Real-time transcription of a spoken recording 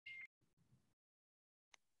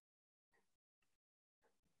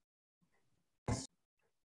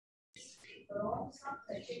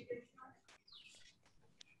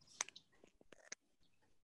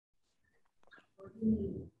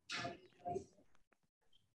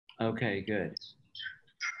Okay, good.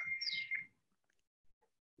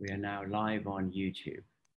 We are now live on YouTube.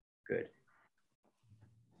 Good.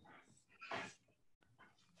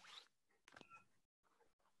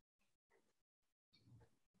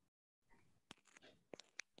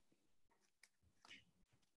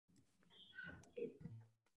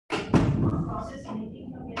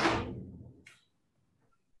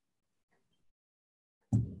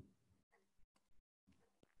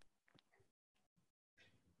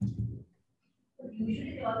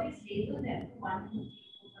 Usually they always label them 1, 2,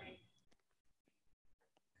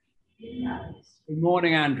 3, 4, 5. Good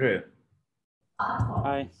morning, Andrew.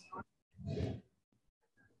 Hi.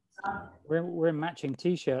 We're matching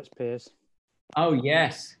T-shirts, Piers. Oh,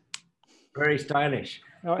 yes. Very stylish.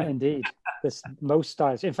 Oh, indeed. This most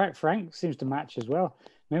stylish. In fact, Frank seems to match as well.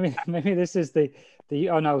 Maybe this is the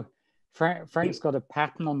oh no, Frank's got a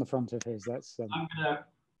pattern on the front of his. That's I'm gonna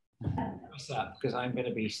press that because I'm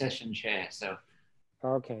gonna be session chair. So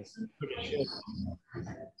okay. So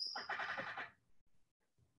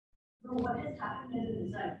what has happened as a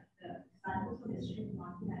result? The samples for history is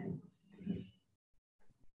not valid.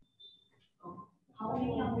 So how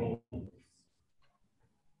many are waiting?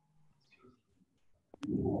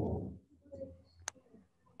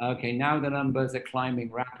 Okay, now the numbers are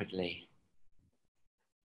climbing rapidly.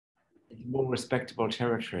 It's more respectable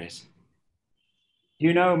territories.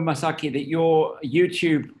 You know, Masaki, that your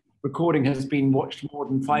YouTube recording has been watched more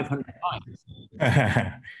than 500 times.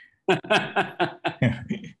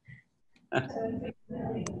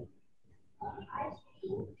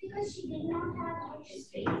 Because she did not have much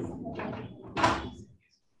space.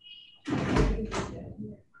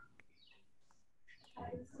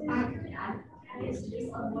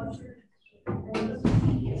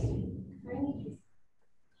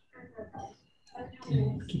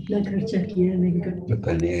 कितना खर्चा किया मैंने कहा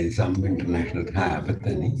पता नहीं some international था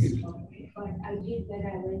पता नहीं.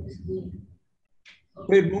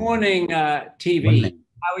 Good morning, TV.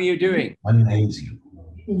 How are you doing? 190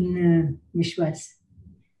 in Vishwas.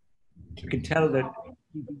 You can tell that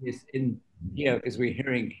TV is in here because we're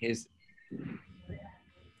hearing his.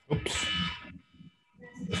 Oops.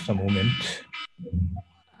 Just a moment.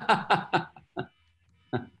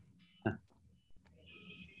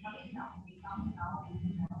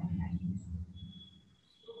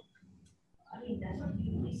 That's what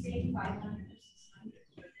we say 500 to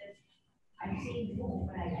 600. I'm saying no,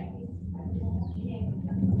 but I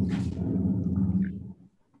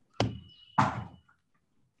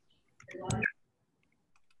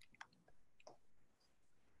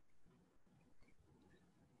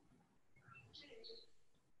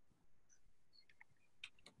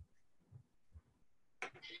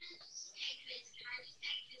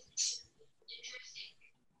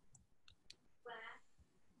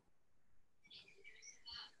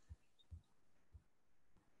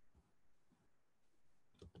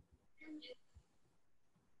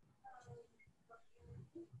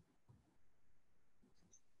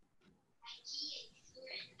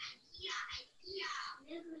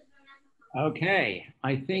Okay,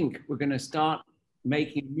 I think we're going to start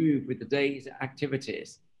making a move with the day's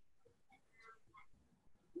activities.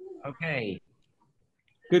 Okay.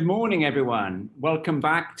 Good morning, everyone. Welcome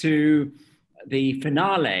back to the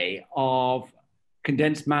finale of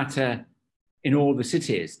Condensed Matter in All the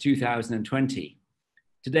Cities 2020.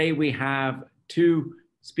 Today we have two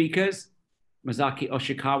speakers, Masaki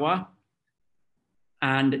Oshikawa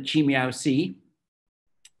and Chimiao Si.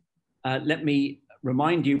 Let me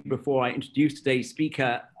remind you before I introduce today's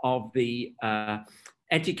speaker of the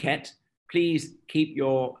etiquette. Please keep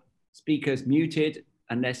your speakers muted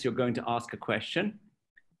unless you're going to ask a question.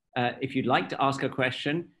 If you'd like to ask a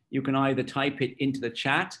question, you can either type it into the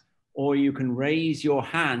chat or you can raise your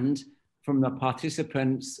hand from the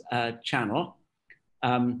participants channel.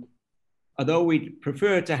 Although we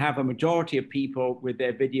prefer to have a majority of people with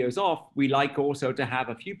their videos off, we like also to have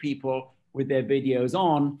a few people with their videos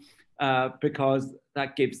on because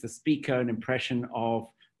that gives the speaker an impression of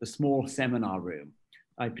the small seminar room.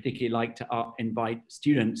 I particularly like to invite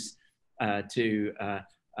students to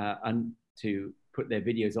put their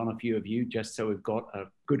videos on, a few of you, just so we've got a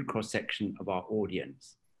good cross-section of our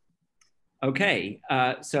audience. Okay,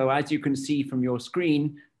 so as you can see from your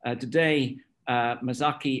screen, today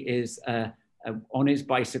Masaki is on his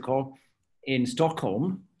bicycle in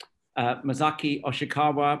Stockholm. Masaki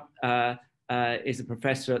Oshikawa is a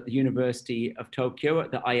professor at the University of Tokyo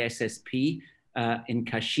at the ISSP in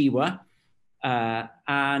Kashiwa.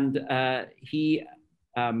 And he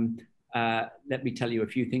let me tell you a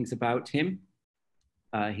few things about him.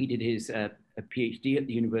 He did his a PhD at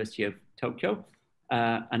the University of Tokyo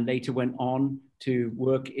and later went on to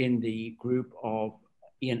work in the group of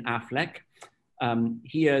Ian Affleck.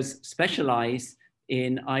 He has specialized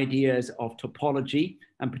in ideas of topology,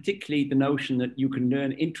 and particularly the notion that you can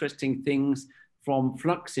learn interesting things from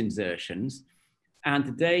flux insertions. And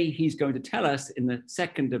today he's going to tell us in the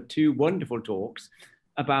second of two wonderful talks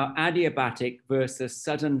about adiabatic versus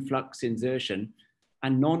sudden flux insertion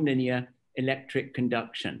and nonlinear electric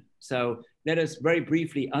conduction. So let us very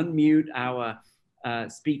briefly unmute our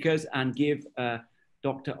speakers and give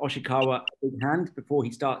Dr. Oshikawa a big hand before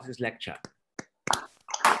he starts his lecture.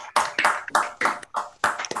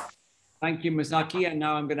 Thank you, Masaki. And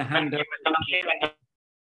now I'm going to hand over.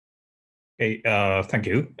 Okay, thank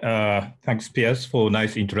you. Thanks, Piers, for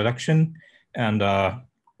nice introduction. And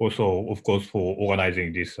also, of course, for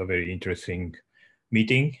organizing this very interesting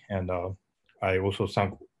meeting. And I also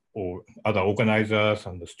thank all other organizers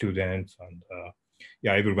and the students and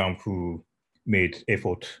yeah, everyone who made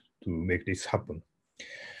effort to make this happen.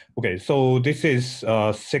 Okay, so this is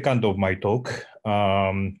second of my talk,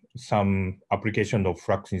 some application of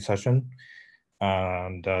flux insertion.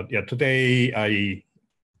 And yeah, today I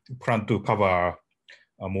plan to cover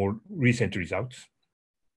more recent results,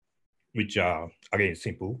 which are again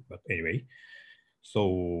simple, but anyway.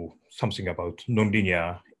 So something about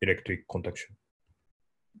nonlinear electric conduction.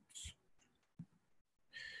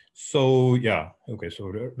 So yeah, okay,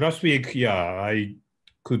 so last week, yeah, I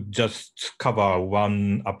could just cover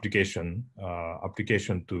one application,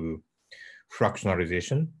 application to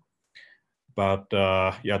fractionalization. But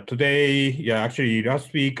yeah, today, yeah, actually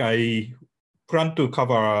last week I planned to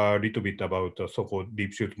cover a little bit about the so-called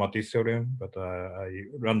Lipschutz matrix theorem, but I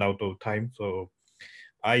ran out of time. So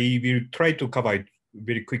I will try to cover it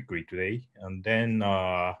very quickly today and then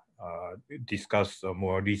discuss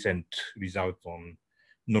more recent results on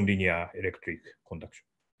nonlinear electric conduction.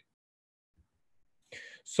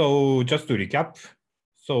 So just to recap,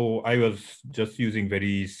 so I was just using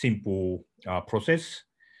very simple process.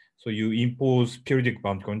 So you impose periodic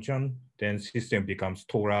bound condition, then system becomes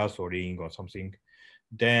torus or ring or something.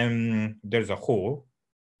 Then there's a hole,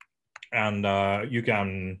 and you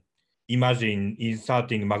can imagine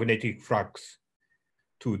inserting magnetic flux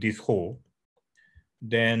to this hole,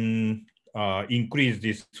 then increase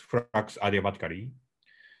this flux adiabatically.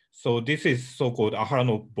 So this is so-called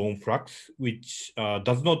Aharonov-Bohm flux, which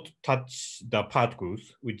does not touch the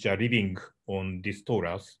particles which are living on this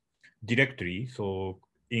torus directly. So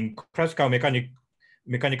in classical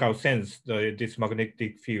mechanical sense, this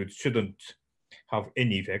magnetic field shouldn't have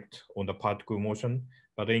any effect on the particle motion.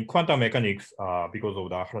 But in quantum mechanics, because of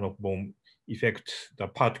the Aharonov-Bohm effect, the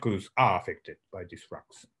particles are affected by this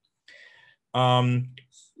flux.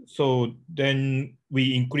 So then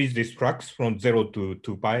we increase this flux from 0 to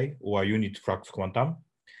 2 pi or unit flux quantum.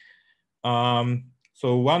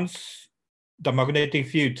 So once the magnetic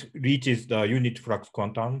field reaches the unit flux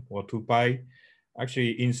quantum or 2 pi,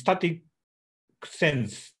 actually in static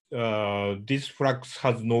sense, this flux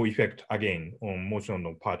has no effect again on motion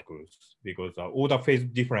of particles because all the phase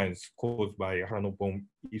difference caused by Aharonov-Bohm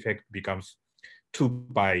effect becomes 2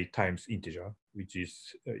 pi times integer, which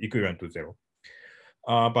is equivalent to 0.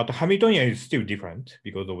 But Hamiltonian is still different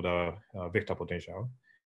because of the vector potential.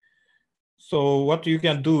 So what you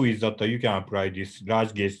can do is that you can apply this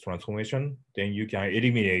large gauge transformation, then you can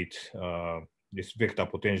eliminate this vector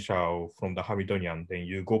potential from the Hamiltonian, then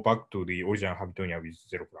you go back to the original Hamiltonian with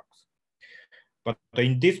zero flux. But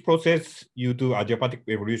in this process, you do adiabatic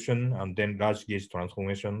evolution and then large gauge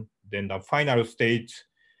transformation. Then the final state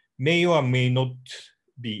may or may not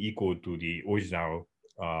be equal to the original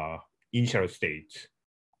initial state.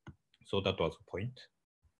 So that was the point.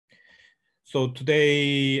 So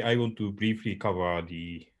today I want to briefly cover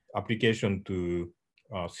the application to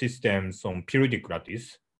systems on periodic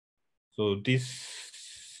lattice. So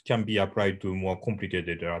this can be applied to more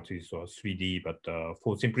complicated lattice or 3D, but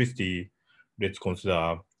for simplicity, let's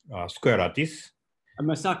consider square lattice.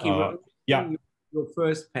 Masaki, yeah, your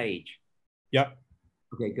first page. Yeah.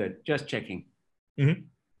 Okay, good. Just checking. Mm-hmm.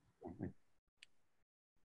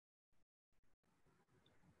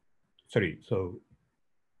 Sorry, so.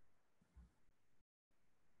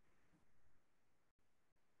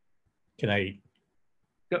 Can I?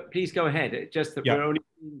 Please go ahead. It's just that we're only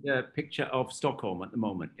seeing the picture of Stockholm at the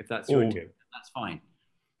moment. If that's your okay. That's fine.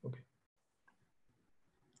 Okay.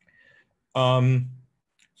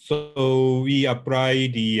 So we apply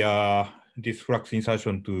the this flux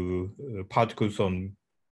insertion to particles on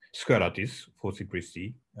square lattice for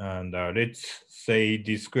simplicity. And let's say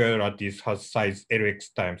the square lattice has size Lx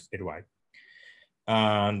times Ly.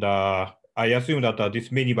 And I assume that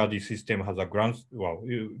this many-body system has a ground, well,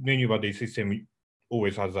 many-body system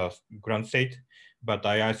always has a ground state, but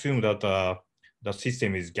I assume that the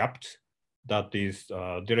system is gapped. That is,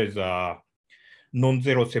 there is a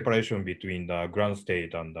non-zero separation between the ground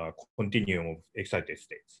state and the continuum of excited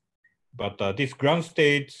states. But these ground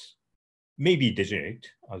states may be degenerate,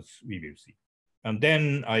 as we will see. And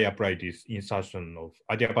then I apply this insertion of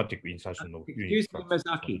adiabatic insertion of unit Excuse me, flux.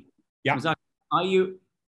 Mazaki. Yeah. Mazaki,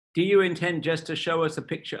 do you intend just to show us a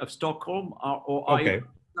picture of Stockholm, or are you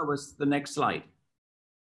show us the next slide?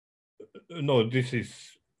 No, this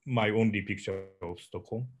is my only picture of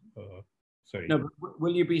Stockholm. Sorry. No, but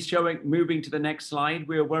will you be moving to the next slide?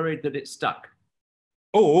 We're worried that it's stuck.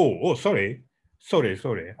 Sorry.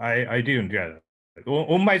 I didn't get it.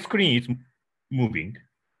 On my screen, it's moving.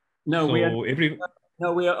 No,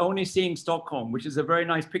 so we are only seeing Stockholm, which is a very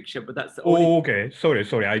nice picture, but that's the only. Okay.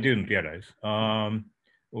 Sorry. I didn't realize.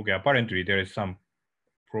 Okay. Apparently, there is some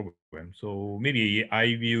problem. So maybe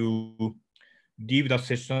I will leave the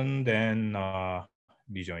session, then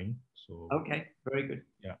rejoin. So. Okay. Very good.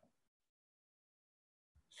 Yeah.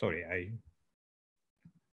 Sorry.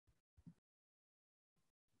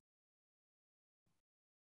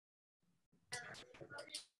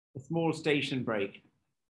 A small station break.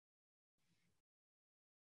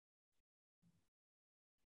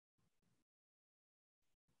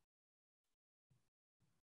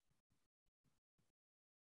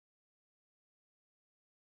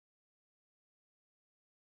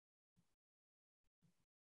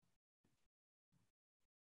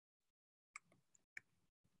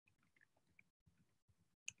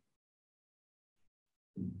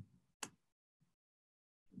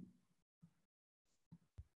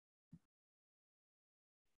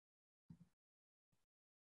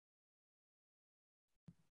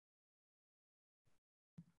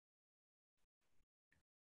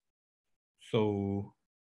 So,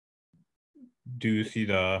 do you see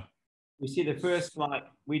the? We see the first slide.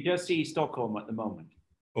 We just see Stockholm at the moment.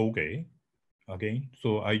 Okay. Again,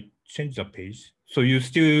 so I changed the page. So you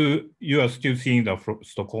are still seeing the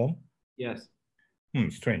Stockholm? Yes.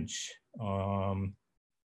 Strange.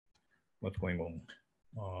 What's going on?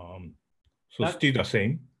 So still the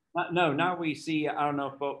same? No, now we see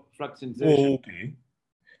Arno flux insertion. Okay.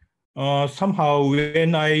 Somehow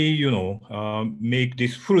when I make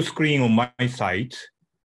this full screen on my site.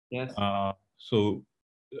 Yes. So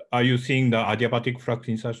are you seeing the adiabatic flux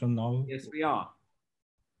insertion now? Yes, we are.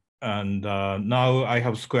 And now I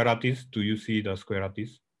have square lattice. Do you see the square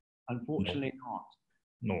lattice? Unfortunately not.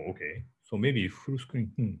 No, okay. So maybe full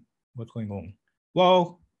screen. What's going on?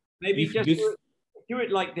 Well, maybe just do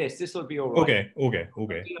it like this. This will be all right. Okay.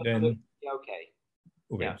 Then okay.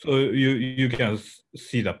 Okay. Yeah. So you can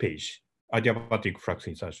see the page. Adiabatic flux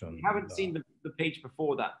insertion. We haven't seen the page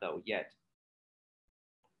before that though yet.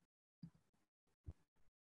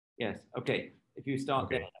 Yes. Okay. If you start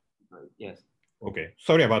there. Yes. Okay.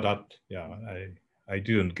 Sorry about that. Yeah, I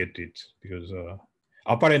didn't get it because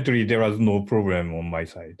apparently there was no problem on my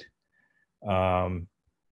side.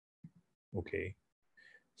 Okay.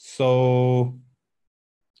 So,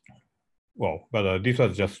 well, but this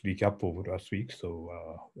was just recap of last week. So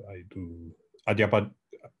I do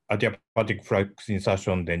adiabatic flux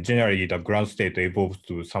insertion. Then generally the ground state evolves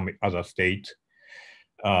to some other state.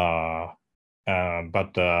 But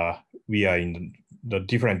we are in the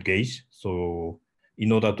different gauge. So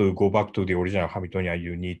in order to go back to the original Hamiltonian,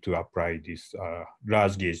 you need to apply this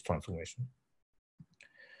large gauge transformation.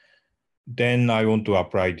 Then I want to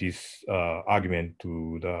apply this argument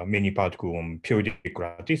to the many particle on periodic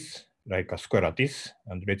lattice, like a square lattice.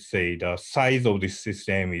 And let's say the size of this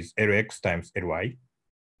system is Lx times Ly.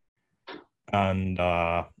 And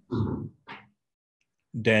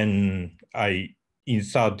then I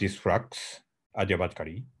insert this flux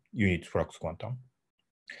adiabatically, unit flux quantum.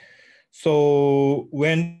 So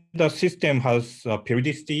when the system has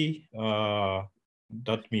periodicity,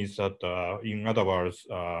 that means that in other words,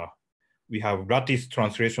 we have lattice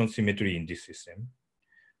translation symmetry in this system.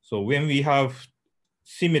 So when we have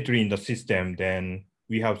symmetry in the system, then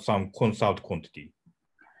we have some conserved quantity.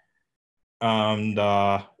 And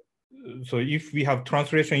so if we have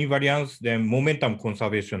translation invariance, then momentum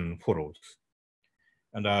conservation follows.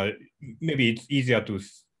 And maybe it's easier to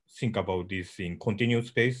think about this in continuous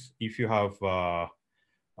space. If you have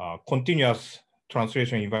continuous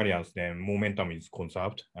translation invariance, then momentum is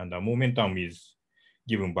conserved, and the momentum is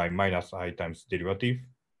given by minus I times derivative.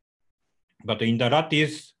 But in the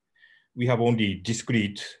lattice, we have only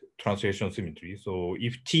discrete translation symmetry. So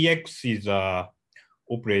if Tx is a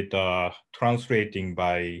operator translating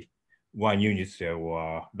by one unit cell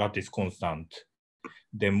or lattice constant,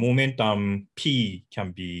 then momentum P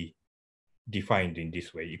can be defined in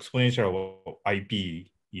this way. Exponential of IP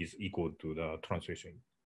is equal to the translation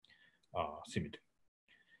symmetry.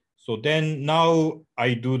 So then now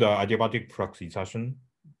I do the adiabatic flux insertion,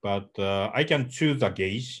 but I can choose a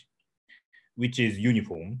gauge which is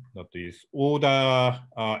uniform, that is order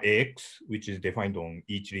X, which is defined on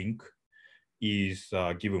each link, is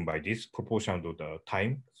given by this proportional to the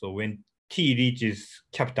time. So when T reaches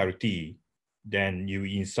capital T, then you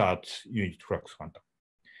insert unit flux quantum.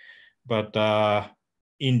 But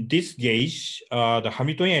in this gauge, the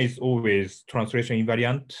Hamiltonian is always translation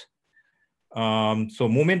invariant. So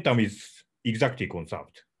momentum is exactly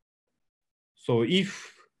conserved. So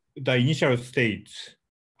if the initial state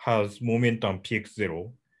has momentum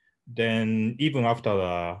px0, then even after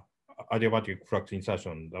the adiabatic flux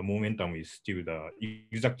insertion, the momentum is still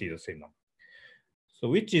exactly the same number. So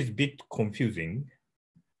which is a bit confusing,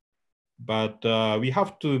 but we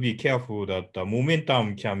have to be careful that the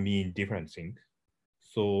momentum can mean different things.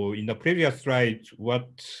 So in the previous slide, what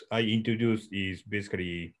I introduced is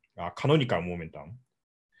basically canonical momentum,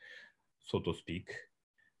 so to speak.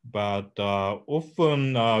 But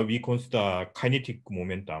often we consider kinetic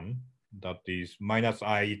momentum, that is minus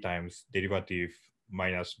I times derivative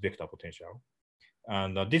minus vector potential.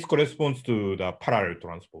 And this corresponds to the parallel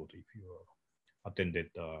transport if you attended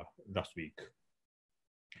last week.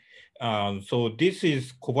 So this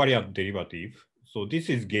is covariant derivative. So this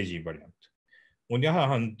is gauge invariant. On the other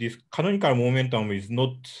hand, this canonical momentum is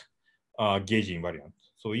not gauge invariant.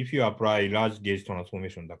 So if you apply large gauge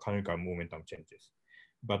transformation, the canonical momentum changes.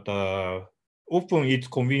 But often it's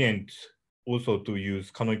convenient also to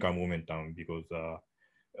use canonical momentum because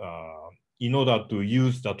in order to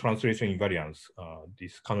use the translation invariance,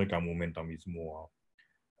 this canonical momentum is more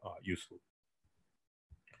useful.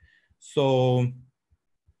 So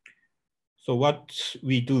what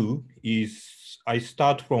we do is I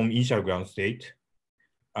start from initial ground state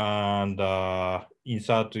and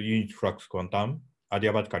insert unit flux quantum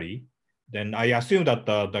adiabatically. Then I assume that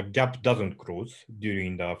the gap doesn't close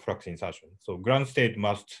during the flux insertion. So ground state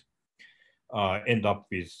must end up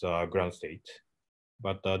with ground state.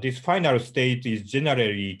 But this final state is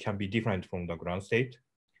generally can be different from the ground state.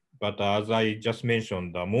 But as I just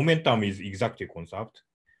mentioned, the momentum is exactly conserved.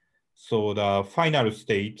 So the final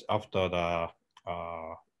state after the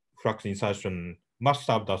flux insertion must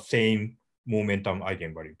have the same momentum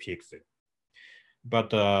eigenvalue px0.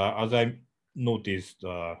 But as I noticed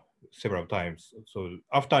several times, so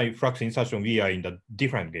after flux insertion, we are in the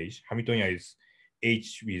different gauge. Hamiltonian is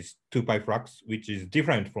H with 2 pi flux, which is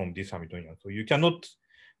different from this Hamiltonian. So you cannot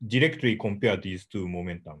directly compare these two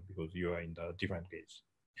momentum because you are in the different gauge.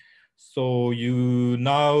 So you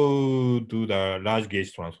now do the large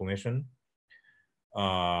gauge transformation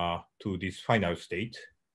to this final state.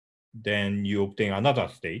 Then you obtain another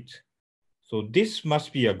state. So this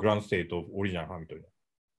must be a ground state of original Hamiltonian.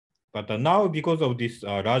 But now because of this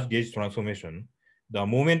large gauge transformation, the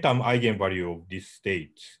momentum eigenvalue of this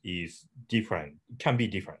state is different, can be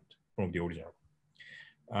different from the original.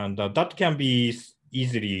 And that can be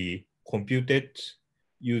easily computed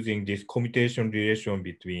using this commutation relation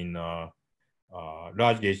between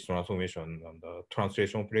large gauge transformation and the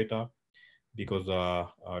translation operator, because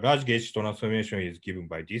large gauge transformation is given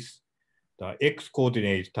by this, the x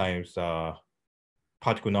coordinate times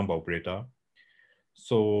particle number operator.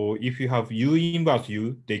 So if you have U inverse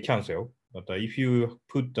U, they cancel. But if you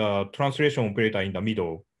put the translation operator in the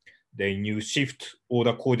middle, then you shift all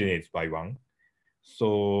the coordinates by 1.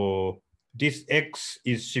 So this x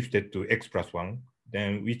is shifted to x plus 1,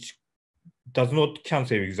 then which does not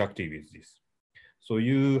cancel exactly with this. So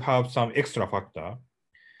you have some extra factor,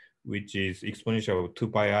 which is exponential of 2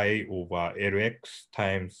 pi I over Lx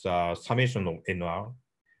times summation of NR.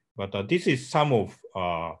 But this is sum of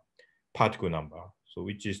particle number, so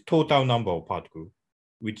which is total number of particles,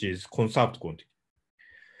 which is conserved quantity.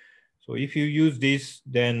 So if you use this,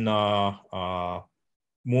 then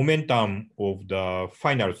momentum of the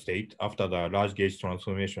final state after the large gauge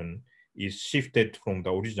transformation is shifted from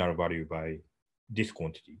the original value by this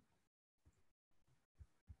quantity.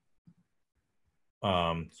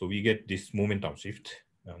 So we get this momentum shift,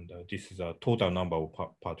 and this is a total number of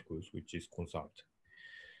particles which is conserved.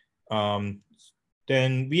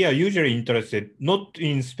 Then we are usually interested not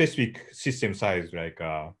in specific system size like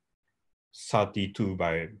 32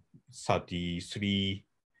 by 33,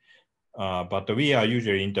 but we are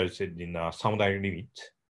usually interested in a thermodynamic limit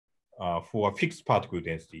for a fixed particle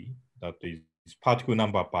density that is particle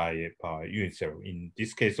number per unit cell. In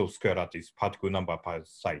this case of square root is particle number per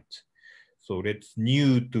site. So let's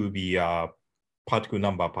nu to be a particle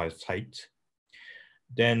number per site.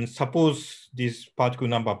 Then suppose this particle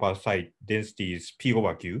number per site density is P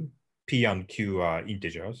over Q. P and Q are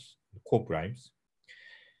integers, coprimes.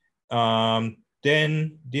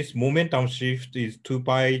 Then this momentum shift is 2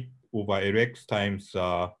 pi over Lx times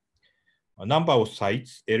a number of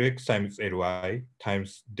sites, Lx times Ly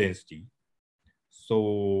times density.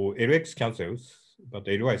 So Lx cancels, but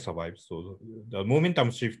Ly survives. So the momentum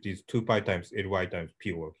shift is 2 pi times Ly times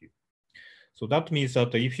P over Q. So that means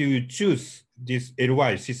that if you choose this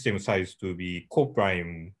Ly system size to be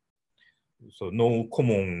coprime, so no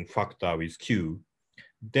common factor with Q,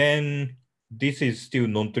 then this is still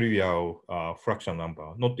non-trivial fraction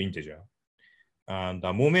number, not integer. And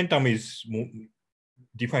the momentum is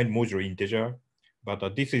defined modulo integer,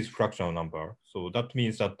 but this is fractional number. So that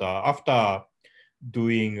means that after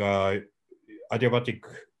doing adiabatic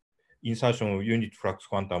insertion of unit flux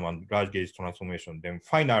quantum and large gauge transformation, then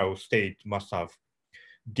final state must have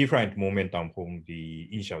different momentum from the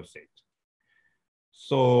initial state.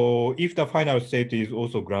 So if the final state is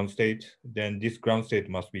also ground state, then this ground state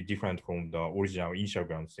must be different from the original initial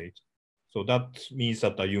ground state. So that means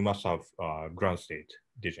that you must have ground state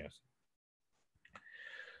degeneracy.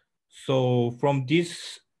 So from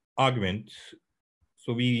this argument,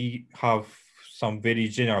 so we have some very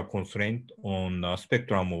general constraint on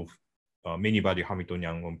spectrum of many body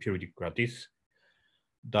Hamiltonian on periodic lattice.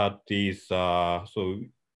 That is, so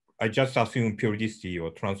I just assume periodicity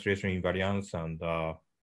or translation invariance and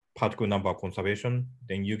particle number conservation.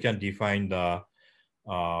 Then you can define the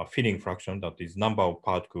filling fraction, that is number of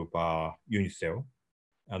particles per unit cell.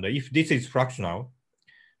 And if this is fractional,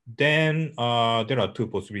 then there are two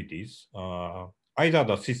possibilities. Either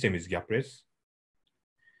the system is gapless,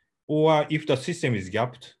 or if the system is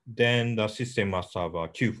gapped, then the system must have a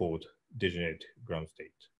Q-fold degenerate ground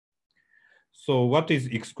state. So what is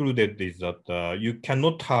excluded is that you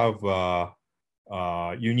cannot have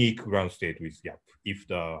a unique ground state with gap if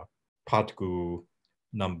the particle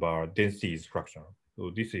number density is fractional.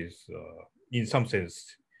 So this is, in some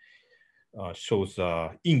sense, shows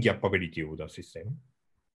ingappability of the system.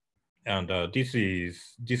 And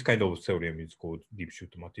this kind of theorem is called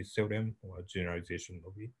Lipschutz-Matisse theorem, or generalization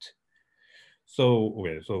of it. So,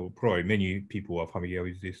 okay, so probably many people are familiar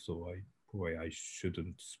with this, so I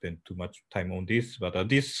shouldn't spend too much time on this, but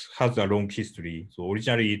this has a long history. So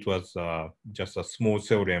originally it was just a small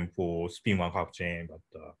theorem for spin one half chain,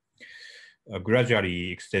 but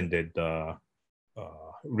gradually extended the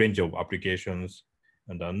range of applications.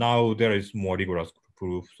 And now there is more rigorous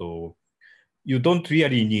proof. So you don't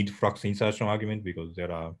really need flux insertion argument because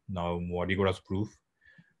there are now more rigorous proof.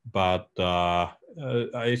 But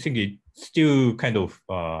I think it's still kind of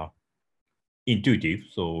intuitive,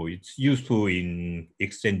 so it's useful in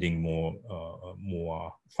extending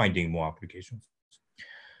more, finding more applications.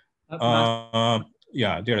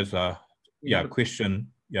 Yeah, there is a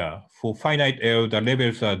question. Yeah, for finite L, the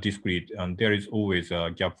levels are discrete, and there is always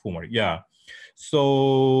a gap formula. Yeah,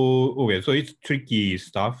 so okay, so it's tricky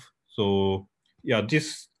stuff. So yeah,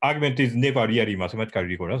 this argument is never really mathematically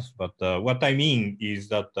rigorous, but what I mean is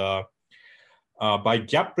that by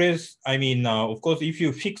gapless, I mean, of course, if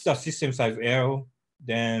you fix the system size L,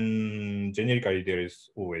 then generically there is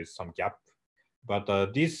always some gap.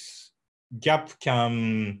 But this gap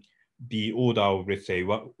can be order of, let's say,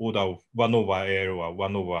 order of 1 over L or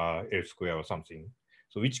 1 over L square or something.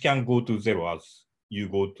 So which can go to 0 as you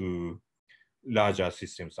go to larger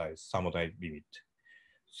system size, thermodynamic limit.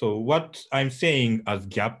 So what I'm saying as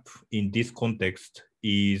gap in this context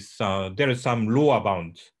is there is some lower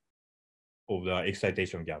bound of the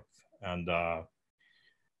excitation gap. And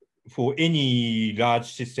for any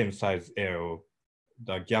large system size L,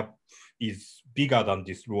 the gap is bigger than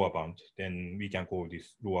this lower bound, then we can call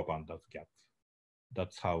this lower bound as gap.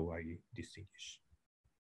 That's how I distinguish.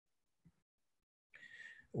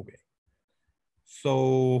 Okay.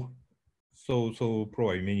 So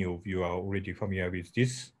probably many of you are already familiar with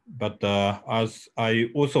this, but as I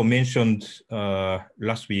also mentioned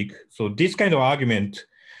last week, so this kind of argument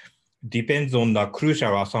depends on the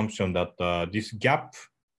crucial assumption that this gap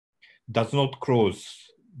does not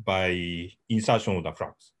close by insertion of the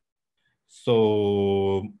flux.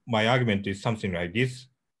 So my argument is something like this.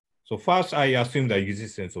 So first I assume the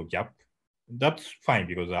existence of gap. That's fine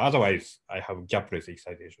because otherwise I have gapless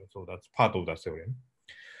excitation. So that's part of the theorem.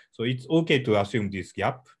 So it's okay to assume this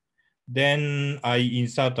gap. Then I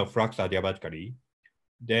insert a flux adiabatically.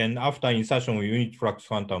 Then after insertion of unit flux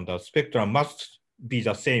quantum, the spectrum must be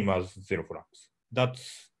the same as zero flux.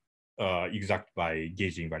 That's exact by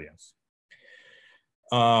gauge invariance.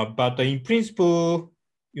 But in principle,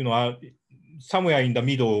 somewhere in the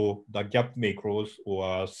middle, the gap may close,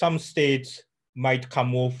 or some states might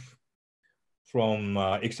come off from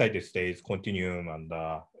excited states continuum, and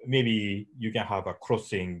maybe you can have a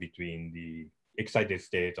crossing between the excited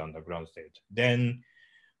state and the ground state. Then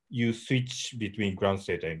you switch between ground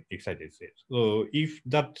state and excited state. So if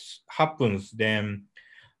that happens, then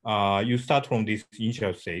you start from this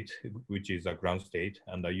initial state, which is a ground state,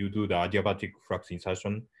 and you do the adiabatic flux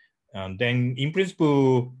insertion. And then in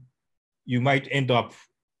principle, you might end up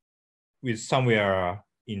with somewhere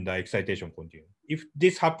in the excitation continuum. If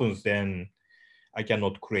this happens, then I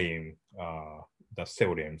cannot claim the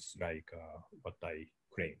theorems like what I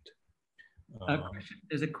claimed.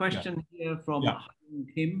 There's a question here from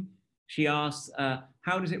Kim. She asks,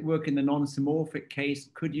 how does it work in the non-symorphic case?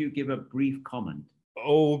 Could you give a brief comment?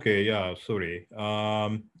 Oh, okay, yeah, sorry.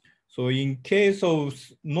 So in case of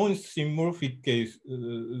non-symorphic case,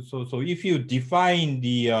 so if you define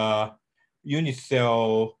the unit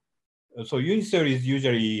cell, so unit cell is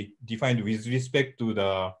usually defined with respect to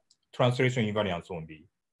the translation invariance only.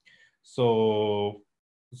 So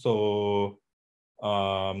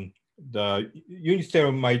the unit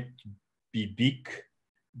cell might be big,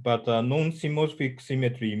 but non-symorphic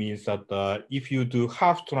symmetry means that if you do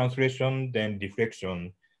half translation, then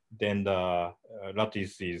deflection, then the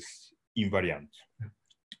lattice is invariant.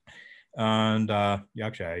 And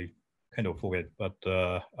actually, I kind of forget, but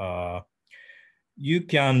you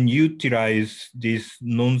can utilize this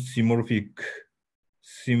non-symorphic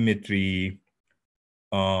symmetry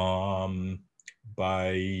by,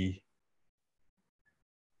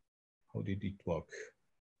 how did it work?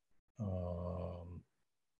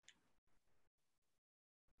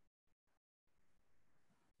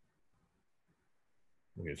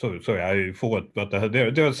 Okay, sorry, I forgot, but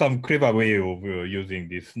there are some clever way of using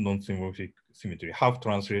this non-symmetric symmetry, half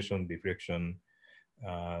translation, deflection,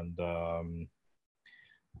 and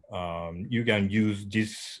you can use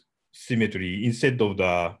this symmetry instead of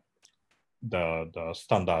the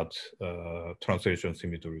standard translation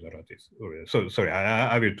symmetry that is. Okay, so sorry,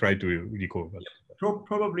 I will try to recall.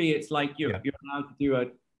 Probably it's like you're allowed to do a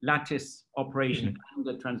lattice operation and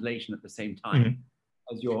a translation at the same time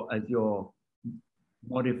as your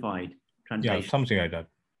modified translation. Yeah, something like that.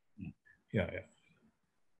 Yeah.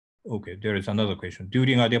 Okay, there is another question.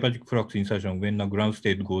 During adiabatic flux insertion, when the ground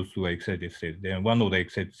state goes to an excited state, then one of the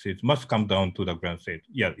excited states must come down to the ground state.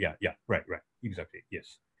 Yeah, right, exactly,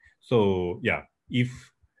 yes. So yeah, if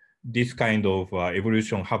this kind of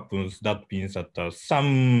evolution happens, that means that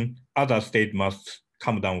some other state must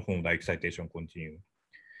come down from the excitation continuum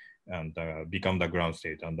and become the ground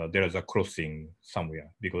state, and there is a crossing somewhere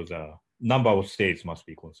because the number of states must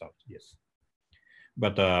be conserved. Yes,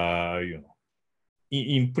 but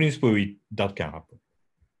in principle, that can happen.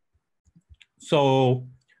 So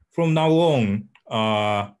from now on,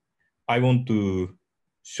 I want to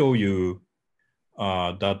show you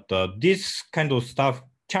that this kind of stuff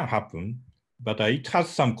can happen, but it has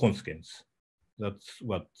some consequence. That's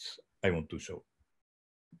what I want to show.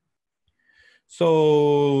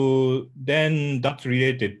 So then that's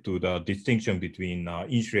related to the distinction between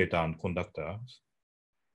insulator and conductors.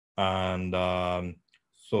 And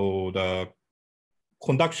so the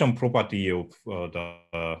conduction property of the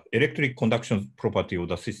electric conduction property of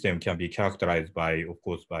the system can be characterized by, of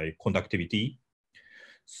course, by conductivity.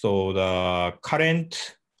 So the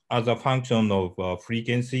current as a function of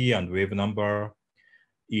frequency and wave number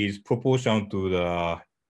is proportional to the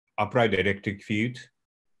applied electric field.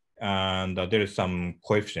 And there is some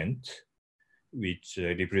coefficient which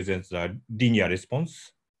represents the linear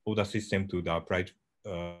response of the system to the applied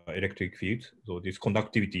electric field. So this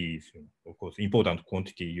conductivity is, of course, important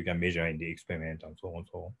quantity you can measure in the experiment and so on and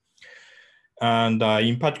so on. And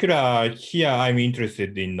in particular, here I'm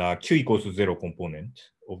interested in the Q equals 0 component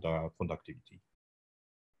of the conductivity.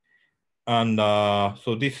 And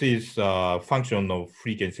so this is a function of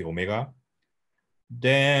frequency omega.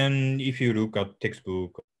 Then if you look at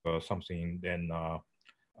textbook or something, then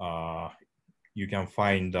you can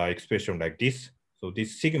find the expression like this. So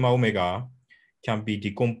this sigma omega can be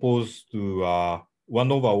decomposed to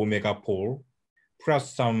 1 over omega pole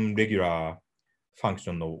plus some regular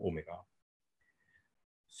function of omega.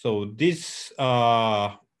 So this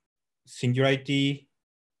singularity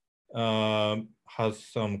has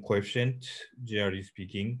some coefficient, generally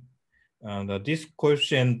speaking. And this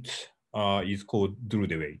coefficient is called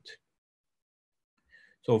Drude weight.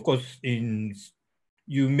 So of course,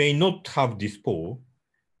 you may not have this pole.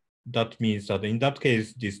 That means that in that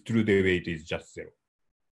case, this Drude weight is just 0.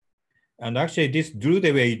 And actually, this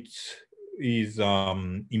Drude weight is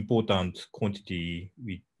important quantity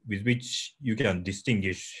with which you can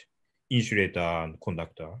distinguish insulator and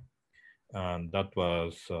conductor. And that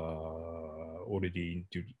was already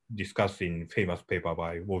discussed in famous paper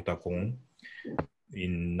by Walter Kohn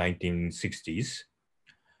in 1960s.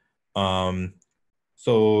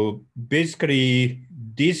 So basically,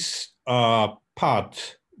 this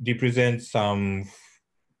part represents some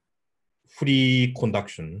free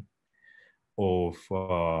conduction of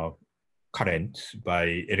current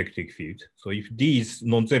by electric field. So if D is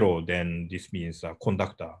non-zero, then this means a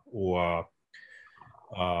conductor, or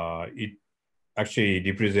it actually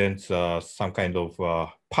represents some kind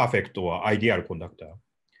of perfect or ideal conductor.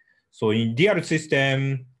 So in real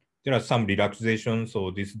system, there are some relaxations.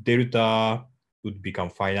 So this delta would become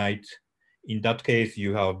finite. In that case,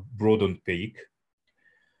 you have broadened peak.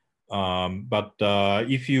 But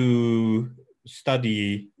if you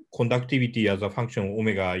study conductivity as a function of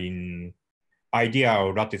omega in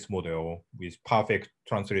ideal lattice model with perfect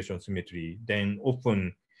translation symmetry, then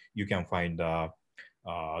often you can find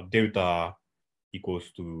delta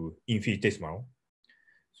equals to infinitesimal.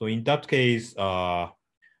 So in that case,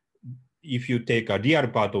 if you take a real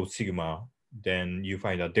part of sigma, then you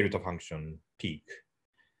find a delta function peak.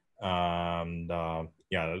 And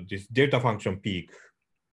yeah, this delta function peak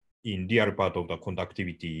in real part of the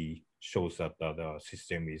conductivity shows that the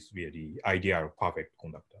system is really ideal, perfect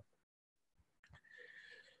conductor.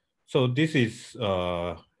 So this is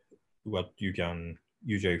what you can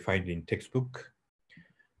usually find in textbook.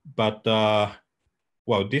 But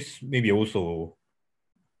well, this may be also,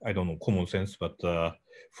 I don't know, common sense, but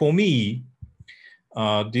for me,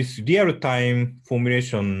 this real-time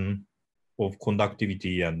formulation of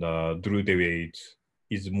conductivity and Drude weight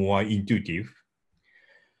is more intuitive.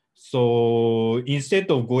 So instead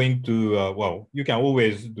of going to, well, you can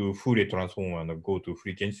always do Fourier transform and go to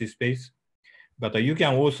frequency space, but you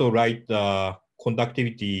can also write the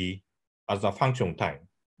conductivity as a function of time.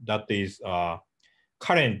 That is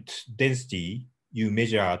current density you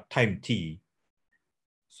measure at time t.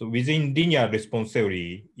 So within linear response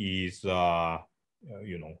theory is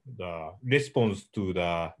you know, the response to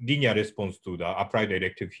the linear response to the applied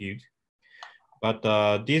electric field.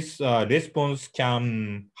 But this response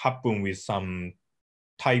can happen with some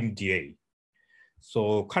time delay.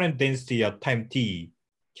 So current density at time t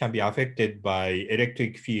can be affected by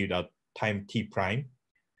electric field at time t prime,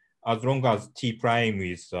 as long as t prime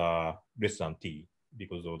is less than t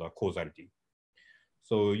because of the causality.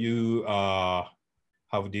 So you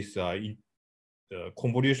have this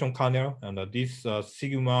convolution kernel, and this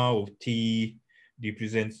sigma of t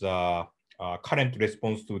represents the current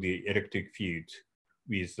response to the electric field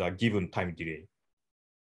with a given time delay.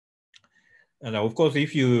 And of course,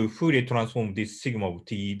 if you fully transform this sigma of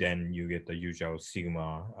t, then you get the usual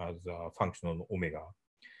sigma as a function of omega.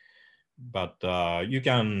 But you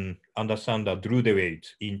can understand the Drude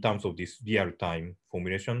weight in terms of this real-time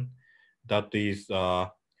formulation. That is,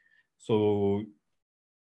 so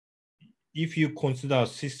if you consider a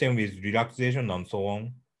system with relaxation and so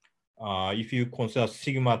on, if you consider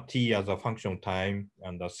sigma t as a function of time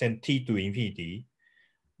and send t to infinity,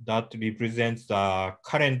 that represents the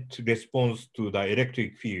current response to the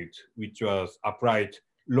electric field, which was applied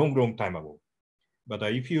long time ago. But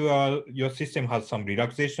if your system has some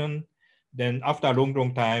relaxation, then after a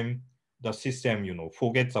long time, the system, you know,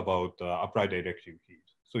 forgets about applied electric field.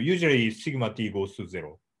 So usually sigma t goes to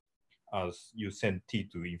 0 as you send t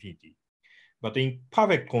to infinity. But in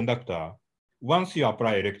perfect conductor, once you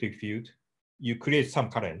apply electric field, you create some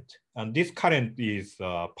current, and this current is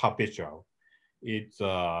perpetual. It's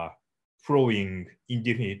flowing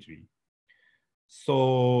indefinitely.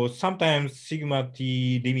 So sometimes sigma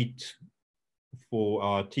t limit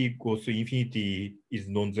for t goes to infinity is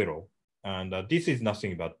non-zero, and this is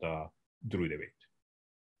nothing but Drude weight.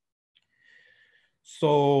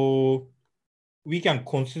 So we can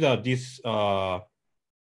consider this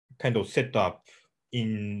kind of setup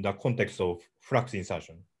in the context of flux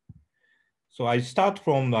insertion. So I start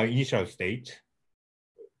from the initial state,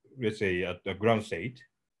 let's say at the ground state,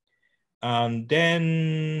 and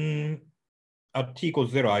then at t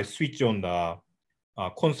equals 0, I switch on the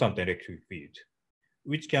constant electric field,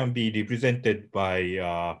 which can be represented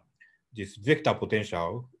by this vector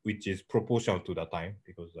potential, which is proportional to the time,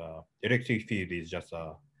 because electric field is just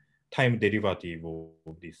a time derivative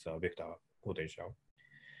of this vector potential.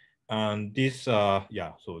 And this,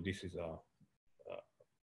 yeah, so this is a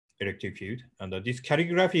electric field. And this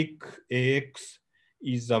calligraphic AX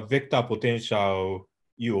is a vector potential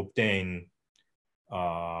you obtain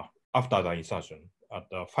after the insertion at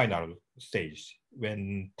the final stage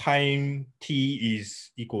when time t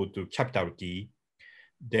is equal to capital T,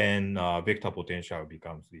 then vector potential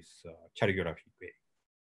becomes this calligraphic way.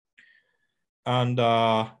 And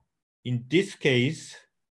in this case,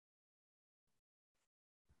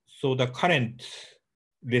 so the current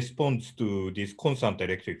responds to this constant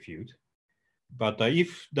electric field. But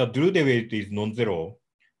if the Drude weight is non-zero,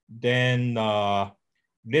 then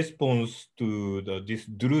response to this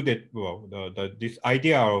Drude, well, this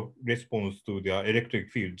ideal response to the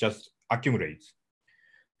electric field just accumulates.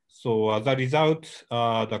 So as a result,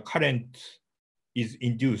 the current is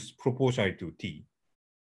induced proportionally to T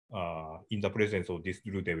in the presence of this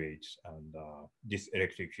Drude weight and this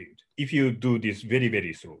electric field. If you do this very,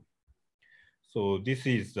 very slow. So this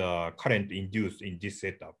is the current induced in this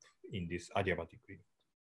setup in this adiabatic ring.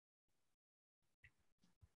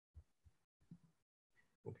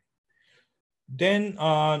 Okay. Then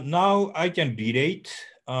now I can relate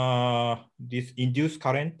this induced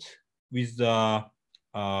current with the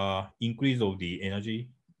increase of the energy.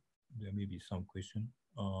 There may be some question.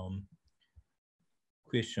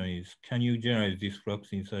 Question is, can you generalize this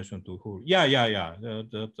flux insertion to whole? Yeah.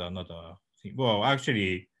 That's another thing. Well,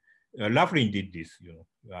 actually, Laflin did this.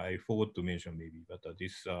 I forgot to mention maybe, but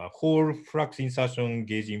this whole flux insertion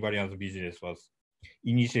gauge invariance business was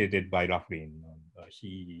initiated by Laflin.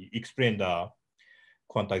 He explained the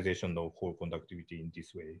quantization of whole conductivity in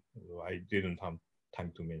this way. I didn't have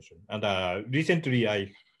time to mention. And recently,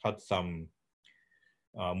 I had some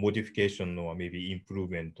modification or maybe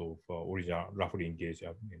improvement of original Laflin gauge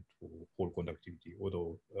for whole conductivity,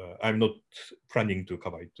 although I'm not planning to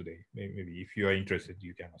cover it today. Maybe if you are interested,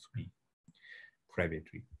 you can ask me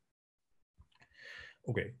privately.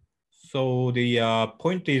 Okay, so the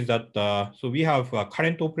point is that, so we have a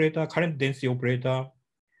current operator, current density operator,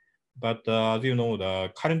 but as you know,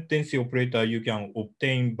 the current density operator you can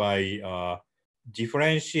obtain by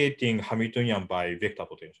differentiating Hamiltonian by vector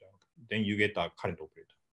potential. Then you get a current operator.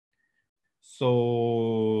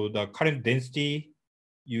 So the current density,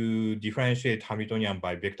 you differentiate Hamiltonian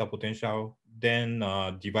by vector potential, then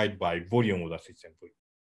divide by volume of the system.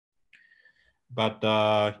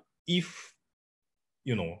 But if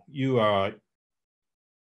you are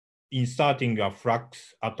inserting a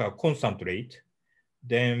flux at a constant rate,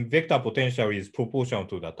 then vector potential is proportional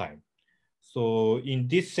to the time. So in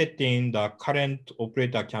this setting, the current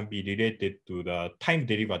operator can be related to the time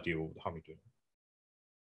derivative of the Hamiltonian.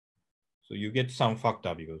 So you get some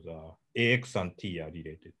factor because AX and T are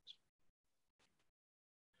related.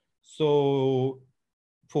 So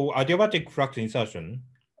for adiabatic flux insertion,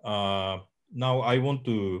 now I want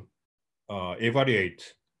to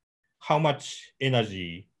evaluate how much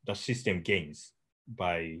energy the system gains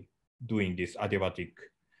by doing this adiabatic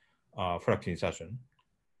flux insertion.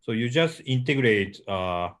 So you just integrate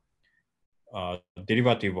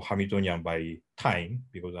derivative of Hamiltonian by time,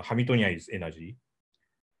 because Hamiltonian is energy,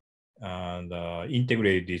 and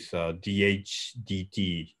integrate this dH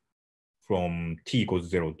dt from t equals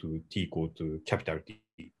 0 to t equal to capital T.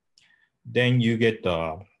 Then you get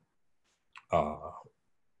the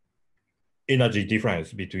energy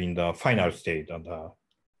difference between the final state and the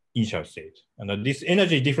initial state. And this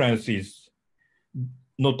energy difference is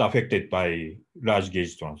not affected by large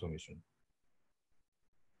gauge transformation.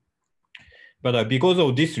 But because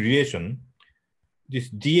of this relation, this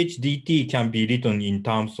dH dt can be written in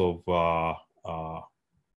terms of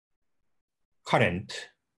current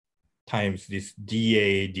times this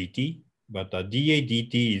dA dt, but dA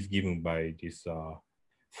dt is given by this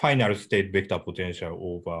final state vector potential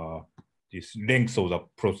over this length of the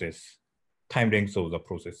process, time length of the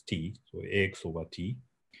process t, so AX over t.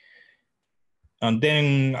 And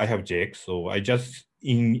then I have Jx, so I just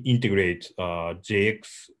integrate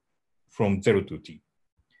Jx from 0 to t.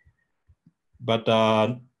 But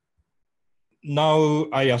now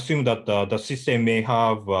I assume that the system may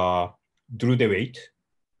have Drude weight.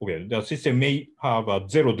 Okay, the system may have a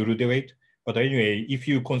 0 Drude weight, but anyway, if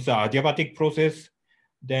you consider adiabatic process,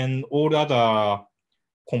 then all other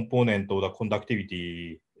component of the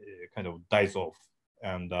conductivity kind of dies off,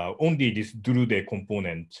 and only this Drude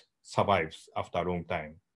component survives after a long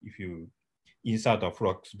time if you insert a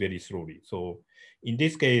flux very slowly. So in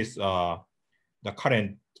this case, the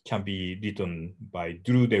current can be written by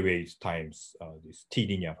Drude weight times this T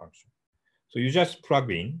linear function. So you just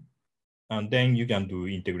plug in, and then you can do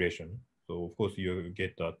integration. So of course you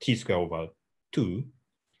get T square over 2,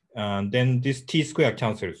 and then this T square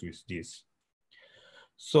cancels with this.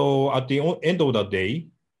 So at the end of the day,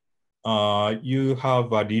 you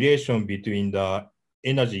have a relation between the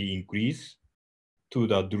energy increase to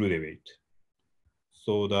the Drude weight.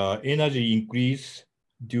 So the energy increase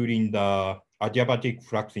during the adiabatic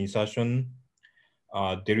flux insertion,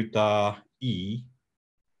 delta E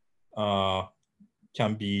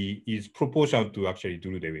is proportional to actually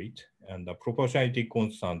Drude weight, and the proportionality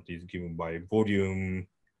constant is given by volume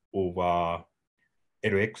over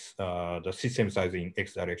Lx, the system size in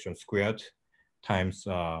x direction squared, times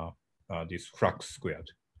this flux squared.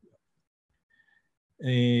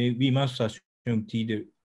 We must assume T.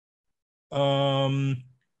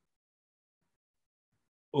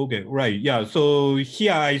 Okay, right. Yeah. So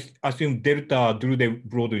here I assume delta Drude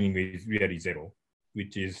broadening is really 0,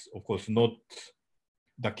 which is of course not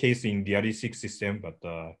the case in the realistic system, but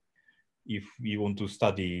if we want to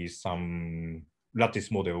study some lattice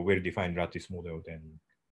model, well-defined lattice model, then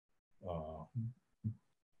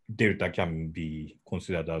delta can be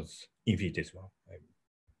considered as infinitesimal.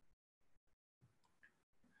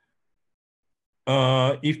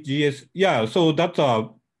 If GS, yeah, so that's a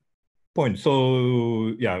point.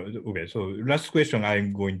 So yeah, okay. So last question,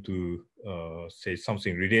 I'm going to say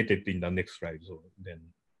something related in the next slide. So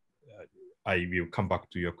then I will come back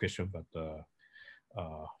to your question, but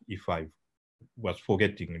if I was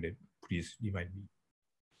forgetting, then please remind me.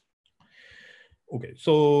 Okay,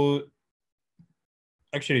 so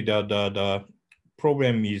actually the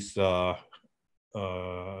problem is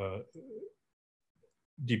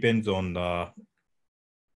depends on the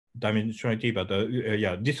dimensionality, but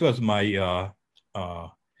yeah, this was my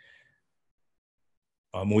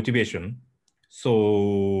motivation.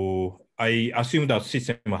 So I assume that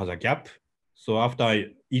system has a gap. So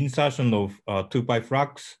after insertion of 2 pi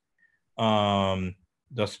flux,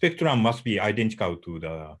 the spectrum must be identical to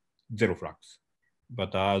the 0 flux.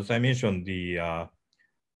 But as I mentioned,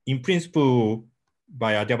 in principle,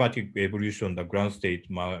 by adiabatic evolution, the ground state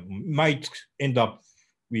might end up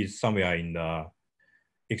with somewhere in the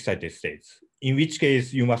excited states, in which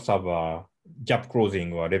case you must have a gap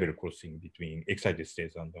closing or level crossing between excited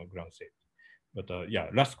states and the ground state. But yeah,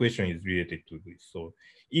 last question is related to this. So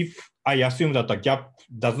if I assume that the gap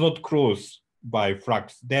does not close by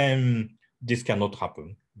flux, then this cannot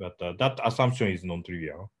happen. But that assumption is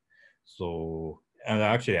non-trivial. So, and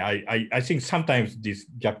actually, I think sometimes this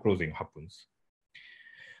gap closing happens.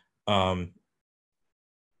 But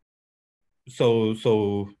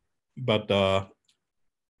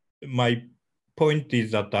my point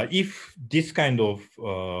is that if this kind of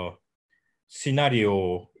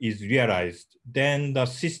scenario is realized, then the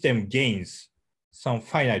system gains some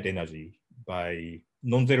finite energy by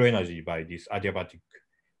non-zero energy by this adiabatic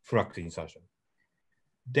flux insertion.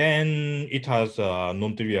 Then it has a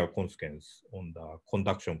non-trivial consequence on the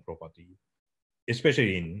conduction property,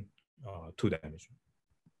 especially in 2 dimensions.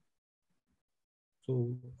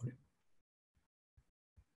 So,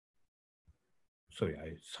 sorry,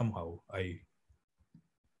 I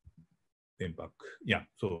went back. Yeah,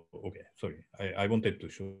 so, okay, sorry. I wanted to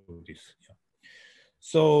show this. Yeah.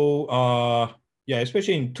 So, yeah,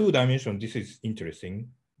 especially in 2 dimensions, this is interesting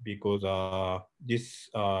because this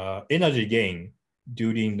energy gain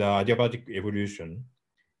during the adiabatic evolution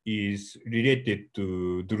is related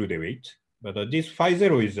to Drude weight. But this phi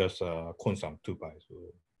 0 is just a constant 2 pi, so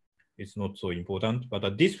it's not so important.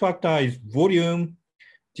 But this factor is volume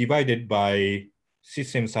divided by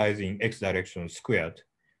system size in x direction squared.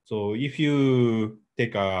 So if you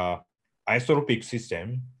take a isotropic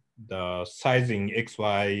system, the size in x,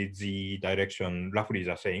 y, z direction roughly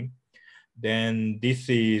the same, then this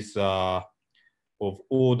is of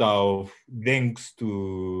order of length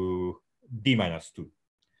to d minus 2.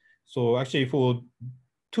 So actually for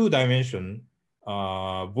 2 dimension,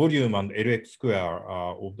 volume and Lx square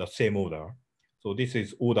are of the same order. So this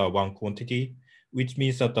is order 1 quantity, which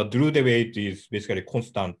means that the Drude weight is basically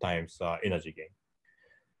constant times energy gain.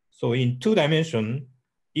 So in 2 dimension,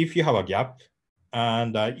 if you have a gap,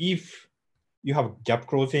 and if you have gap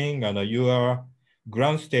closing and your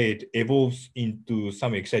ground state evolves into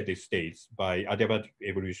some excited states by adiabatic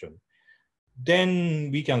evolution,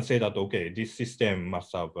 then we can say that, okay, this system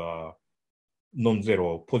must have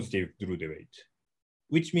non-zero positive Drude weight,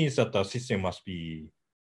 which means that the system must be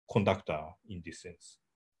conductor in this sense.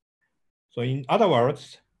 So in other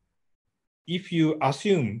words, if you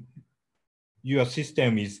assume your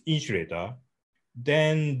system is insulator,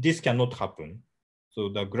 then this cannot happen. So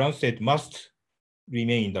the ground state must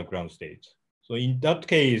remain in the ground state. So in that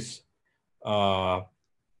case,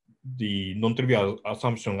 the non-trivial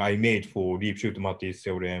assumption I made for Lipschutz-Matisse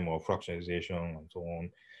theorem or fractionalization and so on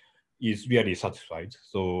is really satisfied.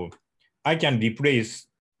 So I can replace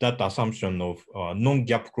that assumption of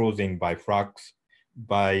non-gap closing by flux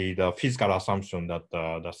by the physical assumption that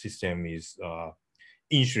the system is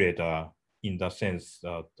insulator in the sense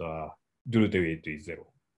that Drude weight is 0.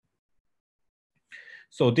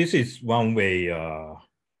 So this is one way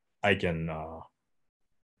I can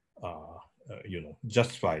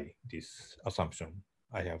justify this assumption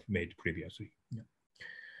I have made previously. Yeah.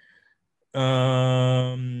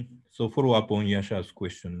 So follow up on Yasha's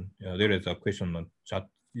question. There is a question on chat.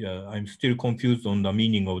 Yeah, I'm still confused on the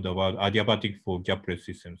meaning of the word adiabatic for gapless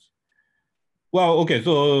systems. Well, okay,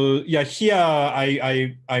 so yeah,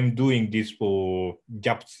 here I'm doing this for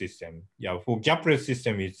gap system. Yeah, for gapless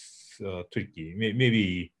system it's tricky.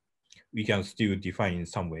 Maybe we can still define in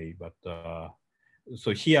some way, but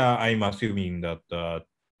so here I'm assuming that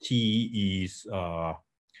T is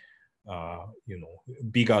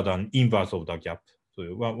bigger than inverse of the gap.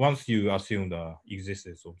 So once you assume the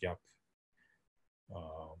existence of gap, I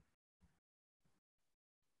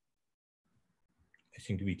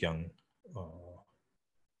think we can.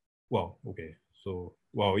 Well, okay. So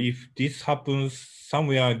well, if this happens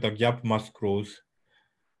somewhere, the gap must close.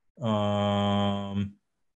 Well,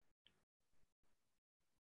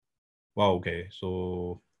 okay.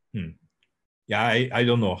 So yeah, I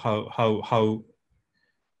don't know how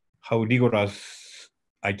rigorous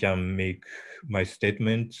I can make my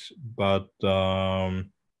statement, but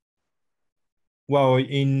well,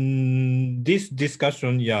 in this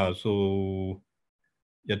discussion, yeah, so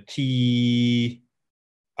yeah, T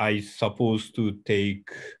I supposed to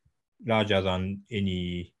take larger than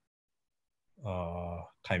any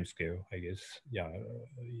time scale, I guess. Yeah,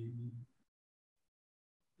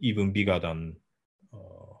 even bigger than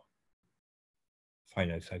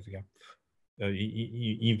finite size gap,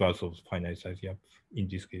 inverse of finite size gap in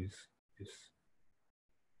this case. Yes.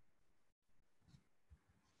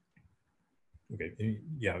 Okay,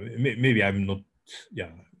 yeah, maybe I'm not,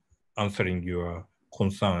 answering your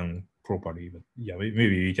concern properly, but yeah,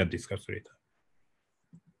 maybe we can discuss later.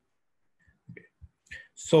 Okay.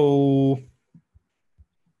 So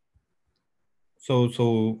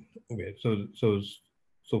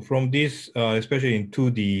from this, especially in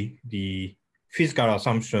 2D, the physical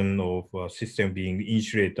assumption of a system being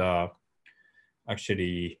insulator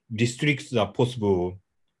actually restricts the possible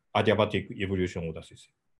adiabatic evolution of the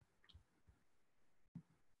system.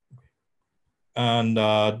 And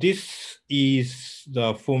this is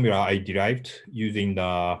the formula I derived using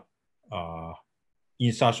the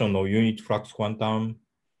insertion of unit flux quantum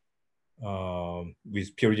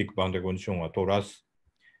with periodic boundary condition or torus.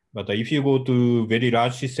 But if you go to very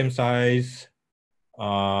large system size,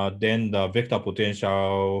 then the vector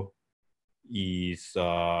potential is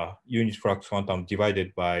unit flux quantum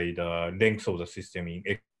divided by the length of the system in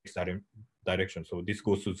x direction. So this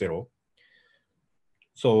goes to 0.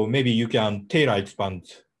 So maybe you can Taylor expand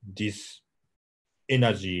this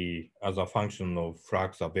energy as a function of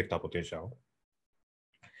flux or vector potential.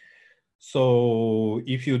 So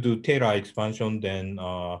if you do Taylor expansion, then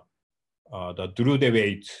the Drude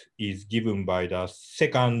weight is given by the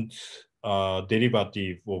second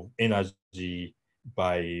derivative of energy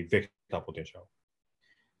by vector potential.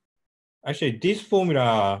 Actually, this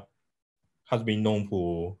formula has been known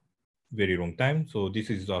for a very long time. So this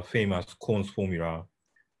is a famous Cohn's formula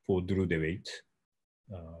for Drude weight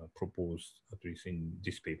proposed at least in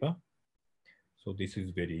this paper. So this is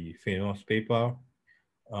very famous paper.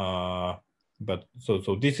 But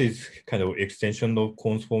so this is kind of extension of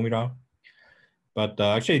Cohn's formula. But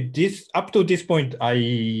actually, this up to this point, I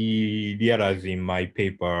realized in my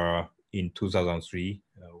paper in 2003,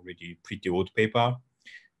 already pretty old paper.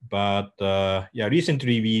 But yeah,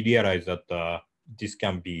 recently we realized that this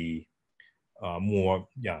can be more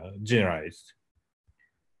generalized.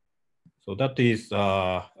 So that is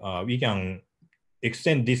we can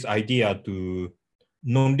extend this idea to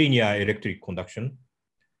nonlinear electric conduction.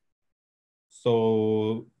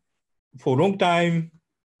 So for a long time,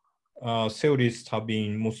 theorists have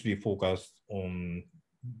been mostly focused on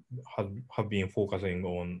have been focusing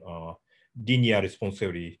on linear response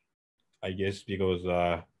theory, I guess, because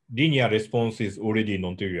linear response is already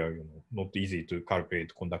non-trivial, not easy to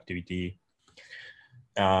calculate conductivity,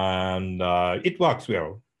 and it works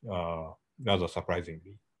well, rather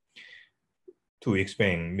surprisingly, to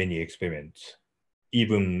explain many experiments,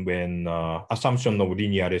 even when assumption of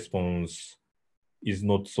linear response is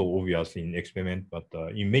not so obvious in experiment, but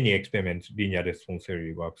in many experiments, linear response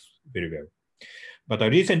theory works very well. But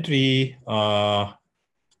recently,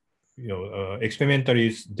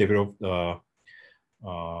 experimentalists developed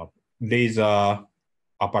laser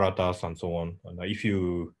apparatus and so on. And if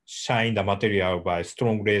you shine the material by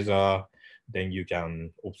strong laser, then you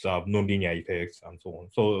can observe nonlinear effects and so on.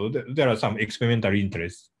 So there are some experimental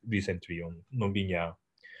interests recently on nonlinear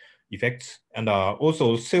effects. And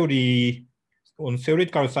also theory, on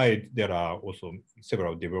theoretical side, there are also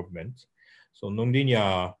several developments. So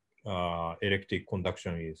nonlinear electric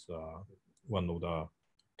conduction is one of the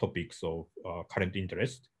topics of current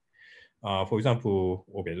interest. For example,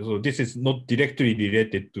 okay, so this is not directly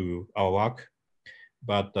related to our work,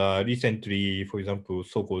 but recently, for example,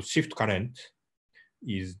 so-called shift current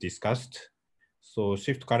is discussed. So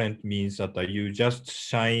shift current means that you just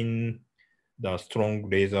shine the strong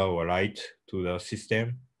laser or light to the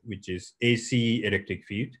system, which is AC electric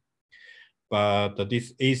field. But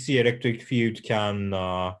this AC electric field can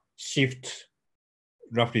shift,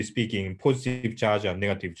 roughly speaking, positive charge and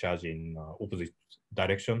negative charge in opposite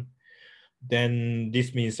direction. Then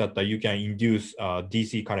this means that you can induce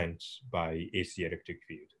DC current by AC electric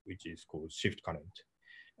field, which is called shift current.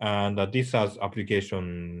 And this has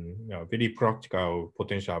application, very practical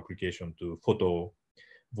potential application to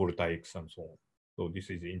photovoltaics and so on. So this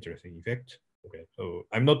is an interesting effect. Okay, so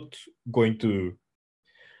I'm not going to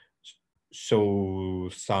show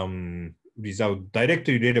some result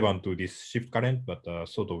directly relevant to this shift current, but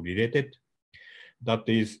sort of related. That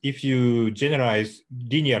is, if you generalize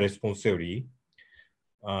linear response theory,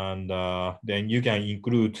 and then you can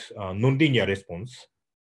include nonlinear response,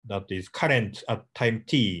 that is current at time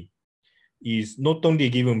t is not only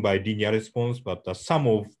given by linear response, but the sum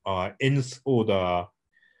of nth order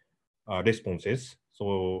responses.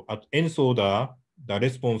 So at nth order, the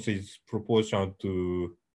response is proportional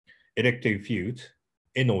to electric field,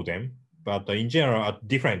 n of them, but in general at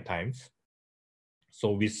different times.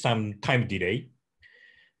 So with some time delay.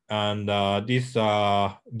 And this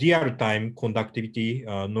real-time conductivity,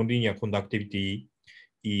 nonlinear conductivity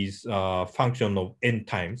is a function of n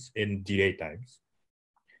times, n delay times.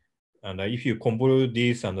 And if you convolute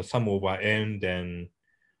this and the sum over n, then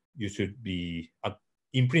you should be,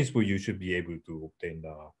 in principle, you should be able to obtain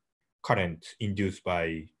the current induced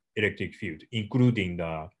by electric field, including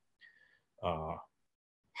the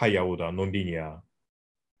higher order nonlinear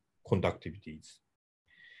conductivities.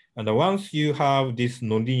 And once you have this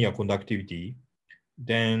nonlinear conductivity,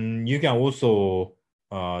 then you can also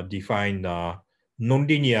define the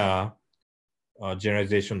nonlinear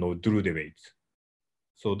generalization of Drude weights.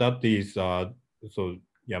 So that is, so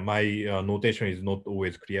yeah, my notation is not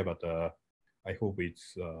always clear, but I hope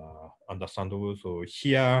it's understandable. So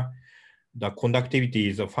here, the conductivity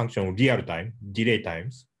is a function of real time, delay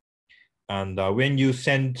times. And when you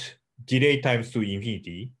send delay times to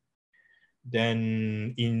infinity,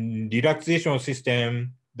 then in relaxation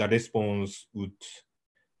system, the response would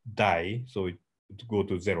die, so it would go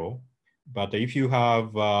to 0. But if you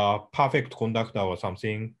have a perfect conductor or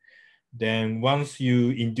something, then once you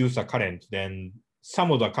induce a current, then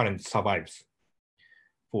some of the current survives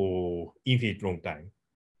for infinite long time.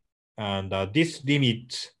 And this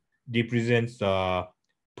limit represents the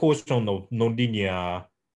portion of nonlinear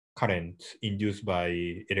current induced by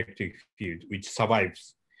electric field, which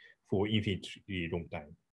survives for infinitely long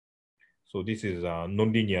time. So this is a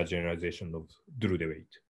nonlinear generalization of Drude weight.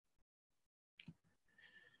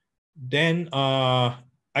 Then I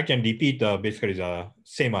can repeat basically the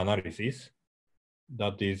same analysis.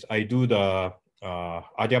 That is, I do the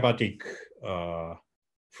adiabatic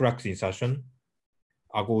flux insertion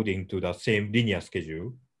according to the same linear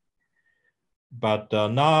schedule. But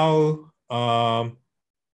now, now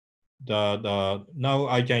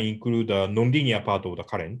I can include the nonlinear part of the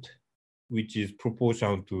current, which is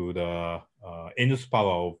proportional to the nth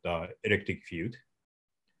power of the electric field.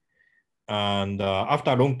 And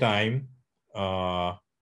after a long time,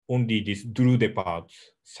 only this Drude part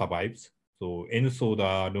survives. So nth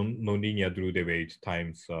order nonlinear Drude weight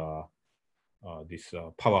times this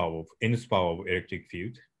power of nth power of electric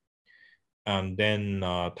field, and then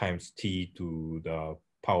times t to the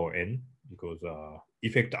power n, because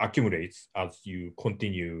effect accumulates as you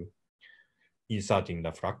continue inserting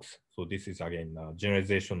the flux. So this is again a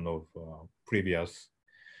generalization of previous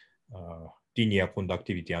linear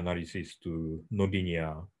conductivity analysis to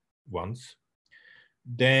nonlinear ones.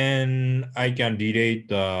 Then I can relate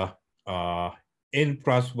the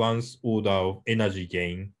n+1 order of energy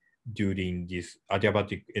gain during this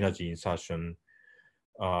adiabatic energy insertion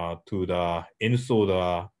to the nth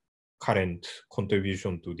order current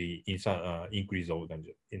contribution to the increase of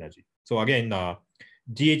energy. So again,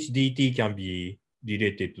 dH dt can be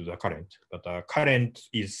related to the current, but current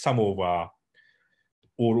is sum over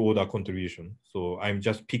all order contribution. So I'm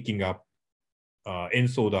just picking up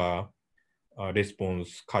nth order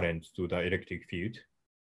response current to the electric field.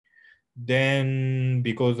 Then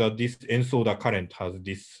because this nth order current has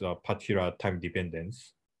this particular time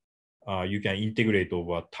dependence, you can integrate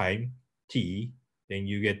over time t, then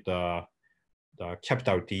you get the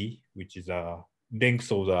capital T, which is a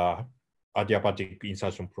length of the adiabatic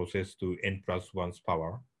insertion process to n+1's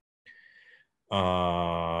power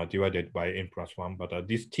divided by n+1. But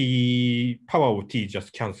this t power of t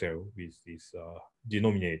just cancel with this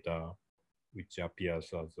denominator, which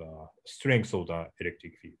appears as strength of the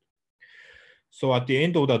electric field. So at the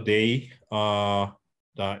end of the day,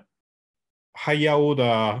 the higher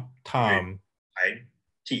order term,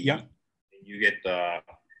 t, yeah, you get the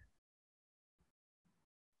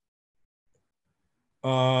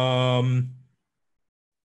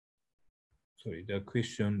sorry, the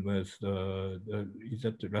question was is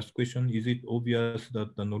that the last question? Is it obvious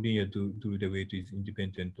that the nonlinear derivative is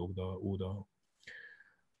independent of the order?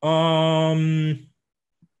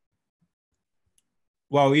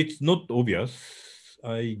 Well, it's not obvious,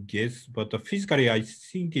 I guess, but physically, I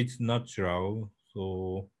think it's natural.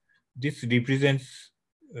 So this represents,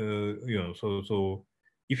 so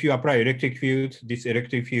if you apply electric field, this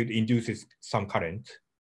electric field induces some current.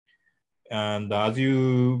 And as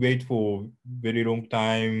you wait for very long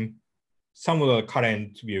time, some of the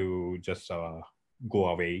current will just go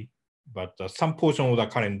away, but some portion of the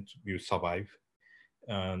current will survive.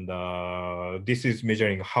 And this is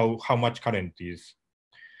measuring how much current is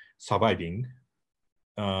surviving.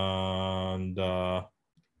 And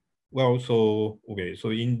well, so okay,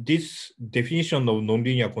 so in this definition of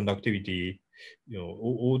nonlinear conductivity,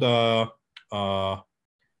 all the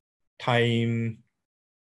time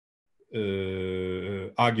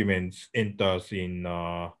arguments enters in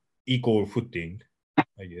equal footing,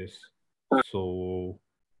 I guess. So,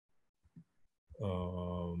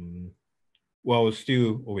 well,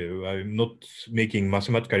 still, okay, I'm not making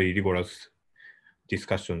mathematically rigorous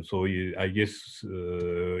discussion. So I guess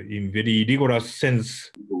in very rigorous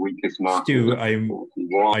sense, still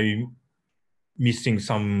I'm missing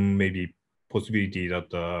some maybe possibility that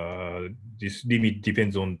this limit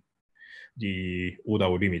depends on the order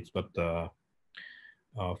of limits, but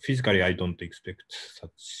physically I don't expect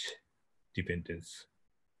such dependence.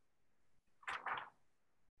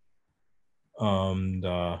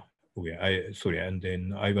 Okay, sorry, and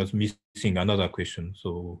then I was missing another question.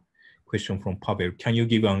 So question from Pavel, can you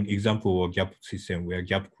give an example of gap system where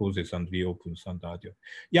gap closes and reopens under?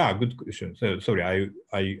 Yeah, good question. So sorry,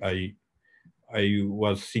 I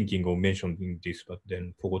was thinking of mentioning this, but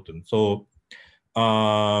then forgotten. So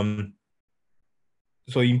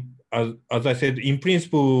as I said, in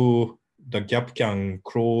principle, the gap can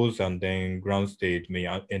close and then ground state may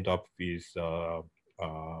end up with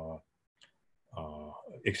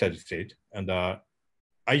excited state. And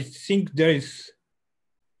I think there is,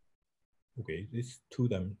 okay, this two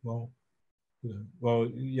them. Well,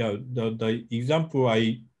 yeah, the example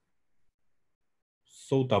I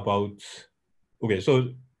thought about, okay,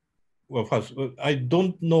 so, well, first, I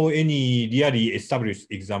don't know any really established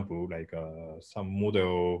example, like some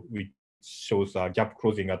model which shows a gap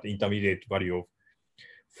closing at the intermediate value of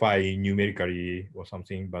phi numerically or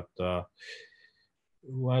something, but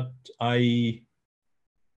what I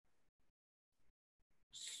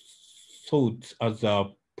thought as a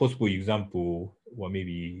possible example, or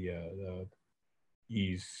maybe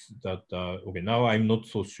is that, okay, now I'm not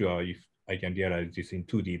so sure if I can realize this in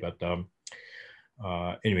 2D, but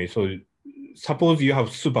anyway, so suppose you have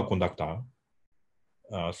superconductor,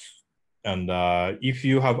 and if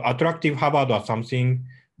you have attractive Hubbard or something,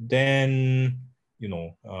 then,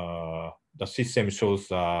 the system shows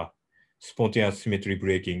spontaneous symmetry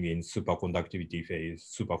breaking in superconductivity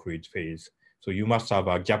phase, superfluid phase. So you must have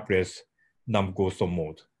a gapless Navier-Stokes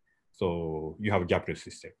mode. So you have a gapless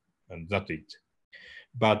system, and that's it.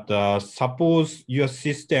 But suppose your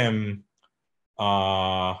system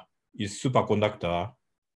is superconductor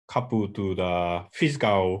coupled to the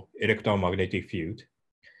physical electromagnetic field.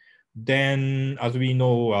 Then, as we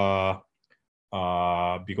know,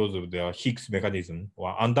 because of the Higgs mechanism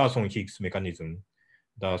or Anderson-Higgs mechanism,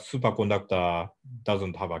 the superconductor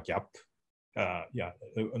doesn't have a gap.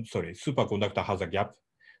 Sorry, superconductor has a gap.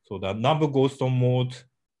 So the Navier-Stokes mode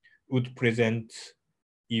would present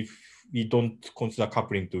if we don't consider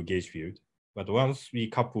coupling to gauge field. But once we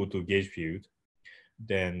couple to gauge field,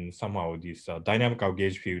 then somehow this dynamical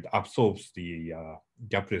gauge field absorbs the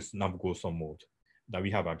gapless Navier-Stokes mode, that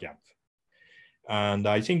we have a gap. And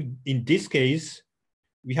I think in this case,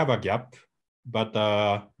 we have a gap, but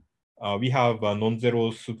we have a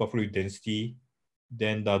non-zero superfluid density.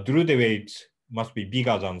 Then the Drude must be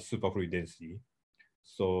bigger than superfluid density.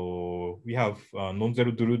 So we have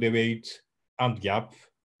non-zero Drude weight and gap.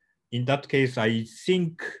 In that case, I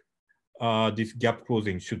think this gap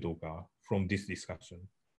closing should occur from this discussion.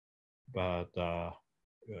 But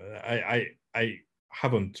I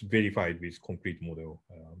haven't verified with concrete model.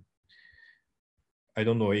 I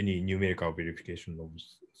don't know any numerical verification of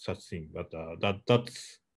such thing, but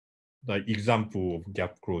that's the example of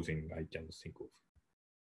gap closing I can think of.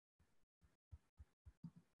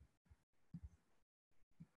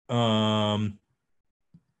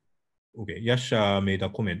 Okay, Yasha made a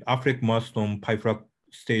comment. Affleck Marston Pyfrac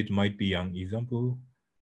state might be an example.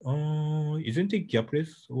 Isn't it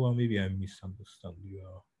gapless? Or maybe I misunderstand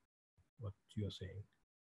what you are saying.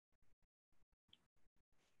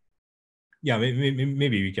 Yeah,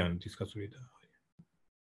 maybe we can discuss later.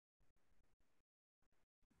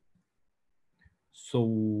 So,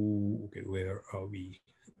 okay, where are we?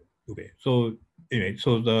 Okay, so anyway,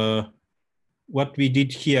 so what we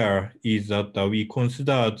did here is that we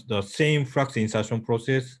considered the same flux insertion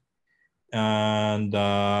process and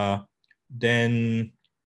then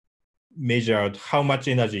measured how much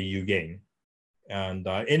energy you gain. And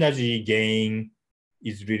energy gain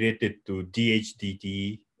is related to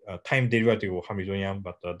dH/dt, time derivative of Hamiltonian,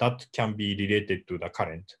 but that can be related to the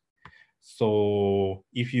current. So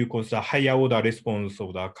if you consider higher order response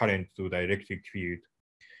of the current to the electric field,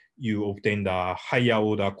 you obtain the higher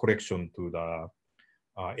order correction to the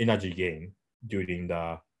energy gain during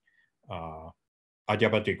the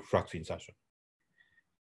adiabatic flux insertion.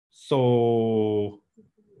 So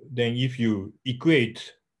then if you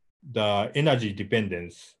equate the energy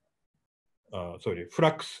dependence,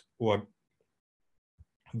 flux or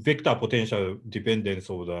vector potential dependence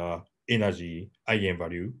of the energy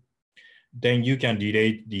eigenvalue, then you can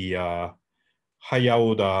relate the higher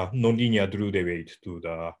order nonlinear Drude weight to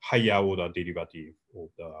the higher order derivative of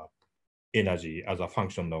the energy as a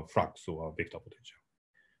function of flux or vector potential.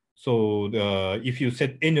 So if you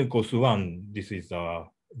set n equals 1, this is a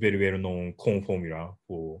very well-known Kohn formula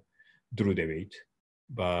for Drude weight,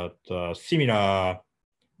 but similar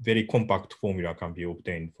very compact formula can be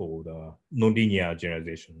obtained for the nonlinear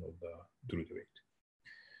generalization of the Drude weight.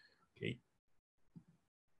 Okay.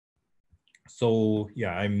 So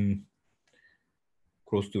yeah, I'm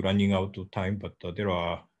close to running out of time, but there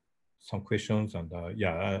are some questions, and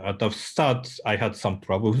yeah, at the start I had some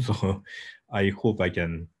trouble, so I hope I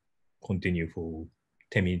can continue for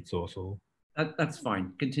 10 minutes or so. That's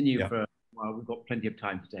fine. Continue for a while. We've got plenty of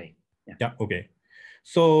time today. Yeah. Okay.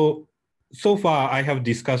 So far I have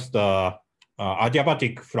discussed the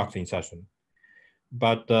adiabatic flux insertion,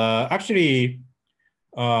 but actually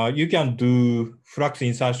you can do flux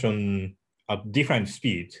insertion at different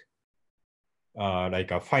speeds,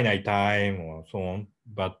 like a finite time or so on.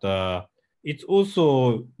 But it's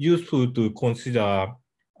also useful to consider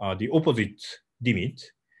the opposite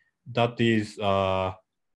limit. That is,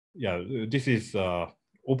 this is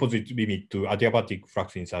opposite limit to adiabatic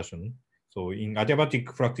flux insertion. So in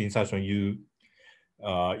adiabatic flux insertion, you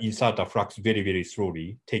insert a flux very, very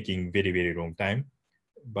slowly, taking very, very long time.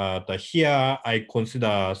 But here I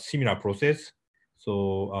consider similar process.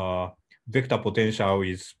 So vector potential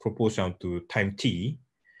is proportional to time t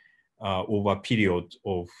over period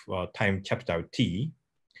of time capital T.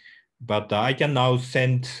 But I can now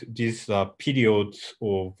send this period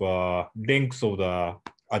of length of the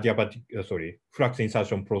adiabatic, flux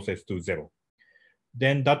insertion process to 0.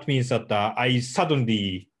 Then that means that I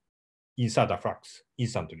suddenly insert a flux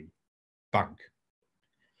instantly, bang.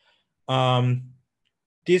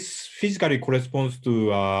 This physically corresponds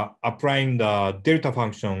to applying the delta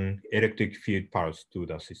function electric field pulse to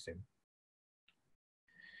the system.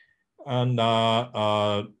 And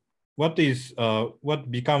what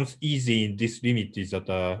becomes easy in this limit is that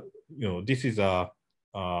this is a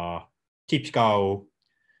typical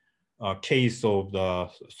case of the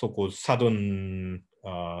so-called sudden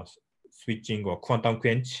switching or quantum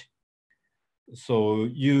quench. So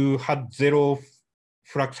you had 0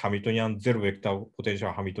 flux Hamiltonian, 0 vector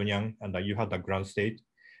potential Hamiltonian, and you had the ground state.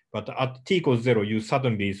 But at t equals 0, you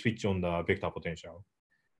suddenly switch on the vector potential.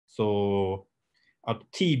 So at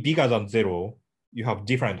t bigger than 0, you have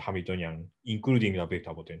different Hamiltonian, including the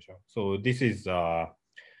vector potential. So this is a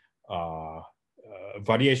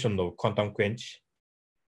variation of quantum quench.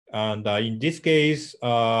 And in this case,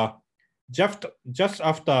 just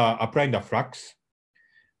after applying the flux,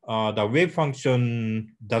 the wave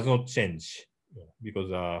function does not change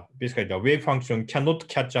because basically the wave function cannot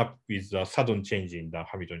catch up with the sudden change in the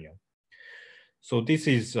Hamiltonian. So this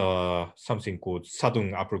is something called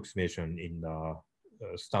sudden approximation in the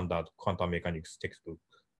standard quantum mechanics textbook.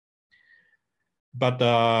 But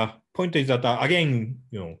the point is that again,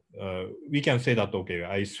 we can say that okay,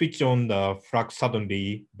 I switch on the flux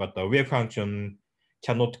suddenly, but the wave function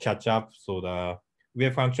cannot catch up, so the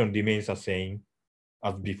wave function remains the same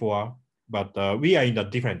as before, but we are in a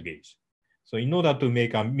different gauge. So in order to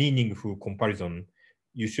make a meaningful comparison,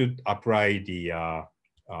 you should apply the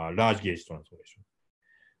large gauge transformation.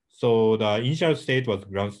 So the initial state was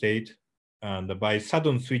ground state, and by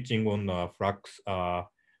sudden switching on the flux,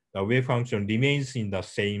 the wave function remains in the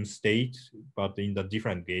same state, but in the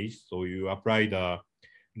different gauge. So you apply the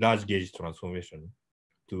large gauge transformation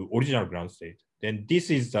to original ground state. Then this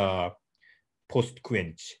is the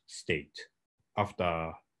post-quench state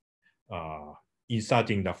after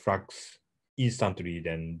inserting the flux instantly,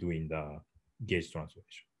 then doing the gauge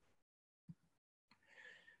transformation.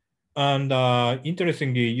 And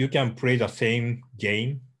interestingly, you can play the same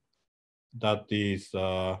game. That is,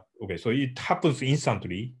 okay, so it happens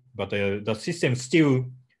instantly, but the system still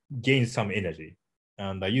gains some energy,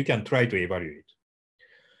 and you can try to evaluate.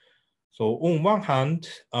 So on one hand,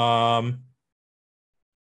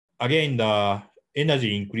 again, the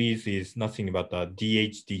energy increase is nothing but the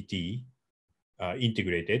dH/dt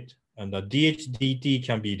integrated, and the dH/dt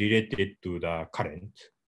can be related to the current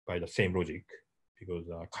by the same logic, because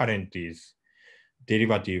current is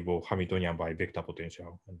derivative of Hamiltonian by vector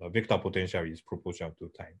potential, and the vector potential is proportional to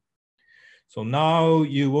time. So now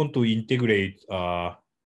you want to integrate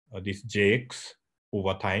this Jx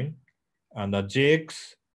over time, and the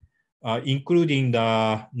Jx, including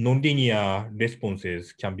the nonlinear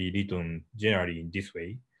responses, can be written generally in this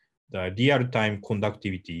way. The real-time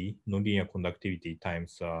conductivity, nonlinear conductivity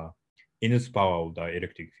times nth power of the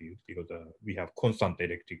electric field, because we have constant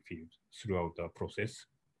electric field throughout the process,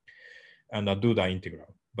 and do the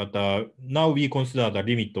integral. But now we consider the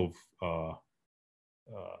limit of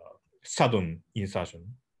sudden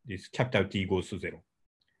insertion. This capital T goes to 0.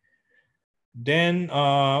 Then,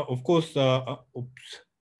 of course, oops.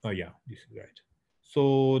 Yeah, this is right.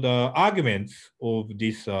 So the arguments of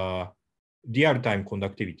this real-time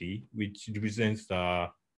conductivity, which represents the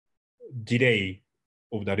delay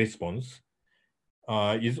of the response,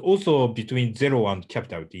 is also between 0 and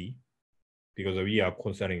capital T, because we are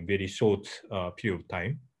considering very short period of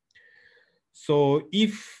time. So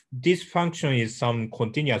if this function is some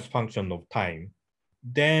continuous function of time,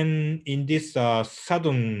 then in this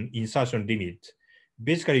sudden insertion limit,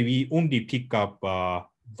 basically we only pick up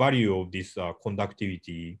value of this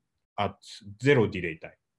conductivity at 0 delay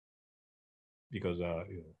time. Because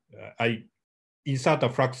I insert a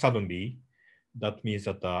flux suddenly, that means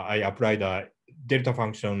that I apply the delta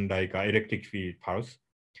function like electric field pulse.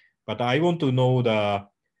 But I want to know the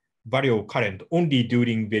value of current only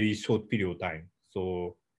during very short period of time.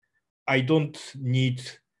 So I don't need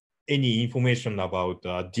any information about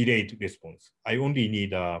delayed response. I only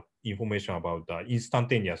need information about the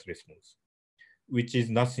instantaneous response, which is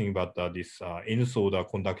nothing but this nth order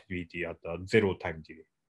conductivity at 0 time delay.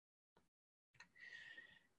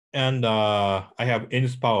 And I have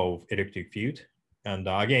nth power of electric field. And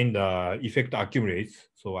again, the effect accumulates.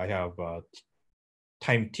 So I have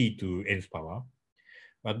time t to nth power.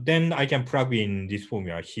 But then I can plug in this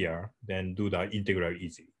formula here, then do the integral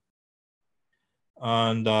easily.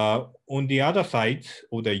 And on the other side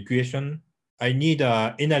of the equation, I need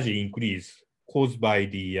an energy increase caused by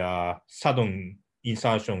the sudden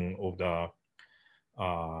insertion of the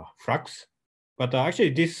flux. But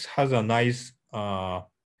actually, this has a nice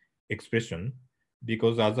expression,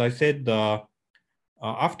 because as I said,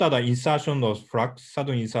 after the insertion of flux,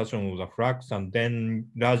 sudden insertion of the flux, and then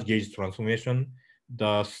large gauge transformation,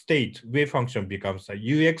 the state wave function becomes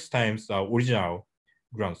ux times the original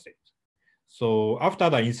ground state. So after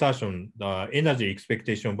the insertion, the energy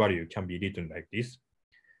expectation value can be written like this: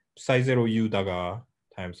 psi 0 u daga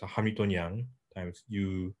times Hamiltonian times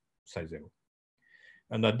u psi 0.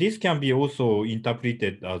 And this can be also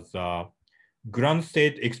interpreted as ground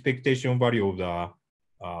state expectation value of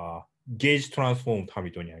the gauge transformed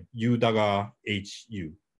Hamiltonian, u daga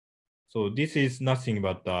hu. So this is nothing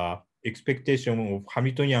but the expectation of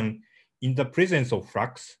Hamiltonian in the presence of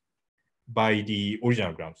flux by the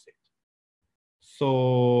original ground state.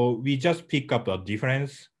 So we just pick up the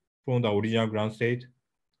difference from the original ground state,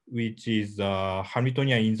 which is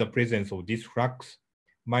Hamiltonian in the presence of this flux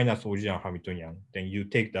minus original Hamiltonian. Then you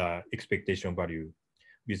take the expectation value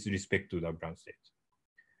with respect to the ground state.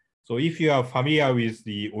 So if you are familiar with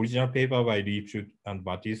the original paper by Lipschutz and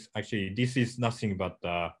Mattis, actually this is nothing but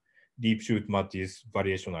Lipschutz-Mattis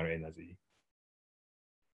variational energy.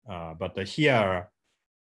 But here,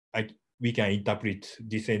 we can interpret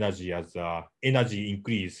this energy as energy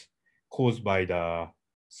increase caused by the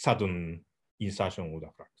sudden insertion of the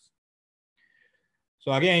flux.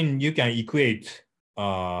 So again, you can equate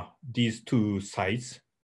these two sides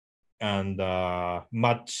and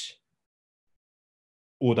match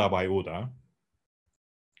order by order.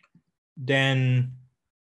 Then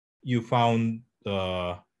you found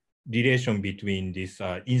the relation between this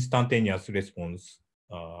instantaneous response,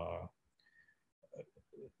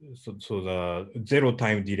 so the zero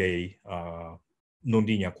time delay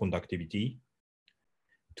nonlinear conductivity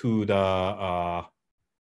to the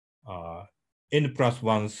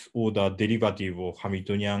n+1 order derivative of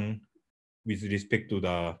Hamiltonian with respect to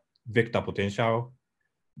the vector potential,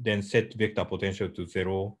 then set vector potential to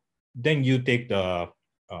 0. Then you take the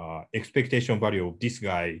expectation value of this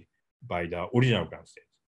guy by the original ground state.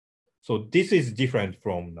 So this is different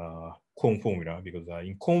from the Kohn formula, because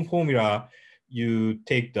in Kohn formula, you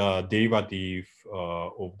take the derivative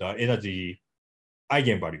of the energy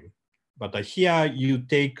eigenvalue. But here you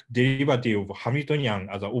take derivative of Hamiltonian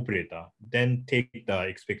as an operator, then take the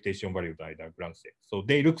expectation value by the ground state. So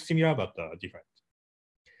they look similar but different.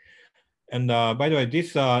 And by the way,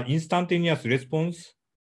 this instantaneous response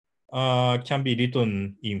can be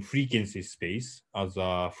written in frequency space as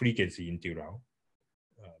a frequency integral.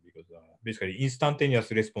 Because basically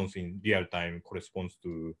instantaneous response in real time corresponds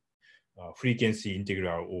to frequency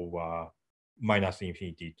integral over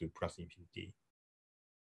 -infinity to +infinity.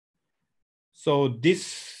 So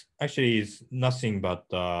this actually is nothing but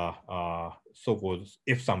so-called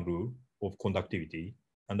F-sum rule of conductivity.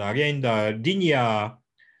 And again, the linear,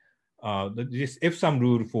 this F-sum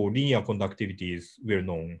rule for linear conductivity is well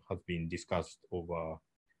known, has been discussed over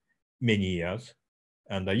many years.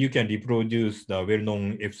 And you can reproduce the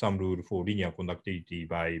well-known F-sum rule for linear conductivity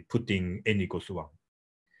by putting n equals 1.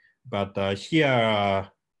 But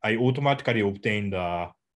here, I automatically obtained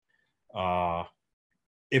the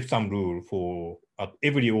F-sum rule for at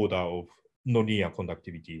every order of nonlinear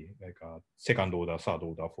conductivity, like second order, third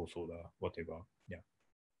order, fourth order, whatever. Yeah.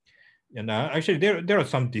 And actually, there are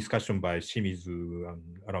some discussion by Shimizu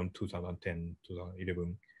around 2010,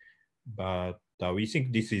 2011. But we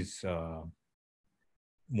think this is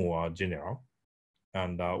more general.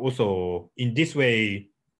 And also, in this way,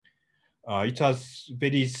 it has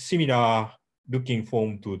very similar looking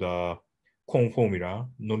form to the Kohn formula,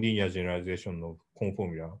 nonlinear generalization of Kohn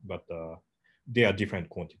formula, but they are different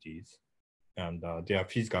quantities, and their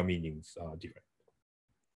physical meanings are different.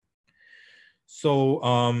 So,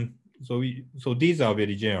 so these are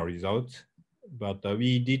very general results, but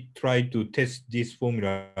we did try to test this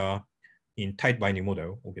formula in tight binding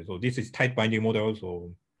model. Okay, so this is tight binding model,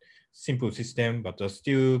 so simple system, but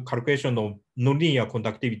still calculation of nonlinear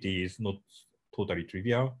conductivity is not totally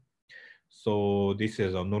trivial. So this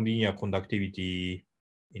is a nonlinear conductivity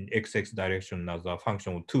in XX direction as a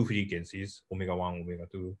function of two frequencies, omega 1, omega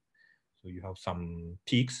 2. So you have some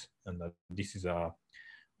peaks, and this is a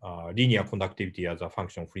linear conductivity as a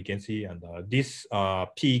function of frequency. And this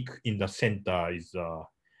peak in the center is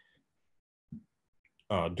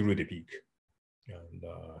Drude peak. And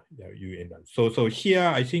yeah, you end up. So here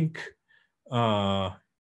I think, yeah,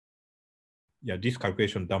 this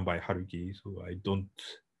calculation done by Haruki. So I don't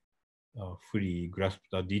fully grasp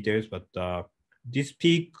the details, but this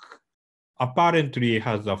peak apparently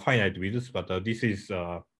has a finite width, but this is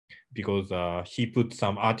because he put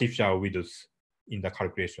some artificial widths in the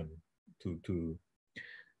calculation to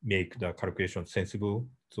make the calculation sensible.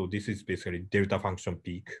 So this is basically delta function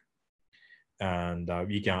peak. And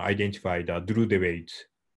we can identify the Drude weight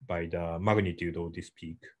by the magnitude of this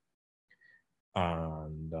peak.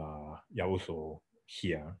 And yeah, also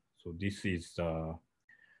here. So this is the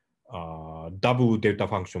double delta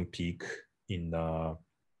function peak in the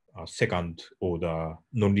second order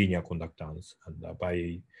nonlinear conductance. And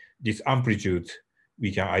by this amplitude,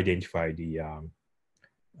 we can identify the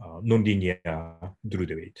nonlinear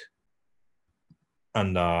Drude weight.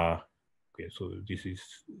 And okay, so this is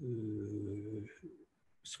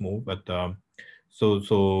small, but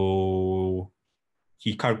so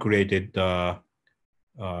he calculated the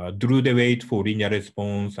Drude weight for linear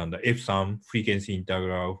response and the F-sum frequency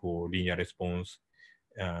integral for linear response,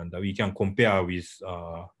 and we can compare with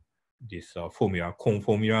this formula, Kohn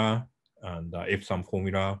formula, and F-sum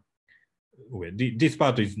formula. Well, this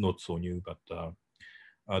part is not so new, but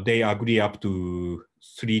they agree up to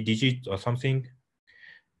 3 digits or something.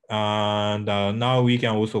 And now we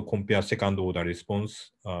can also compare second order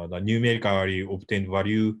response, the numerically obtained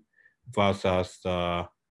value versus the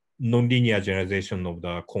nonlinear generalization of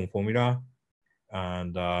the Kohn formula,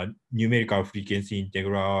 and numerical frequency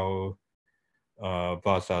integral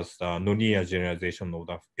versus the nonlinear generalization of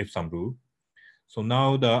the F-sum rule. So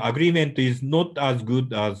now the agreement is not as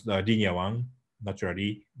good as the linear one,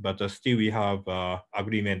 naturally, but still we have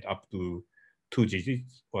agreement up to 2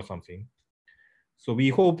 digits or something. So we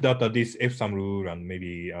hope that this F-sum rule and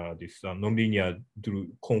maybe this nonlinear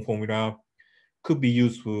Kohn formula could be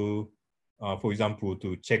useful for example,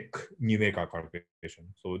 to check numerical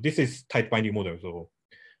calculation. So this is tight binding model. So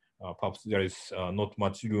perhaps there is not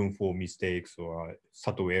much room for mistakes or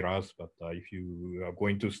subtle errors. But if you are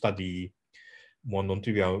going to study more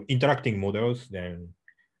non-trivial interacting models, then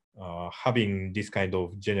having this kind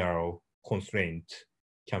of general constraint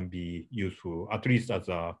can be useful, at least as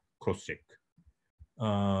a cross-check.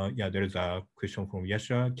 Yeah, there is a question from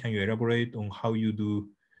Yasha. Can you elaborate on how you do?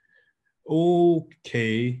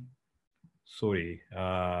 Okay, sorry.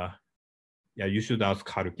 Yeah, you should ask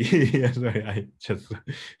Haruki. Sorry, I just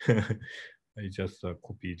I just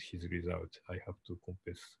copied his result. I have to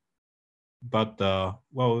confess. But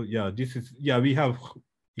well, yeah, this is we have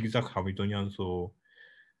exact Hamiltonian, so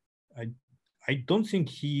I don't think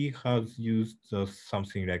he has used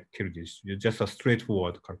something like Keldysh. Just a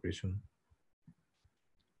straightforward calculation.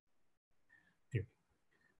 Yeah.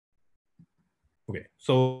 Okay,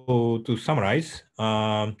 so to summarize,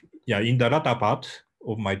 yeah, in the latter part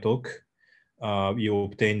of my talk, we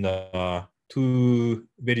obtained two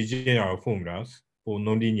very general formulas for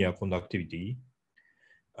nonlinear conductivity.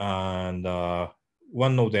 And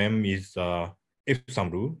one of them is F-sum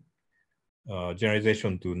rule,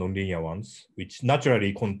 generalization to nonlinear ones, which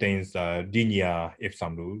naturally contains a linear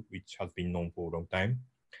F-sum rule, which has been known for a long time.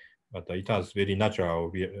 But it has very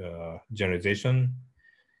natural generalization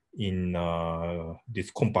in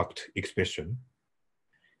this compact expression.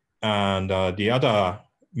 And the other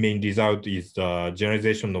main result is the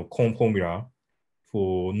generalization of Kohn formula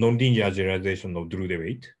for nonlinear generalization of Drude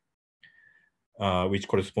weight, which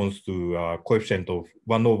corresponds to a coefficient of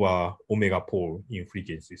 1 over omega pole in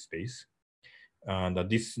frequency space. And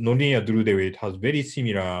this nonlinear Drude weight has very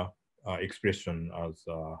similar expression as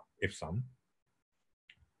F-sum.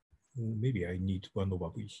 Maybe I need 1 over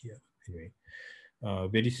V here. Anyway,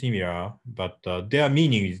 very similar, but their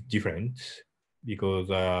meaning is different because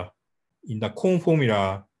in the Kohn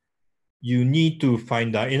formula, you need to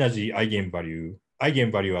find the energy eigenvalue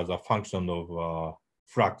as a function of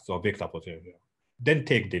flux or vector potential, then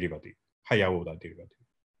take derivative, higher order derivative.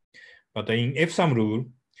 But in F-sum rule,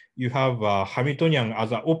 you have Hamiltonian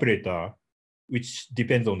as an operator, which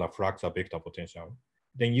depends on the flux or vector potential.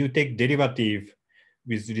 Then you take derivative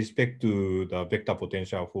with respect to the vector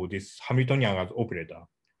potential for this Hamiltonian as operator.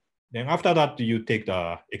 Then after that, you take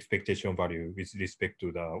the expectation value with respect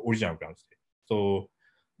to the original ground state. So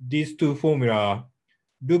these two formula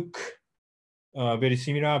look very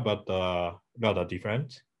similar, but rather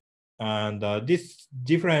different. And this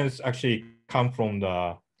difference actually comes from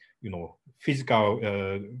the, physical,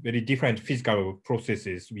 very different physical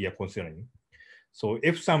processes we are considering. So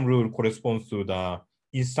F-sum rule corresponds to the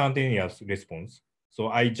instantaneous response. So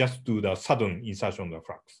I just do the sudden insertion of the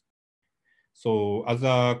flux. So as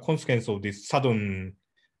a consequence of this sudden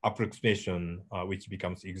approximation, which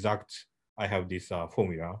becomes exact, I have this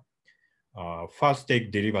formula. First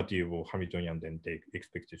take derivative of Hamiltonian, then take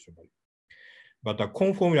expectation value. But the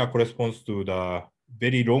Kohn formula corresponds to the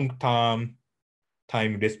very long-term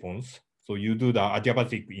time response. So you do the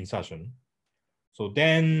adiabatic insertion. So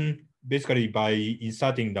then basically by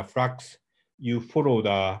inserting the flux, you follow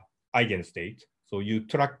the eigenstate. So you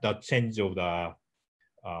track the change of the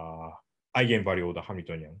eigenvalue of the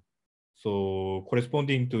Hamiltonian. So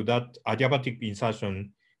corresponding to that adiabatic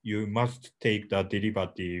insertion, you must take the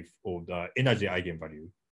derivative of the energy eigenvalue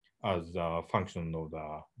as a function of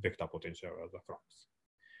the vector potential as a flux.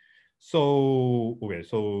 So, okay,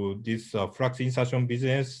 so this flux insertion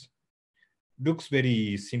business looks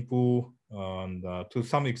very simple and to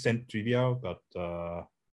some extent trivial, but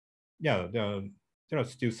yeah, there are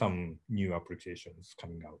still some new applications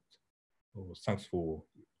coming out. So thanks for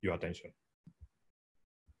your attention.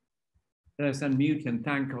 Let us unmute and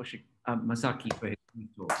thank Masaki for his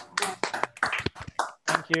talk.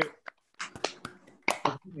 Thank you.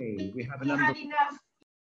 Okay, we have a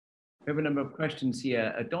number of questions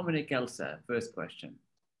here. Dominic Elsa, first question.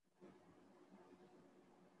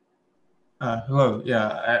 Hello.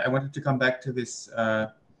 Yeah, I wanted to come back to this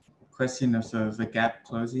question of sort of the gap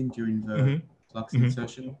closing during the flux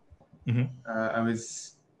insertion. I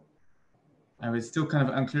was still kind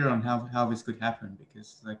of unclear on how this could happen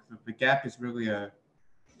because like the gap is really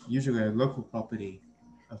usually a local property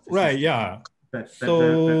of the right, system. yeah. But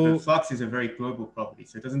so the flux is a very global property,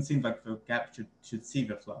 so it doesn't seem like the gap should see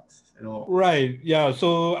the flux at all. Right, yeah.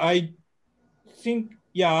 So I think,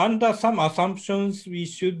 yeah, under some assumptions, we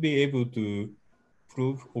should be able to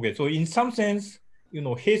prove. Okay, so in some sense,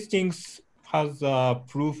 Hastings has a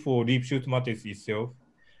proof for Lipschutz matrix itself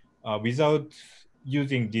without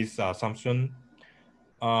using this assumption.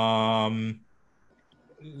 So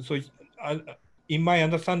in my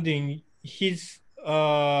understanding, his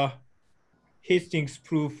Hastings'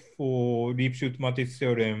 proof for Lipschutz matrix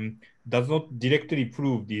theorem does not directly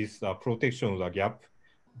prove this protection of the gap,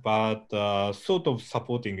 but sort of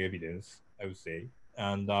supporting evidence, I would say.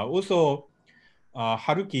 And also,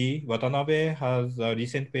 Haruki Watanabe has a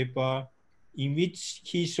recent paper in which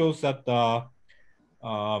he shows that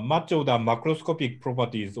much of the macroscopic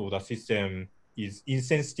properties of the system is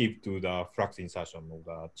insensitive to the flux insertion of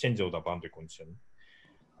the change of the boundary condition.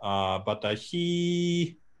 But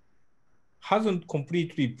he hasn't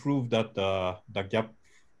completely proved that the gap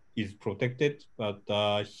is protected, but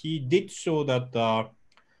he did show that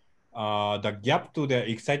the gap to the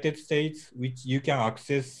excited states, which you can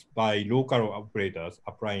access by local operators,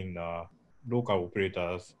 applying local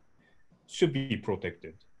operators, should be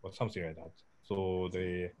protected or something like that. So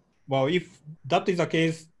well, if that is the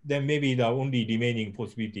case, then maybe the only remaining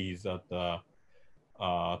possibility is that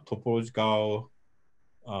topological,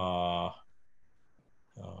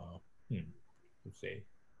 let's say,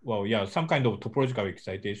 well, yeah, some kind of topological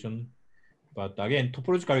excitation. But again,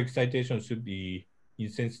 topological excitation should be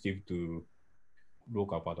insensitive to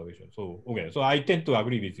local perturbation. So, okay, so I tend to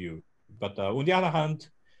agree with you. But on the other hand,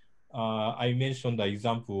 I mentioned the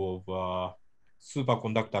example of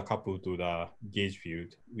superconductor coupled to the gauge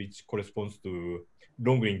field, which corresponds to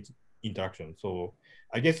long-range interaction. So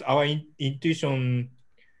I guess our intuition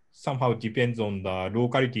somehow depends on the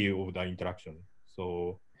locality of the interaction.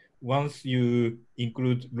 So once you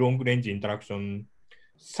include long-range interaction,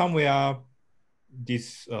 somewhere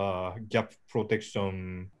this gap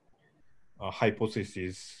protection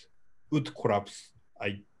hypothesis would collapse,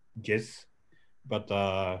 I guess. But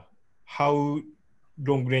how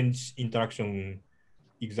long-range interaction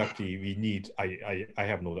exactly we need, I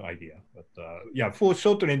have no idea. But yeah, for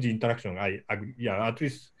short-range interaction, I agree. Yeah, at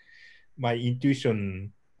least my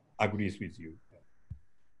intuition agrees with you.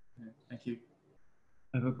 Thank you.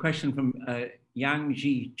 I have a question from Yang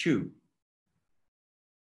Ji Chu.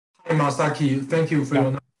 Hi, Masaki. Thank you for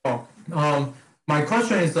your talk. My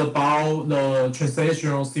question is about the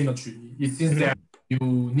translational symmetry. It seems that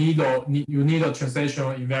you need a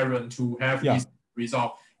translational invariant to have this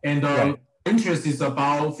result. And interest is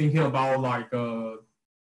about thinking about like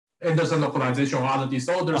Anderson localization or other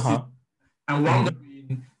disorders. And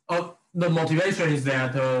wondering, the motivation is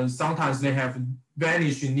that sometimes they have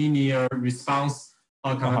vanished linear response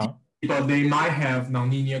connectivity, but they might have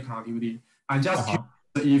nonlinear connectivity. I'm just curious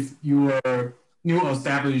if your new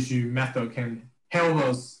established method can help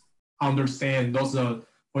us understand those,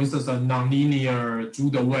 for instance, a nonlinear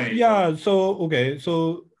Jude way. Yeah, so, okay,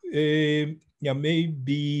 so, yeah,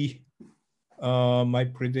 maybe my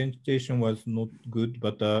presentation was not good,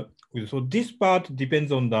 but so this part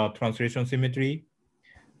depends on the translation symmetry,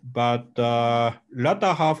 but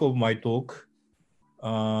latter half of my talk,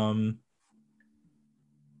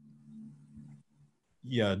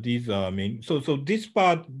 yeah, these are main. So this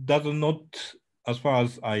part does not, as far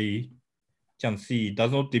as I can see,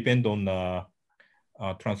 does not depend on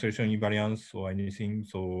translation invariance or anything.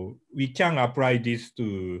 So we can apply this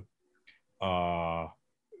to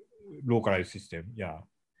localized system. Yeah,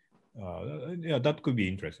 yeah, that could be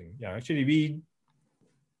interesting. Yeah, actually,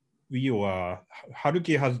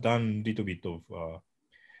 Haruki has done a little bit of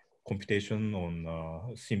computation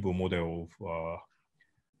on simple model of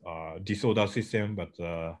disorder system, but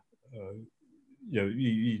yeah,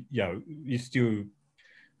 we still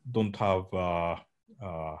don't have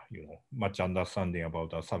much understanding about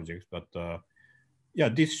the subjects. But yeah,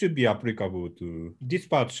 this should be applicable to this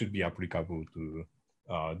part should be applicable to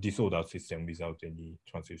disorder system without any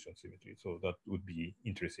translation symmetry. So that would be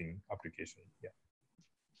interesting application. Yeah.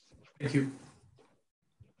 Thank you.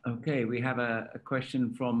 Okay, we have a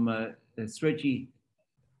question from Sreji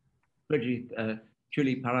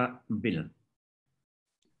Chuliparabil.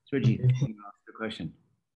 Sreji, you ask the question.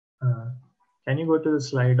 Can you go to the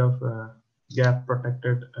slide of gap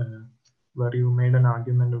protected where you made an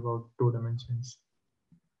argument about 2 dimensions?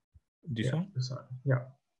 This one? This one. Yeah.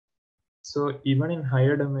 So even in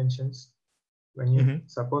higher dimensions, when you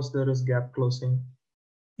suppose there is gap closing,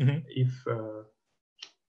 if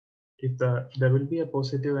there will be a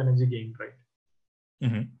positive energy gain, right?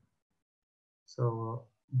 So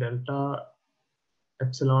delta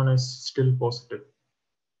epsilon is still positive.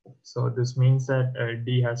 So this means that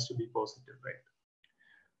D has to be positive, right?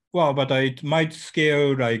 Well, but it might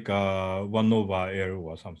scale like 1 over L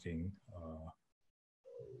or something.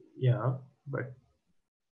 Yeah, but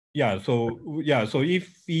yeah. So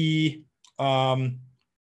if we so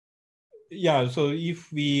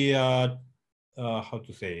if we how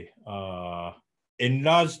to say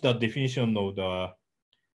enlarge the definition of the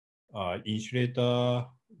insulator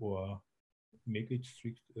or make it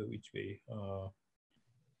strict which way?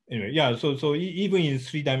 Anyway, yeah. So even in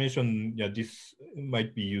 3-dimension, yeah, this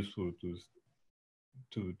might be useful to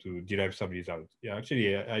derive some results. Yeah,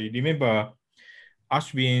 actually, I remember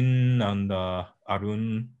Ashwin and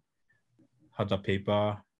Arun had a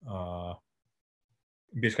paper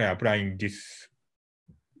basically applying this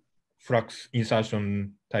flux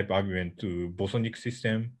insertion type argument to bosonic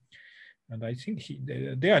system. And I think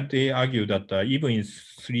they argue that even in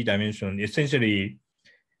 3-dimension, essentially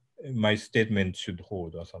my statement should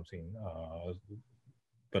hold or something.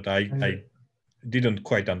 But I didn't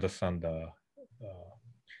quite understand the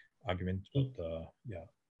argument. But yeah.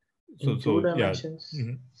 In 2 dimensions,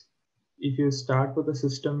 yeah. If you start with a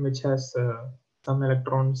system which has some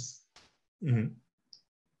electrons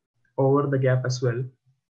over the gap as well,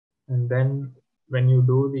 and then when you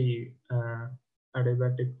do the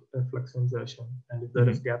adiabatic flux insertion, and if there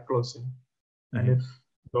is gap closing, and if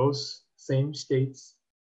those same states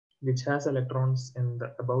which has electrons in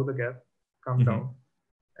the above the gap come down,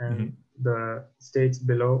 and the states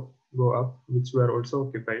below go up, which were also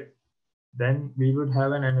occupied, then we would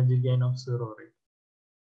have an energy gain of 0, right?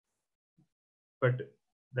 But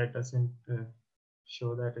that doesn't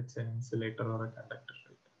show that it's an insulator or a conductor,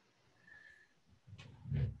 right?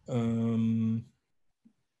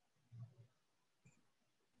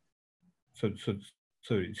 So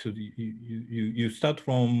you start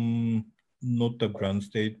from not the ground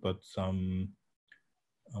state, but some.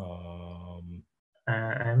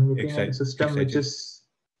 I'm looking at a system which is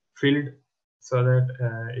filled so that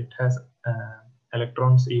it has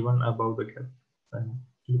electrons even above the gap. But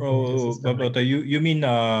you mean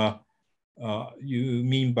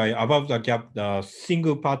by above the gap the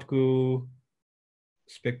single particle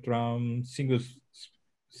spectrum, single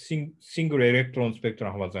electron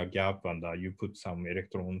spectrum has a gap, and you put some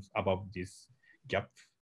electrons above this gap.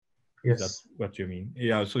 Yes. Is that what you mean?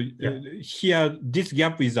 Yeah. So here, this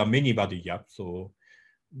gap is a many-body gap. So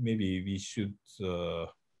maybe we should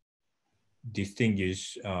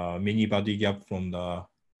distinguish many-body gap from the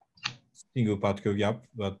single particle gap.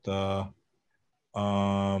 But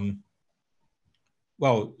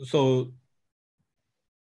well, so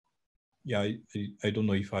yeah, I don't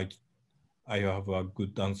know if I have a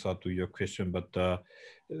good answer to your question, but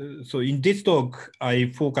so in this talk,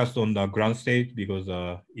 I focused on the ground state because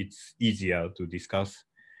it's easier to discuss.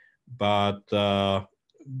 But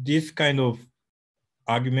this kind of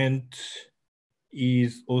argument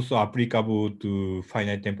is also applicable to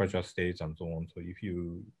finite temperature states and so on. So if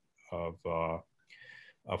you have a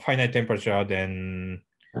finite temperature, then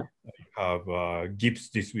you have Gibbs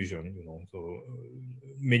distribution, you know, so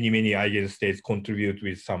many eigenstates contribute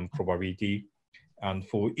with some probability. And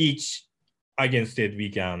for each eigenstate, we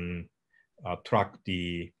can track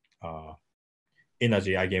the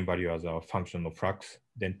energy eigenvalue as a function of flux,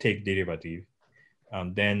 then take derivative.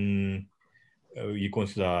 And then we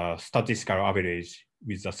consider statistical average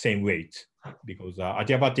with the same weight, because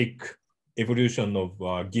adiabatic evolution of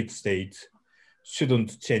Gibbs state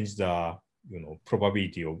shouldn't change the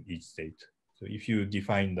probability of each state. So if you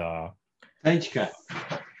define the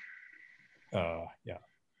yeah.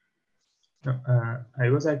 I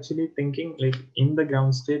was actually thinking, like, in the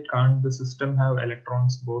ground state, can't the system have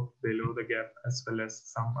electrons both below the gap as well as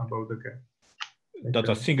some above the gap? Like that's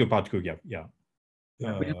a single particle gap. Yeah. We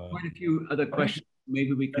have quite a few other questions.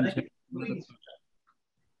 Maybe we can take another.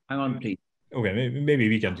 Hang on, please. Okay, maybe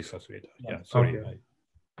we can discuss later. Yeah, sorry. Okay.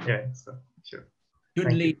 Yeah, so, sure.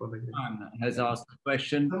 Junli has asked a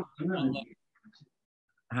question.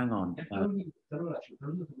 Hang on.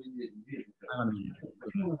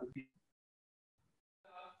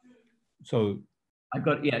 So I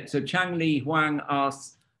got, yeah. So Chang Li Huang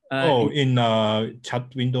asks. In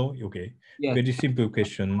chat window. Okay. Yeah. Very simple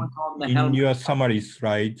question. In your summary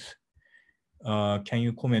slides, can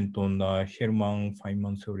you comment on the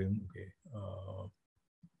Hellman-Feynman theorem? Okay.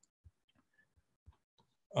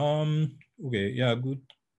 Okay. Yeah. Good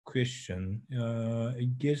question. I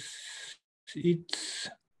guess it's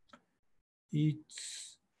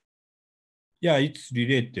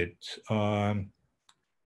related.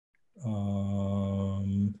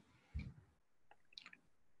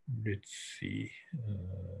 Let's see.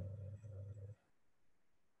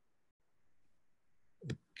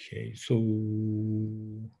 Okay, so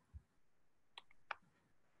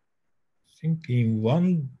I think in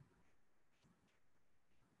one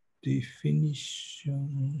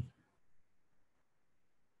definition.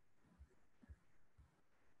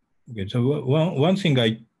 Okay, so one thing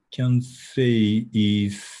I can say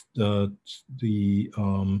is that the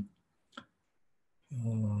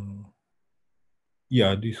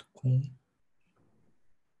yeah, this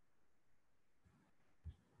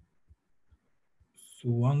So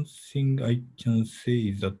one thing I can say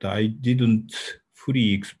is that I didn't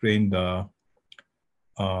fully explain the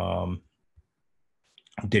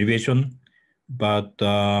derivation, but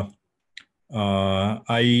I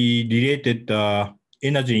related the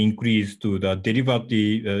energy increase to the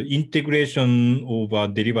derivative integration over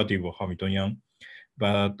derivative of Hamiltonian.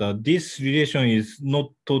 But this relation is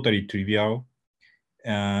not totally trivial,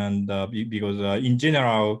 and because in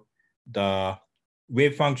general, the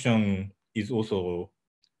wave function is also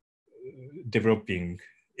evolving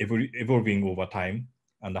over time,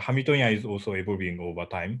 and the Hamiltonian is also evolving over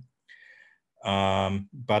time.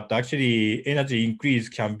 But actually, energy increase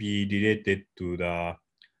can be related to the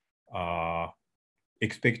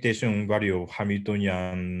expectation value of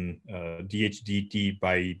Hamiltonian dH dt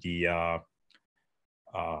by the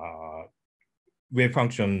wave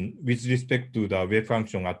function with respect to the wave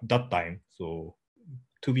function at that time. So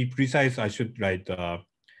to be precise, I should write the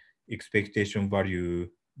expectation value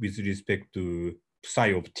with respect to psi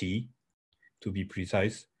of t, to be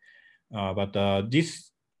precise. But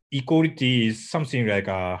this equality is something like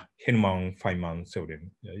a Hellman-Feynman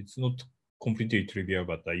theorem. It's not completely trivial,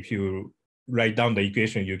 but if you write down the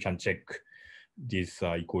equation, you can check this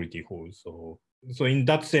equality holds. So in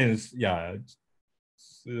that sense, yeah, it's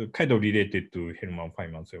kind of related to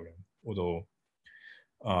Hellman-Feynman theorem, although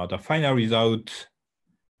the final result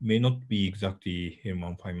may not be exactly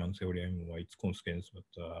Hellman-Feynman theorem or its consequence, but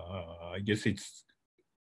I guess it's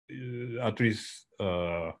at least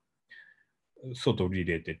sort of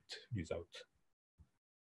related result.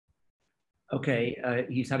 Okay,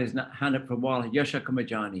 he's had his hand up for a while. Yosha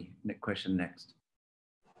Kumajani, question next.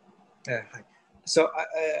 Hi. So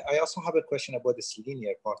I also have a question about this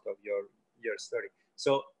linear part of your study.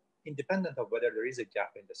 So independent of whether there is a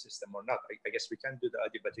gap in the system or not, I guess we can do the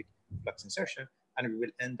adiabatic flux insertion and we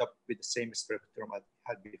will end up with the same spectrum as we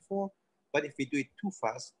had before. But if we do it too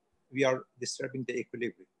fast, we are disturbing the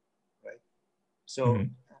equilibrium, right? So,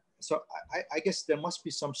 so I guess there must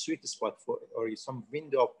be some sweet spot for, or some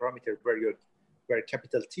window of parameter where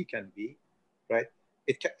capital T can be, right?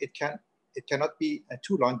 It cannot be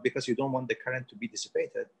too long because you don't want the current to be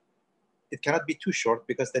dissipated. It cannot be too short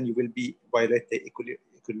because then you will be violate the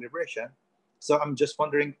equilibration. So I'm just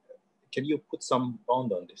wondering, can you put some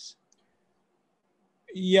bound on this?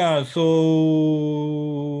 Yeah,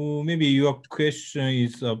 so maybe your question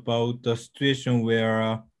is about the situation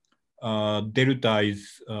where delta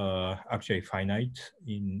is actually finite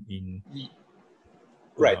in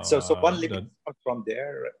right. So one limit from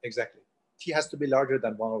there, exactly. T has to be larger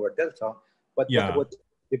than 1 over delta, but yeah. What about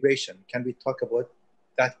vibration? Can we talk about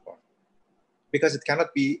that part? Because it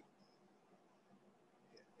cannot be,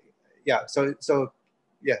 yeah, so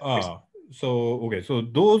yeah. So, okay, so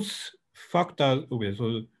those factors, okay,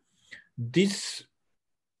 so this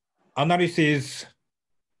analysis,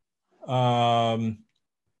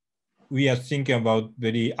 we are thinking about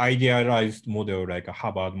very idealized model like a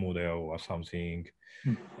Hubbard model or something,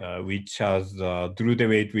 which has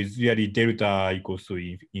derivative with really delta equals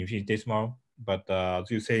to infinitesimal. But as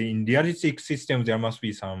you say, in realistic systems, there must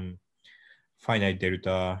be some finite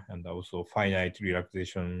delta and also finite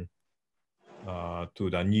relaxation to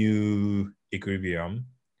the new equilibrium.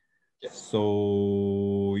 Yes.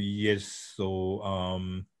 So yes, so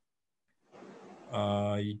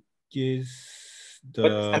I guess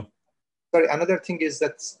the sorry, another thing is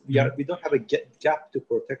that we don't have a gap to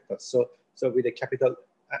protect us. So with a capital,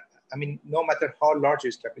 I mean, no matter how large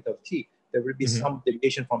is capital T, there will be some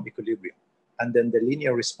deviation from equilibrium, and then the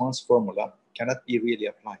linear response formula cannot be really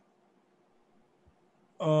applied.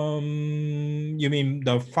 You mean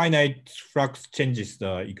the finite flux changes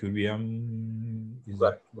the equilibrium? Is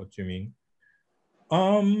that what you mean?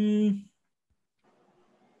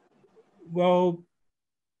 Well,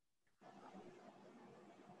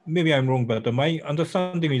 maybe I'm wrong, but my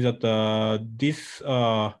understanding is that this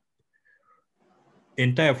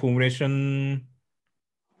entire formulation.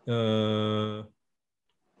 Okay,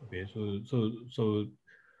 so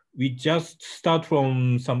we just start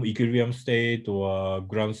from some equilibrium state or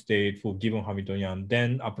ground state for given Hamiltonian,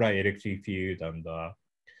 then apply electric field and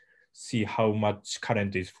see how much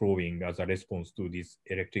current is flowing as a response to this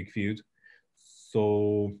electric field.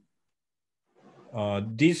 So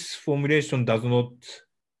this formulation does not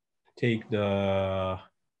take the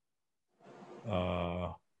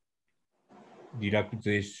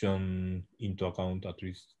relaxation into account, at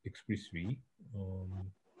least explicitly.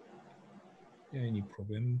 Any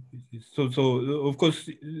problem with this? So of course,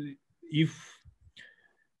 if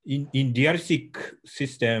in realistic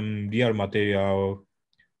system, real material,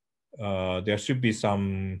 there should be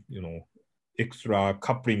some, extra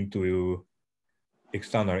coupling to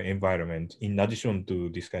external environment in addition to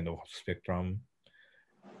this kind of spectrum.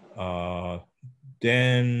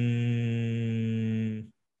 Then,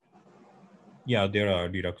 yeah, there are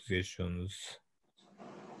relaxations.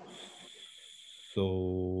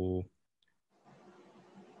 So,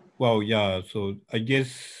 well, yeah, so I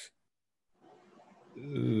guess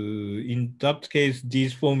in that case,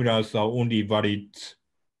 these formulas are only valid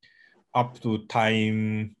up to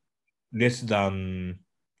time less than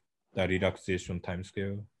the relaxation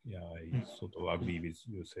timescale. Yeah, I sort of agree with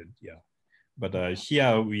you said, yeah. But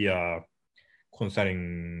here we are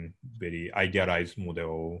considering very idealized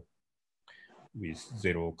model with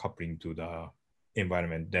zero coupling to the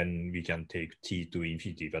environment, then we can take T to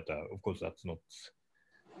infinity, but of course that's not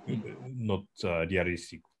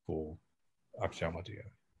realistic for actual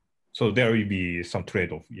material. So there will be some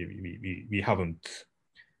trade-off. We haven't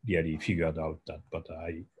really figured out that, but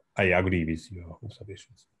I agree with your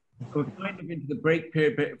observations. We're kind of into the break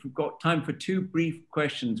period, but if we've got time for two brief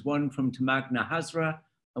questions, one from Tamagna Hazra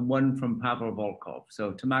and one from Pavel Volkov.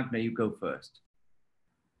 So Tamagna, you go first.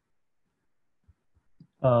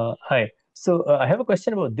 Hi. So I have a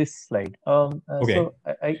question about this slide. Okay. So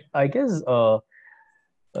I guess, so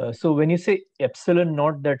when you say epsilon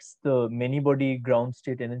naught, that's the many-body ground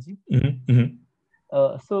state energy.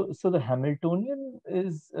 So the Hamiltonian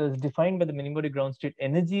is defined by the many-body ground state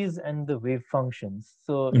energies and the wave functions.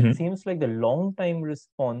 So it seems like the long time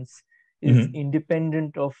response is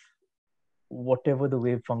independent of whatever the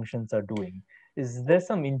wave functions are doing. Is there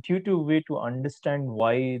some intuitive way to understand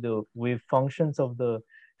why the wave functions of the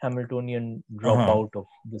Hamiltonian drop out of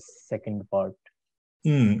this second part?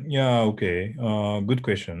 Yeah, okay. Good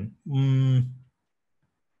question.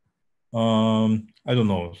 I don't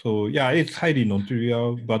know. So yeah, it's highly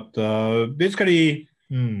non-trivial, but basically,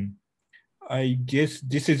 I guess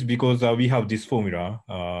this is because we have this formula,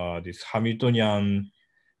 this Hamiltonian,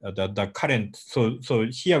 the current. So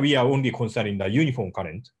here we are only considering the uniform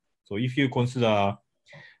current. So if you consider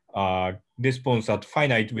response at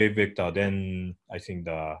finite wave vector, then I think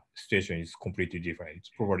the situation is completely different.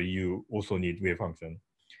 Probably you also need wave function.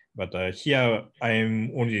 But here I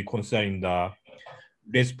am only considering the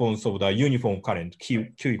response of the uniform current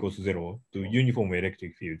Q equals 0 to uniform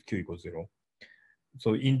electric field Q equals 0.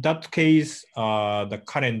 So in that case, the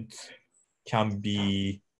current can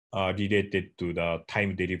be related to the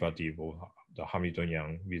time derivative of the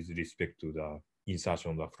Hamiltonian with respect to the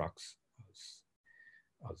insertion of the flux,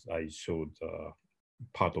 as I showed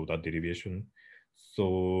part of that derivation.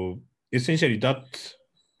 So essentially that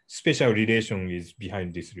special relation is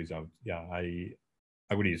behind this result. Yeah, I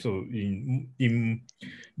agree. So in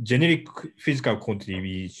generic physical quantity,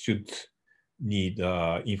 we should need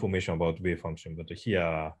information about wave function, but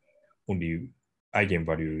here only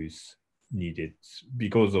eigenvalue is needed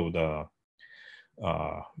because of the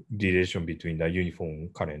relation between the uniform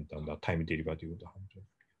current and the time derivative of the Hamiltonian.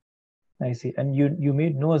 I see. And you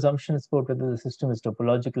made no assumptions about whether the system is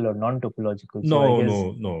topological or non-topological.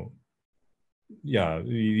 So no. Yeah,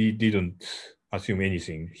 we didn't assume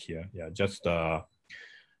anything here. Yeah, just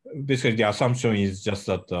basically the assumption is just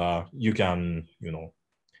that you can,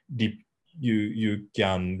 you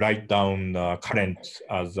can write down the current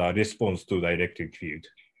as a response to the electric field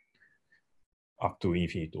up to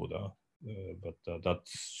infinite order. But that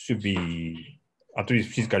should be at least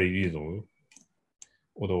physically reasonable.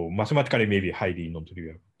 Although mathematically maybe highly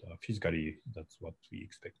non-trivial, but physically that's what we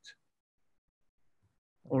expect.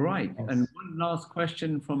 All right, and one last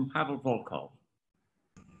question from Pavel Volkov.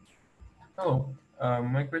 Hello,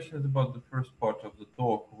 my question is about the first part of the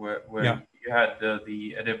talk where you had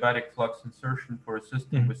the adiabatic flux insertion for a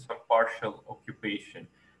system with some partial occupation.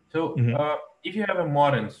 So if you have a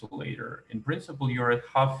mod insulator, in principle, you're at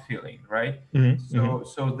half filling, right?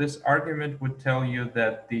 So this argument would tell you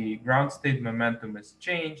that the ground state momentum has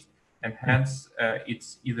changed, and hence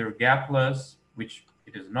it's either gapless, which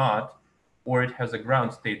it is not, or it has a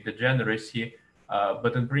ground state degeneracy.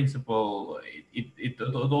 But in principle, it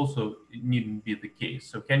also needn't be the case.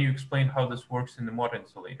 So can you explain how this works in the mod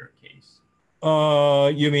insulator case?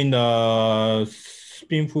 You mean the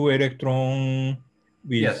spinful electron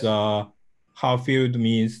with half field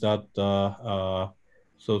means that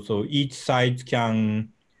so each side can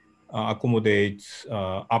accommodate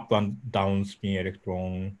up and down spin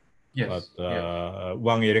electron, but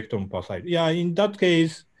one electron per side. Yeah, in that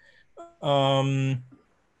case, well,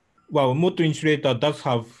 motor insulator does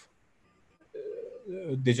have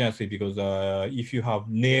degeneracy because if you have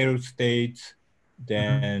nail states,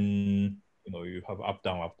 then you have up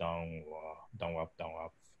down or down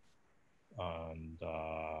up. And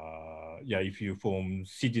if you form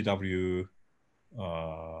CDW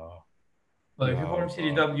Well, if you form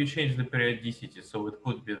CDW, you change the periodicity, so it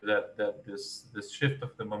could be that this shift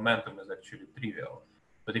of the momentum is actually trivial.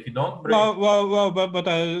 But if you don't break,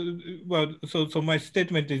 so my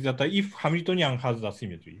statement is that if Hamiltonian has a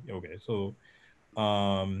symmetry, okay, so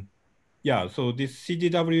yeah, so this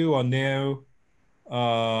CDW or Nail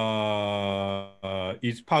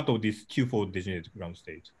is part of this Q4 degenerate ground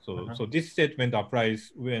state. So so this statement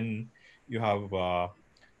applies when you have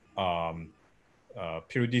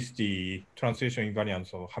periodicity translation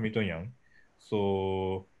invariance of Hamiltonian.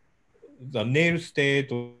 So the Nail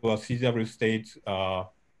state or CW state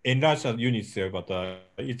enlarged as unit cell, but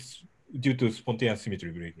it's due to spontaneous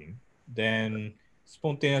symmetry breaking. Then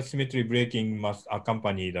spontaneous symmetry breaking must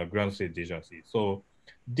accompany the ground state degeneracy. So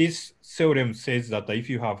this theorem says that if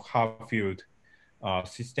you have half field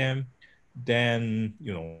system, then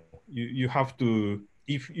you have to,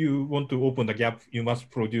 if you want to open the gap, you must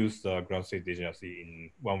produce the ground state degeneracy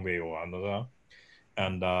in one way or another.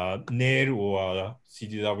 And Nail or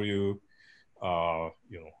CDW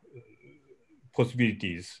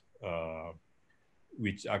possibilities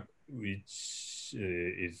which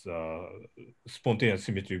is spontaneous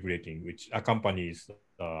symmetry breaking, which accompanies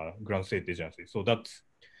ground state degeneracy. So that's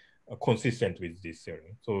consistent with this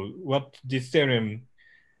theorem. So what this theorem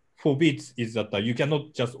forbids is that you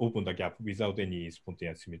cannot just open the gap without any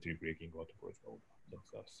spontaneous symmetry breaking or topological order.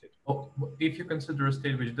 That's it. Oh, if you consider a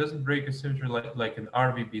state which doesn't break a symmetry like an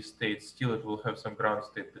RVB state, still it will have some ground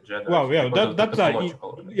state degeneracy. Well,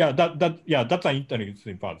 yeah, that's an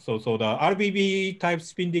interesting part. So the RVB type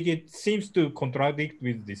spin digit seems to contradict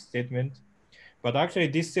with this statement, but actually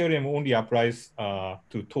this theorem only applies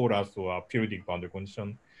to torus or periodic boundary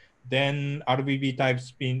condition. Then RVB type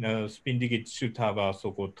spin digit should have a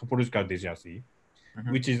so-called topological degeneracy,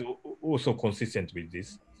 which is also consistent with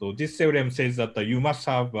this. So this theorem says that you must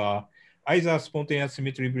have either spontaneous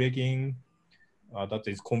symmetry breaking, that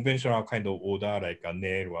is conventional kind of order like a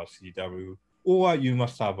Nail or CW, or you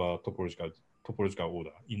must have a topological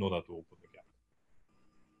order in order to open the gap.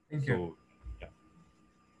 Thank you. Yeah.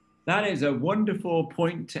 That is a wonderful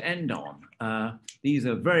point to end on. These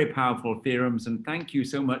are very powerful theorems, and thank you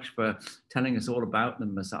so much for telling us all about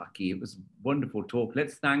them, Masaki. It was a wonderful talk.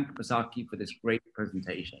 Let's thank Masaki for this great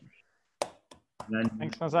presentation.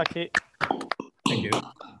 Thanks, Masaki. Thank you.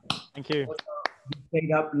 Thank you.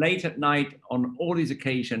 Stayed up late at night on all these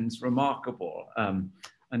occasions, remarkable, and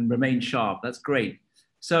remain sharp. That's great.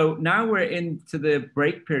 So now we're into the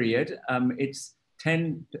break period. It's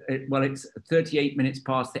 38 minutes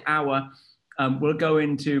past the hour. We'll go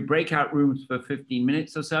into breakout rooms for 15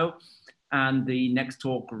 minutes or so, and the next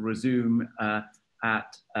talk will resume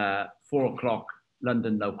at 4 o'clock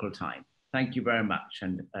London local time. Thank you very much,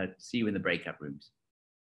 and see you in the breakout rooms.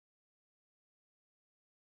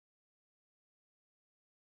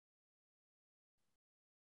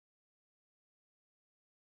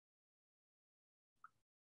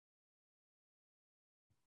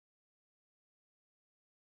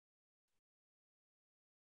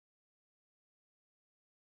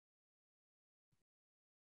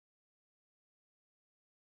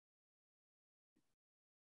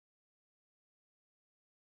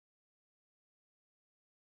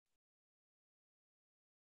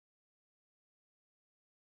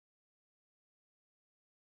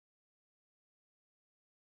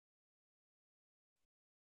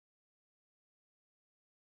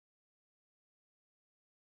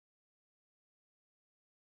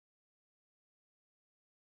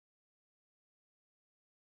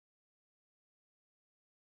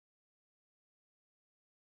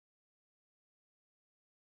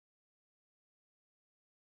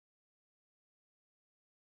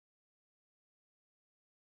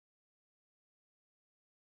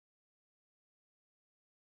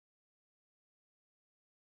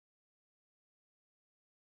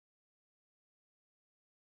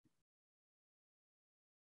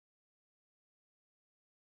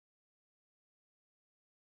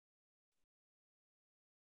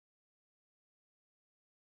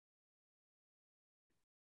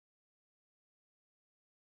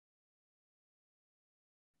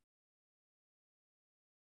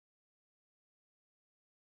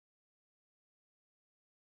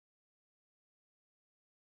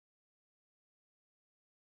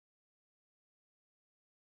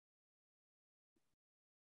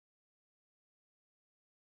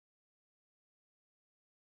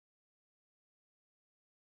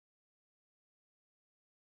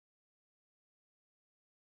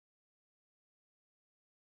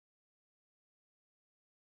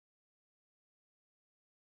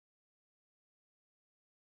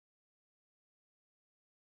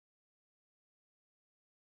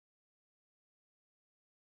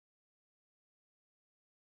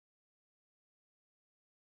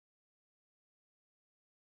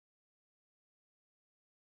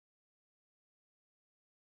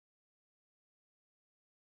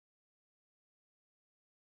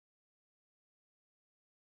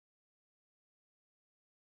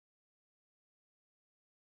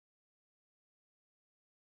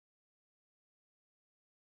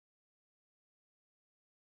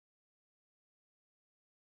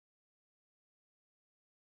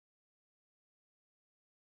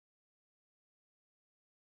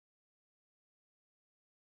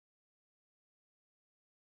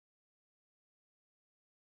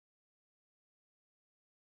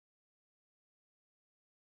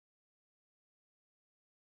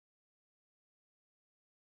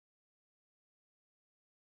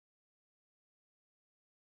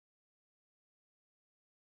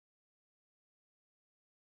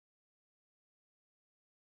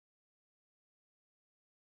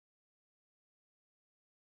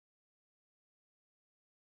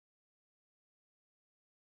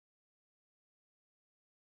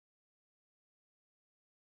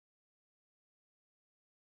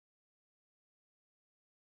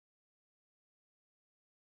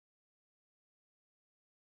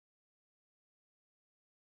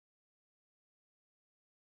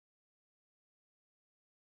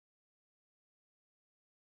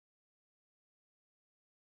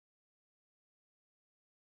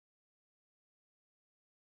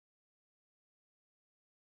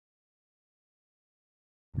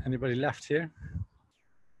 Anybody left here?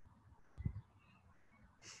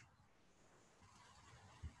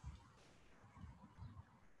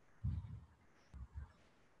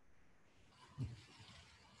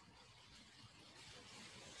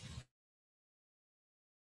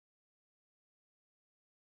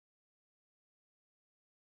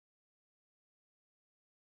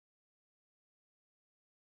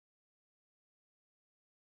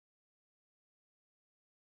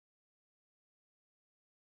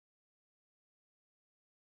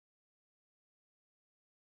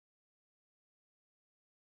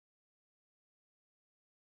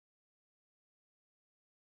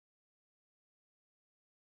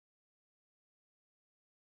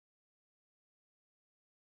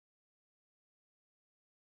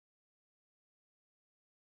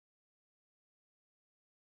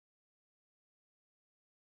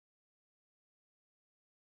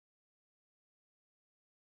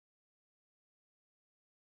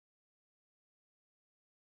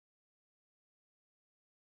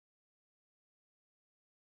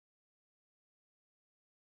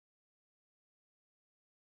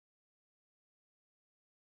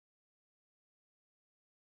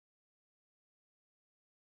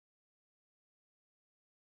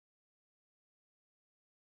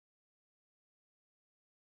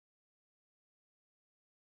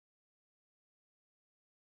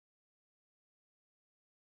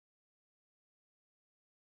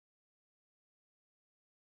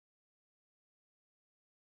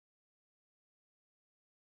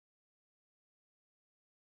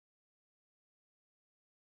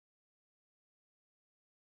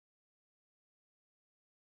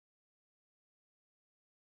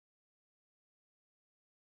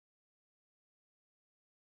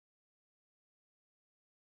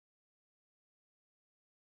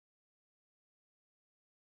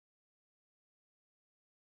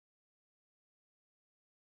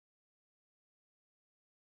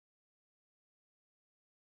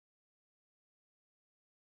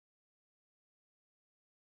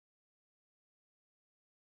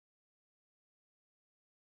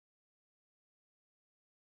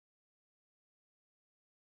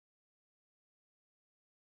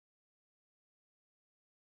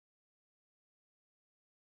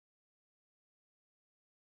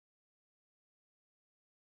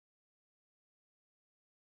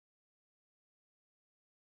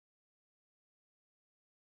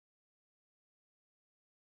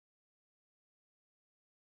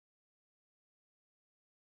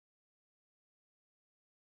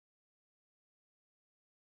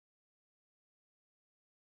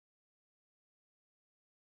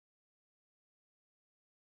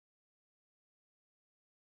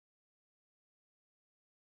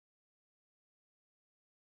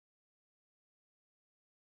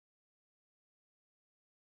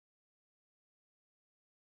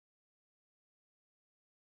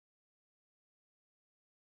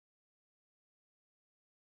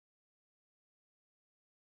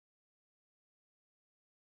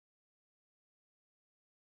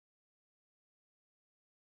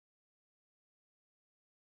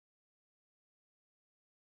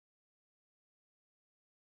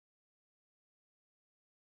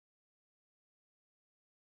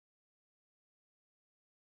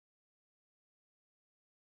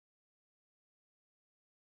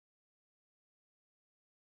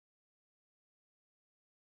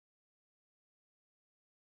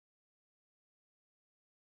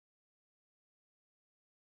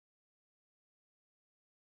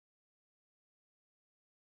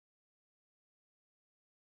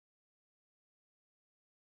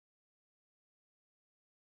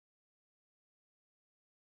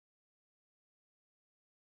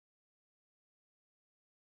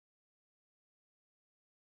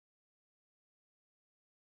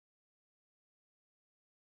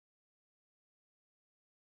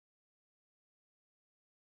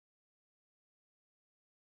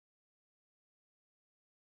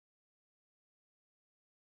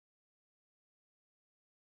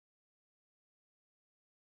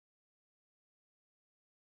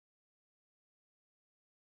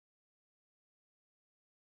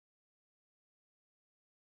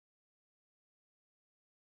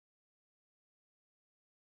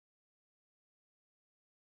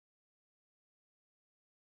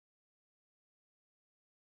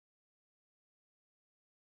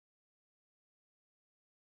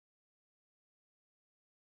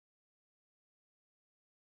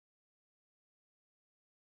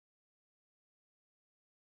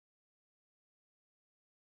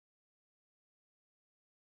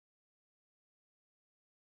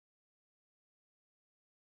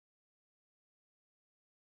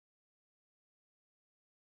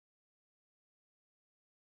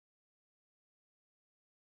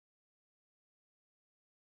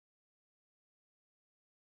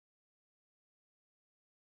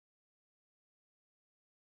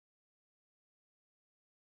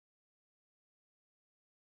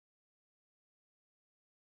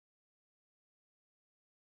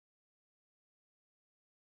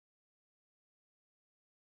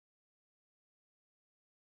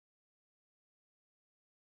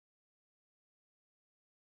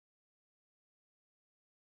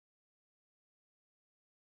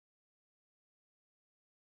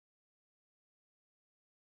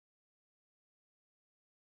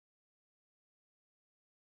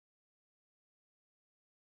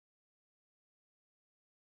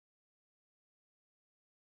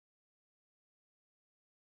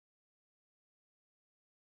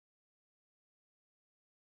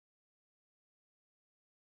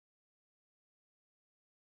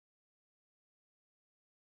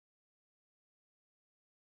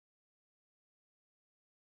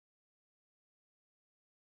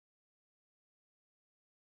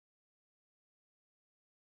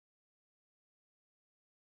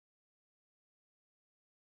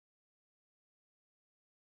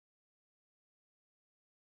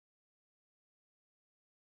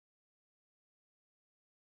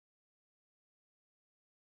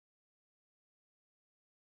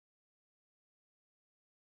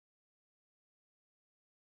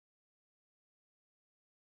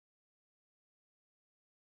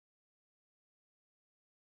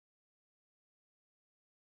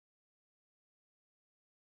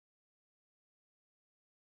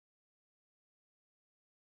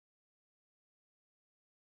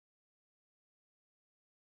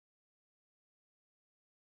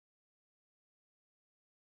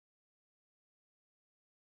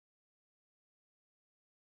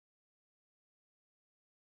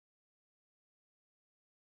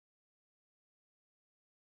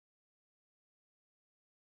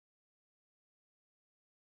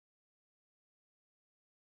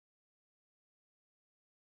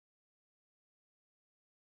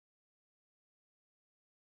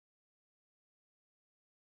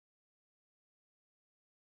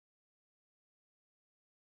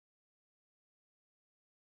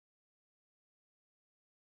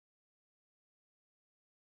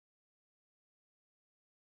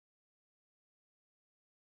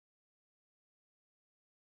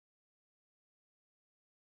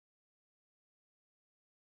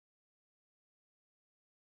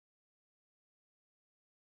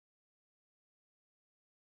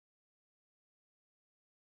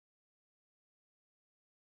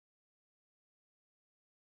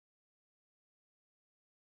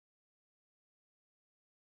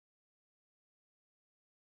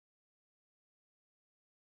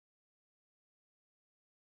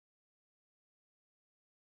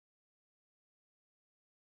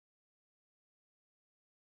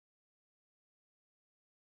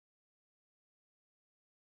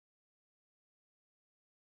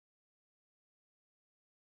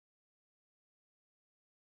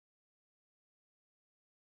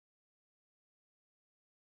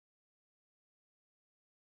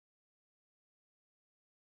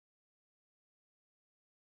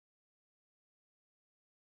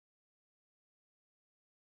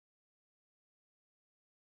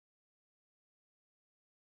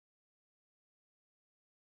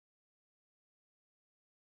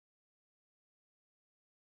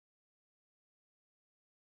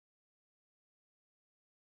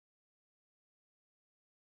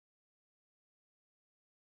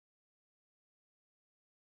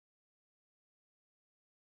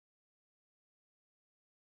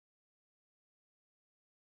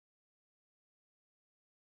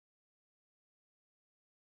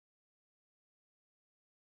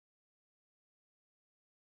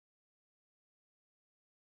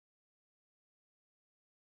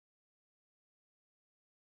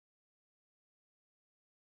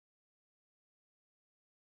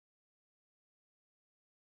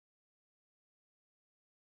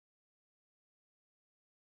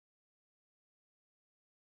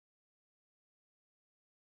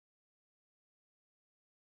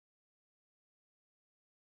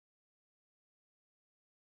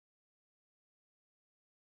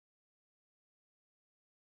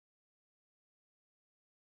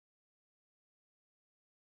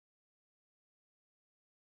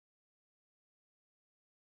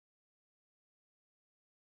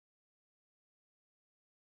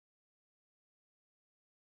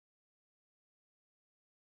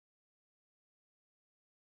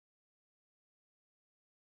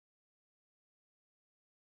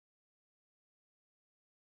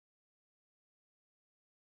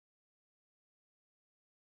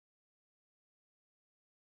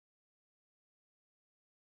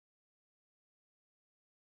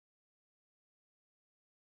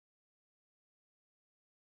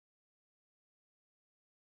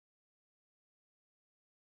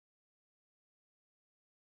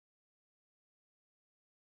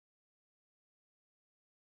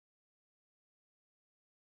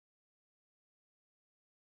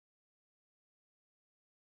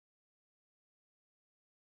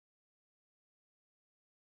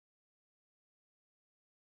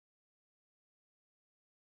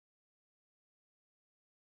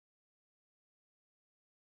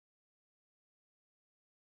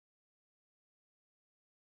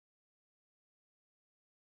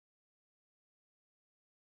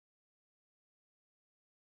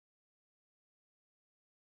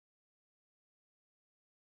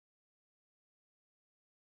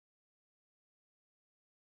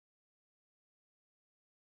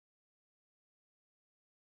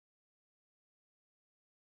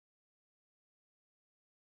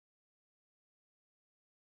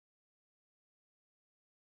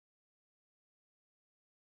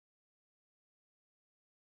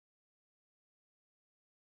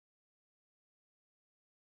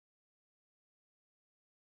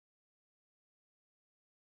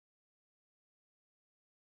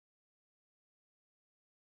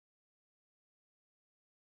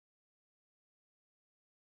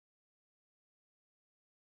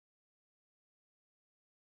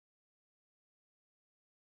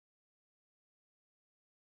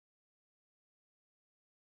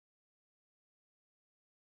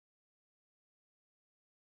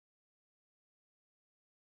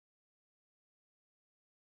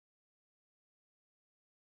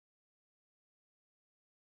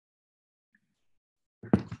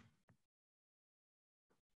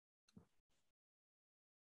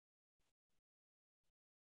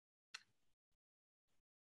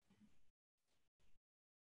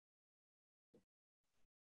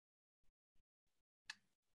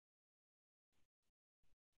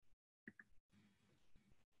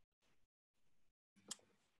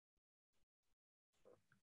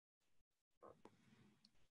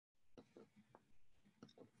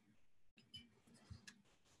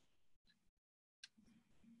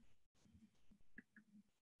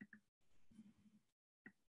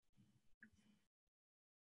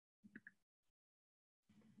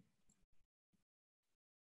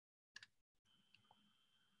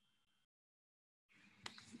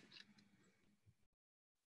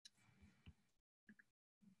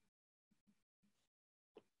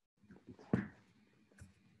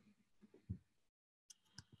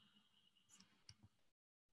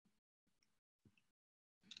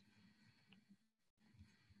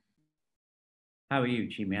 How are you,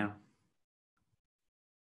 Chi Miao?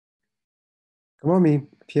 Come on, me,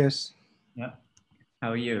 Pierce. Yeah. How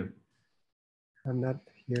are you? I'm not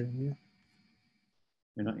hearing you.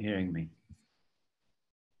 You're not hearing me.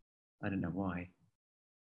 I don't know why.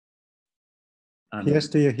 Pierce,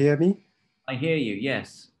 do you hear me? I hear you,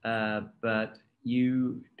 yes, but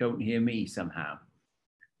you don't hear me somehow.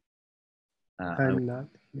 I'm not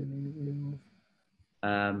hearing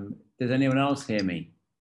you. Does anyone else hear me?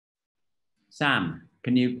 Sam,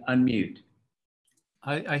 can you unmute?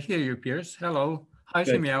 I hear you, Pierce. Hello. Hi,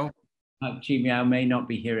 Good. Chi Miao. Chi Miao may not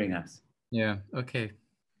be hearing us. Yeah, okay.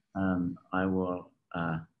 I will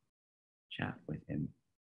chat with him.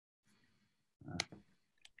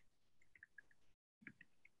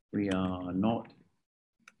 You are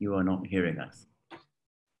not hearing us.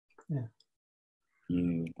 Yeah.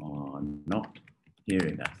 You are not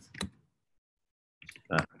hearing us.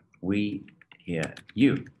 But we hear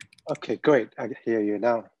you. Okay, great. I hear you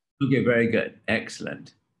now. Okay, very good.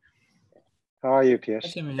 Excellent. How are you, Pierce?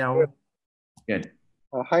 Hi, Chi Miao. Good.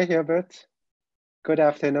 Hi, Herbert. Good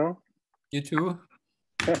afternoon. You too.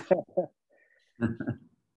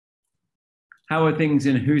 How are things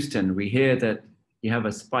in Houston? We hear that you have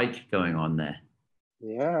a spike going on there.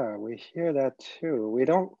 Yeah, we hear that too. We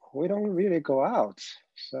don't really go out,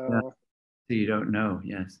 so Yeah. So you don't know,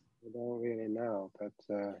 yes. we don't really know, but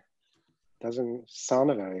doesn't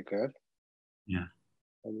sound very good. Yeah.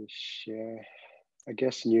 Let me share. I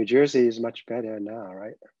guess New Jersey is much better now,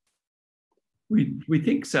 right? We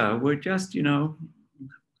think so. We're just,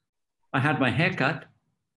 I had my hair cut,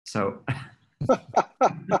 so.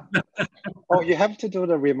 Oh, you have to do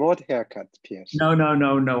the remote haircut, Pierce. No,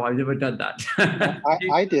 I've never done that.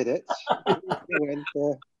 I did it.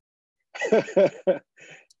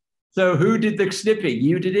 So who did the snipping?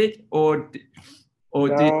 You did it, or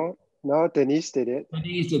no, Denise did it.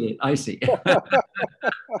 Denise did it. I see.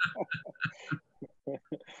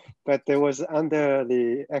 But there was under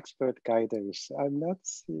the expert guidance. I'm not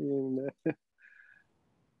seeing.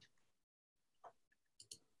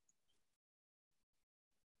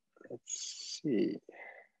 Let's see.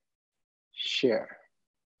 Share.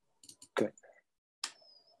 Good.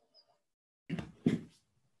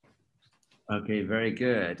 Okay, very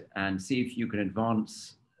good. And see if you can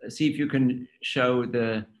advance. See if you can show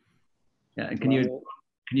the. Can you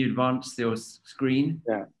advance your screen?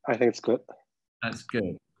 Yeah, I think it's good. That's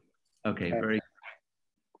good. Okay, very.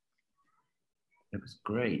 That was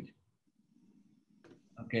great.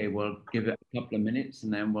 Okay, we'll give it a couple of minutes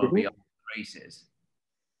and then we'll be on the races.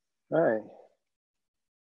 All right.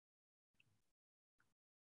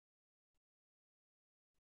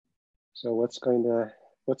 So what's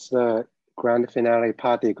the grand finale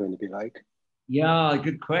party going to be like? Yeah,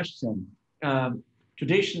 good question.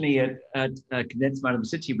 Traditionally at Condensed Matter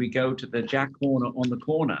City, we go to the Jack Corner on the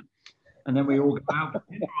corner, and then we all go out for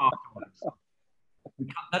dinner afterwards.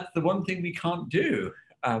 That's the one thing we can't do.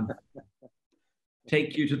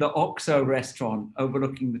 Take you to the Oxo restaurant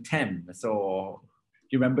overlooking the Thames, or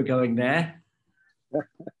do you remember going there?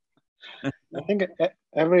 I think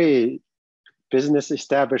every business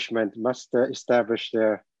establishment must establish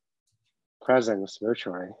their presence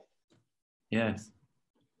virtually. Yes.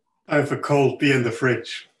 I have a cold beer in the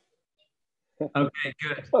fridge. Okay,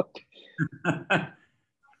 good.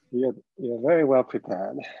 You're very well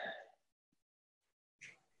prepared.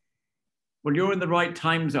 Well, you're in the right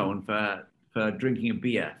time zone for drinking a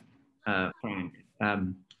beer, Frank.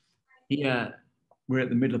 Here, we're at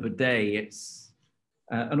the middle of the day. It's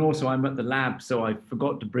and also I'm at the lab, so I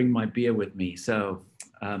forgot to bring my beer with me. So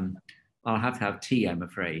I'll have to have tea, I'm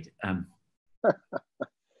afraid.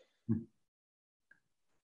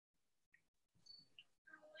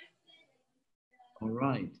 All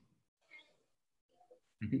right.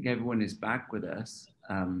 I think everyone is back with us.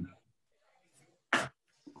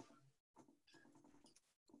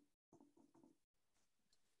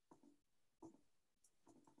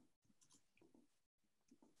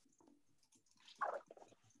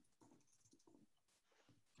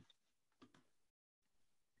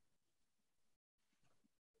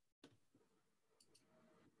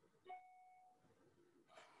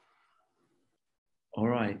 All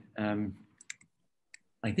right.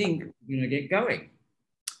 I think we're going to get going.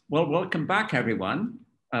 Well, welcome back, everyone.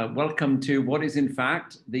 Welcome to what is, in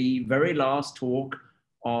fact, the very last talk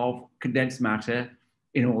of condensed matter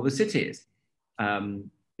in all the cities.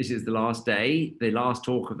 This is the last day, the last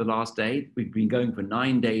talk of the last day. We've been going for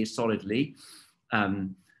 9 days solidly,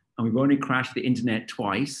 and we've only crashed the internet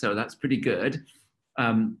twice, so that's pretty good.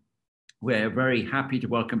 We're very happy to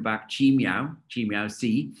welcome back Chi Miao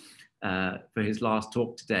C, for his last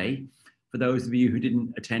talk today. For those of you who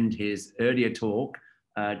didn't attend his earlier talk,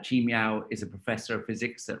 Chi Miao is a professor of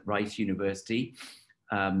physics at Rice University.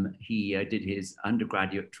 He did his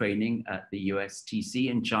undergraduate training at the USTC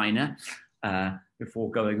in China before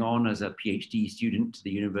going on as a PhD student to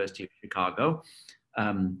the University of Chicago.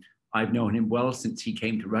 I've known him well since he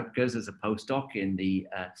came to Rutgers as a postdoc in the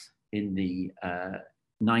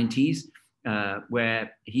 90s,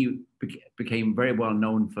 where he became very well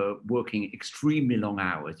known for working extremely long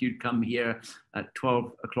hours. You'd come here at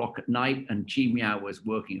 12 o'clock at night and Chi Miao was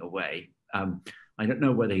working away. I don't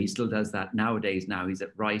know whether he still does that nowadays. Now he's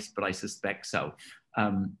at Rice, but I suspect so.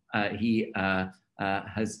 He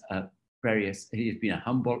has been a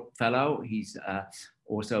Humboldt Fellow. He's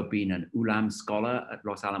also been an Ulam Scholar at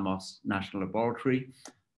Los Alamos National Laboratory.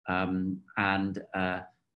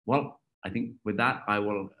 Well, I think with that, I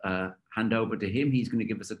will hand over to him. He's going to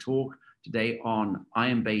give us a talk today on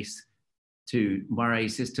iron-based to moire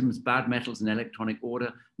systems, bad metals and electronic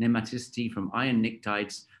order, nematicity from iron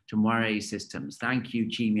pnictides to moire systems. Thank you,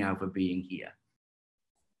 Chi Miao, for being here.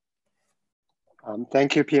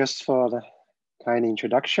 Thank you, Piers, for the kind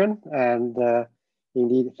introduction. And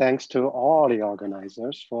indeed, thanks to all the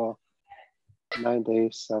organizers for 9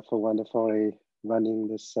 days for wonderfully running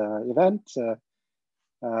this event.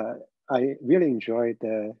 I really enjoyed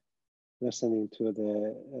listening to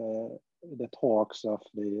the talks of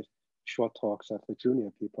the short talks of the junior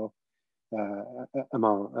people,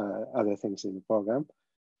 among other things in the program.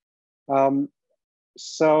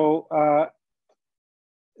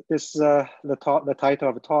 This the title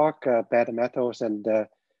of the talk, Bad Metals and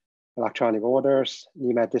Electronic Orders,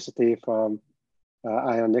 Nematicity from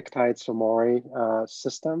Iron Pnictides for moire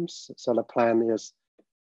systems. So the plan is,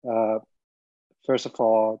 first of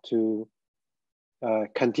all, to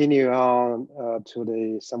continue on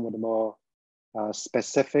to some of the more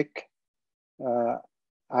specific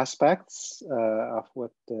aspects of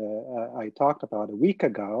what I talked about a week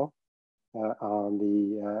ago on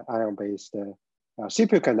the iron-based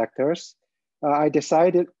superconductors. I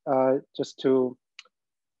decided just to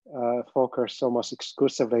focus almost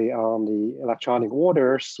exclusively on the electronic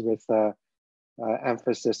orders with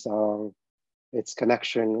emphasis on its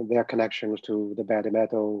connection, their connections to the bad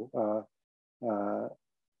metal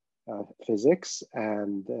physics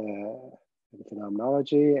and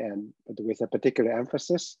phenomenology, but with a particular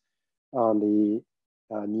emphasis on the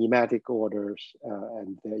nematic orders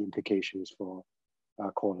and their implications for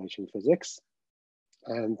correlation physics.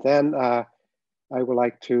 And then I would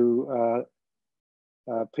like to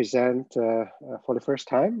present for the first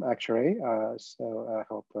time, actually. So I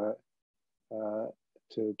hope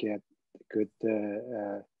to get good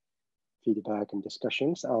feedback and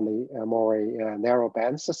discussions on the more narrow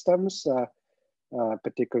band systems,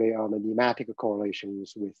 particularly on the nematic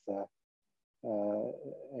correlations with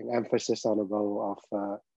an emphasis on the role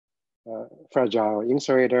of fragile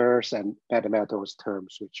insulators and bad metals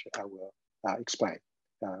terms, which I will explain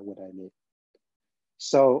what I mean.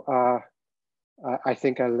 So I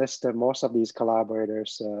think I listed most of these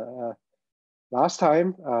collaborators last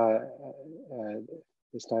time.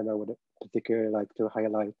 This time I would particularly like to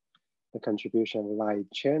highlight the contribution of Lai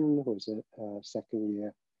Chen, who's a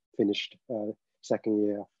finished second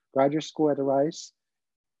year of graduate school at Rice,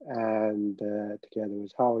 and together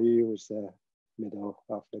with Hao Yu, who's the middle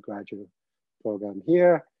of the graduate program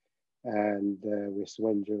here, and with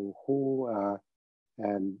Wenjun Hu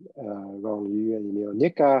and Rong Yu and Emil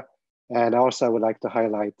Nika. And also I would like to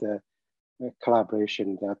highlight the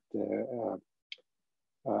collaboration that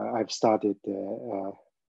I've started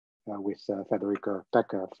with Federico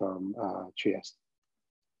Becker from Trieste.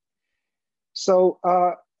 So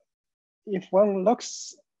if one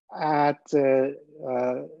looks at a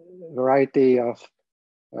variety of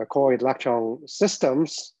core electron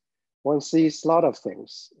systems, one sees a lot of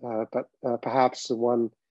things, but perhaps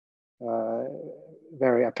one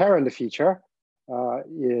very apparent feature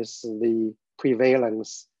is the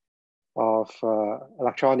prevalence of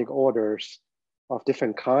electronic orders of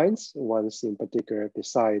different kinds, ones in particular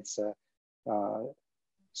besides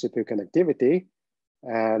superconductivity.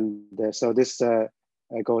 And so this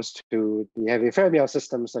goes to the heavy fermion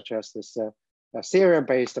systems, such as this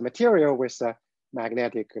cerium-based material with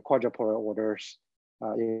magnetic quadrupolar orders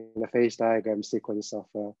in the phase diagram sequence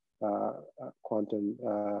of quantum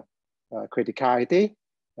criticality.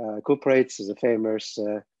 Cuprates is a famous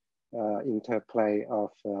interplay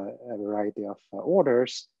of a variety of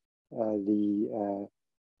orders. The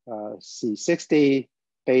C60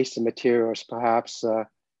 based materials perhaps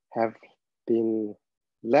have been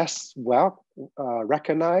less well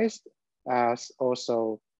recognized as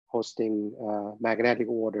also hosting magnetic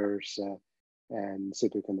orders and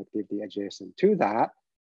superconductivity adjacent to that.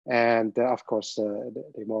 And of course,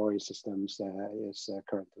 the Mori systems is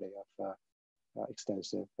currently of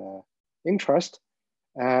extensive interest.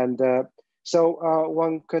 And so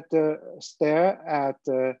one could stare at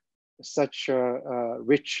such a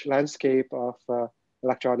rich landscape of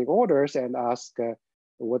electronic orders and ask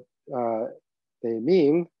what they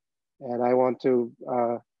mean. And I want to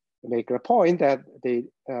make a point that they,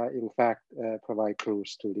 in fact, provide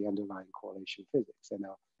clues to the underlying correlation physics, and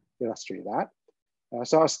I'll illustrate that.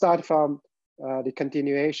 So I'll start from the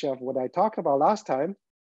continuation of what I talked about last time,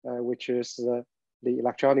 which is the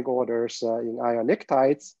electronic orders in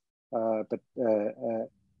ionic-tides. But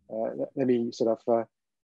let me sort of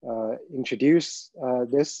introduce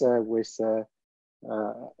this with a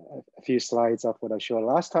few slides of what I showed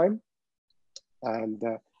last time. And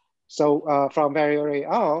so from very early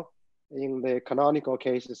on, in the canonical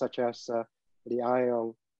cases such as the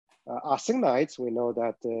ion arsenides, we know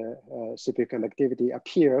that superconductivity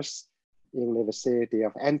appears in the vicinity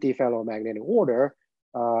of antiferromagnetic order,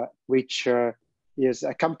 which is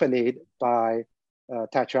accompanied by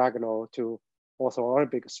tetragonal to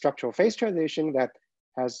orthorhombic structural phase transition that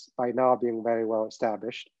has by now been very well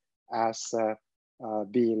established as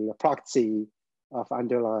being a proxy of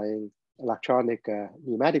underlying electronic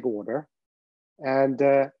pneumatic order. And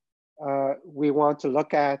we want to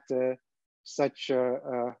look at such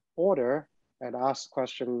order and ask the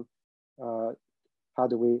question, how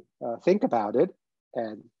do we think about it?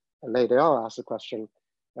 And later on ask the question,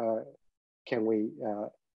 can we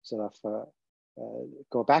sort of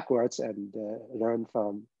go backwards and learn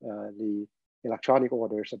from the electronic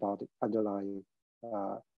orders about the underlying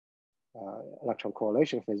electron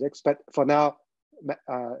correlation physics? But for now,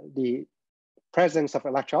 the presence of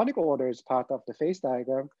electronic order is part of the phase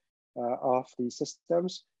diagram of these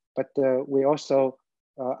systems. But we also,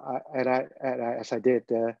 as I did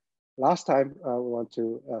last time, we want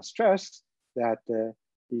to stress that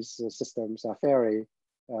these systems are very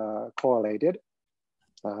correlated.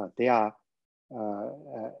 They are,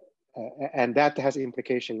 and that has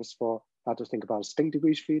implications for how to think about spin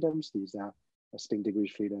degrees freedoms. These are spin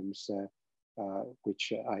degrees freedoms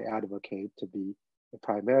which I advocate to be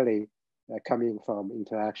primarily coming from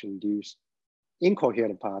interaction-induced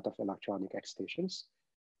incoherent part of electronic excitations.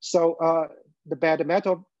 So the bad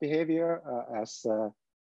metal behavior as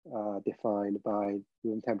defined by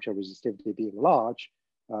room temperature resistivity being large,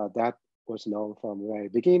 that was known from the very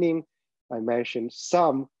beginning. I mentioned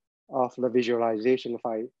some of the visualization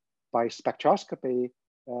by spectroscopy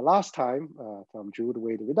last time from Joule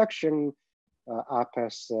weight reduction, up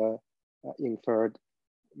as inferred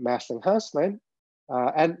mass enhancement,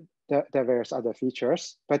 and there are various other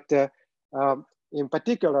features. But in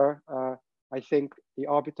particular, I think the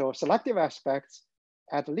orbital selective aspects,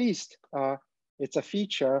 at least it's a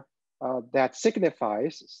feature that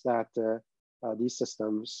signifies that these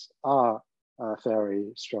systems are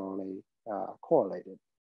very strongly correlated.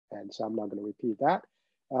 And so I'm not going to repeat that.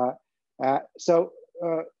 So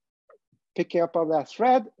picking up on that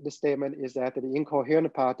thread, the statement is that the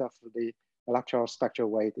incoherent part of the electron spectral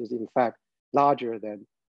weight is in fact larger than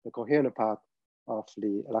the coherent part of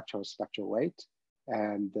the electron spectral weight.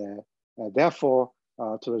 And therefore,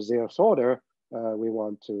 to the zeroth order, we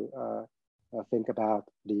want to think about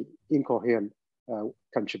the incoherent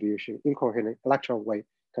contribution, incoherent electron weight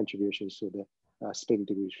contributions to the spin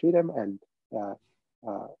degrees freedom, and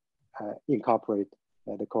incorporate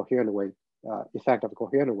the coherent weight, effect of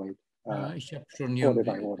coherent weight. Ich habe schon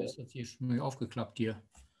irgendwie, das hat hier schon mal aufgeklappt hier.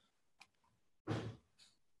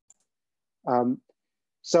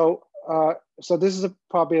 So this is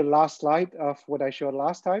probably the last slide of what I showed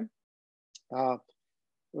last time,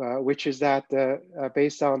 which is that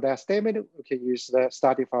based on that statement, we can use the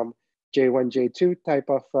starting from J1, J2 type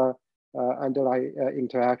of underlying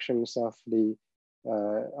interactions of the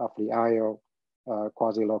ion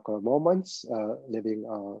quasi-local moments living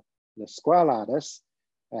on the square lattice.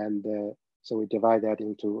 And so we divide that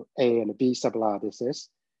into A and B sublattices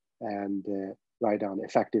and write down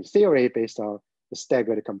effective theory based on the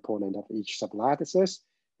staggered component of each sublattices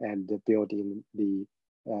and build in the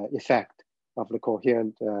effect of the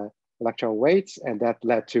coherent electron weights. And that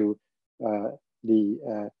led to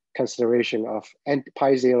the consideration of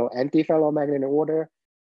pi-zero antiferromagnetic order.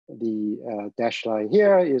 The dashed line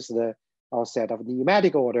here is the onset of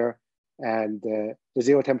pneumatic order, and the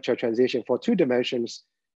zero temperature transition for 2 dimensions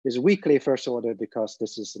is weakly first order because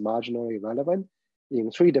this is marginally relevant. In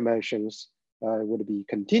 3 dimensions, it would be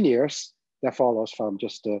continuous. That follows from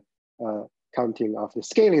just the counting of the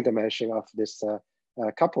scaling dimension of this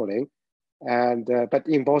coupling. And but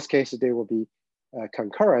in both cases, they will be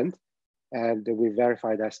concurrent. And we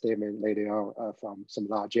verified that statement later on from some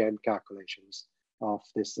large N calculations of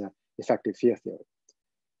this effective field theory.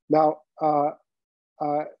 Now,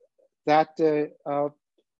 that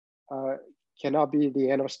cannot be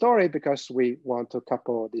the end of the story because we want to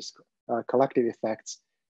couple these collective effects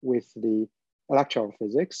with the electron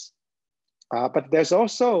physics. But there's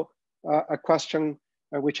also a question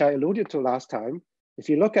which I alluded to last time. If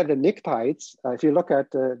you look at the pnictides, if you look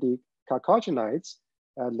at the chalcogenides,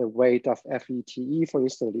 the weight of FETE, for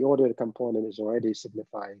instance, the ordered component is already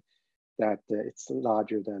signifying that it's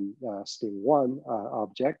larger than spin 1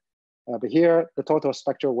 object. But here, the total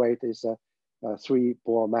spectral weight is 3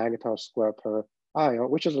 Bohr magneton square per ion,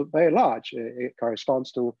 which is very large. It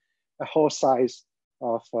corresponds to a whole size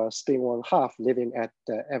of spin 1/2 living at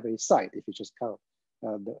every site, if you just count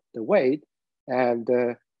the weight. And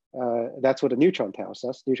that's what the neutron tells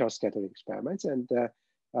us, neutron scattering experiments. And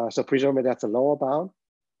so presumably that's a lower bound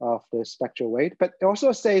of the spectral weight. But it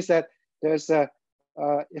also says that there's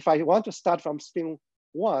if I want to start from spin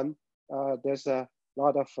 1, there's a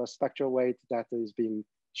lot of spectral weight that is being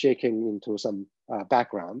shaken into some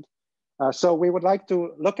background. So we would like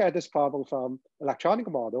to look at this problem from electronic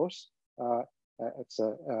models. It's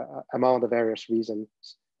among the various reasons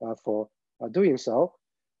for doing so.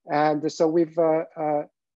 And so we've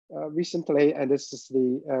recently, and this is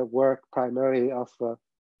the work primarily of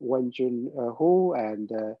Wenjun Hu and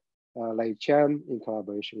Lei Chen in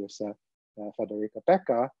collaboration with Federica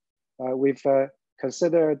Becker, we've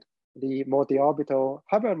considered the multi-orbital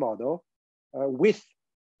Hubbard model with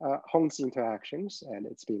Hond's interactions, and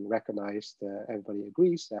it's being recognized, everybody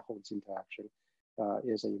agrees that Hond's interaction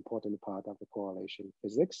is an important part of the correlation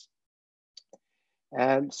physics.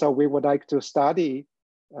 And so we would like to study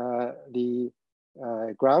the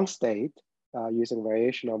ground state using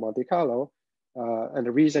variational Monte Carlo. And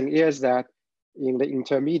the reason is that in the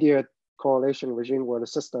intermediate correlation regime where the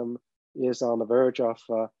system is on the verge of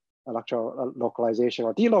electron localization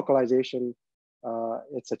or delocalization,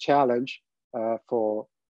 it's a challenge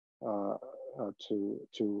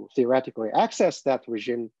to theoretically access that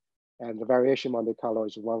regime, and the variation Monte Carlo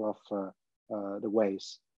is one of the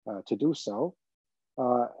ways to do so,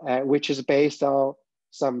 which is based on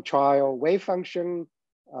some trial wave function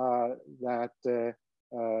that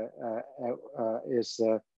is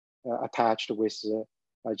attached with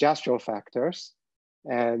gestural factors.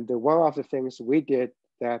 And one of the things we did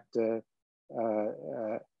that to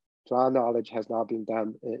our knowledge has not been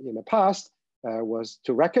done in the past was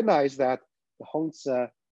to recognize that the Hond's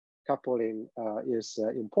coupling is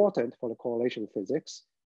important for the correlation physics.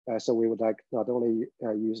 So we would like not only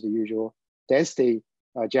use the usual density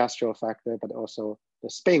gestural factor, but also the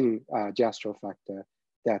spin gestural factor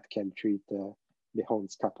that can treat the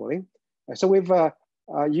Hond's coupling. So we've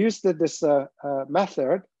used this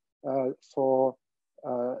method for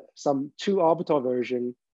some 2-orbital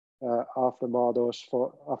version of the models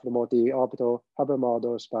of the multi-orbital Hubbard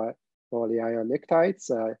models for the ion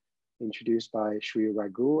pnictides introduced by Sri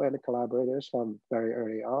Raghu and the collaborators from very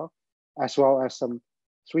early on, as well as some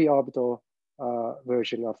 3-orbital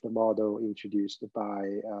version of the model introduced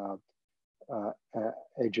by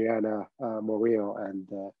Adriana Murillo and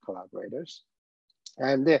collaborators.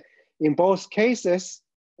 And in both cases,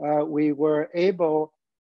 we were able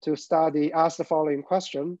to ask the following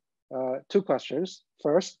question, 2 questions.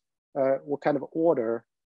 First, what kind of order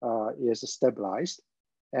is stabilized?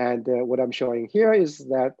 And what I'm showing here is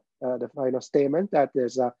that the final statement that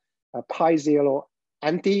there's a pi-0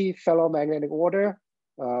 anti-ferromagnetic order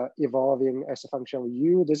evolving as a function of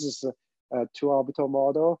U. This is a 2-orbital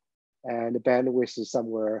model, and the bandwidth is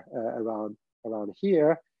somewhere around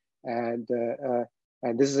here. And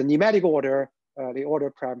this is a pneumatic order, the order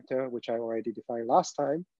parameter, which I already defined last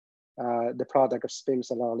time, the product of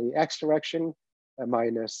spins along the x direction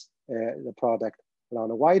minus the product along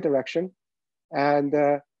the y direction. And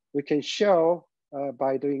we can show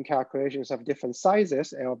by doing calculations of different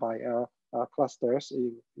sizes, L by L clusters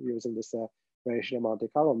using this variational Monte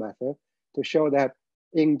Carlo method, to show that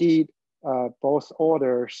indeed both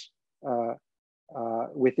orders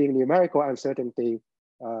within numerical uncertainty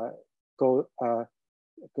are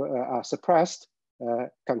suppressed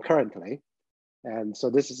concurrently. And so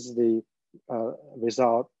this is the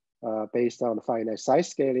result based on finite size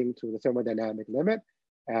scaling to the thermodynamic limit.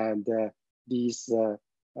 And these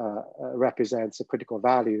represents the critical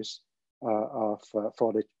values for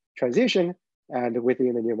the transition, and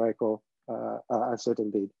within the numerical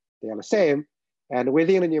uncertainty, they are the same. And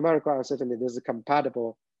within the numerical uncertainty, this is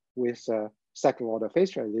compatible with second order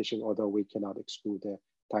phase transition, although we cannot exclude a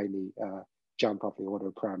tiny jump of the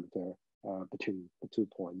order parameter between the 2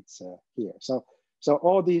 points here. So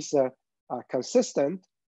all these consistent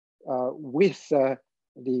with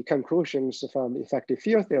the conclusions from effective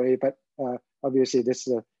field theory, but obviously this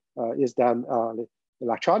is done on the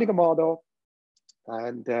electronic model,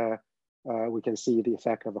 and we can see the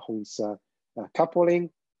effect of Hund's coupling,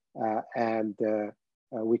 and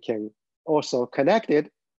we can also connect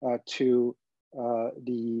it to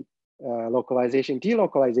the localization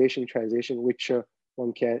delocalization transition, which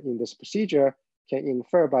one can, in this procedure, can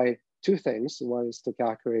infer by two things. One is to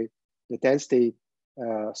calculate the density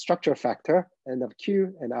structure factor N of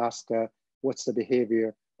Q and ask what's the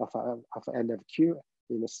behavior of N of Q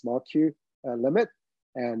in a small q limit.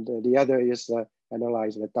 And the other is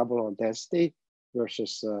analyze the double on density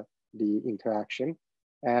versus the interaction.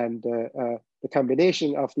 And the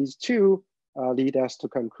combination of these two lead us to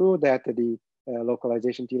conclude that the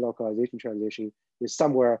localization delocalization transition is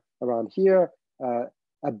somewhere around here,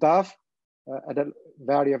 above at a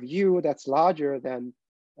value of U that's larger than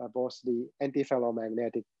both the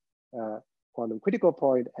antiferromagnetic quantum critical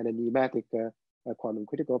point and a nematic quantum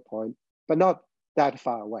critical point, but not that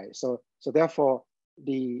far away. So therefore,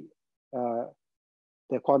 the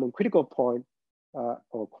quantum critical point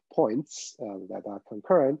or points that are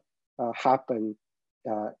concurrent happen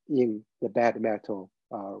in the bad metal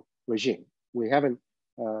regime. We haven't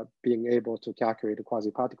been able to calculate the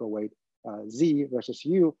quasi-particle weight Z versus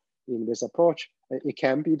U in this approach. It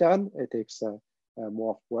can be done. It takes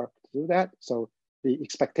more work to do that. So the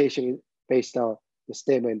expectation based on the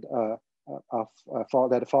statement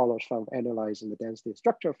that follows from analyzing the density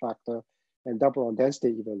structure factor and double on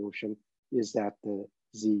density evolution is that the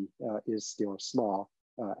Z is still small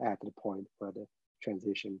at the point where the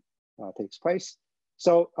transition takes place.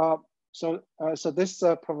 So this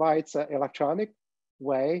provides an electronic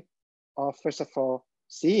way of, first of all,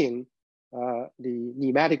 seeing the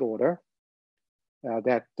nematic order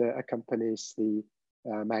that accompanies the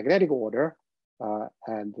magnetic order,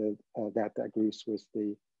 and that agrees with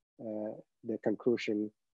the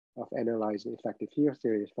conclusion of analyzing effective field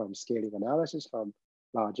theory from scaling analysis from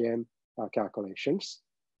large N calculations.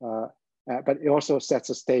 But it also sets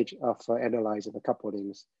a stage of analyzing the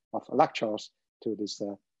couplings of electrons to these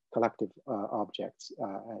collective objects.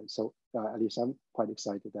 And so at least I'm quite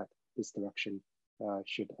excited that this direction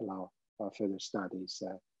should allow further studies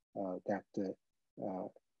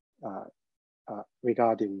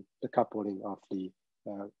regarding the coupling of the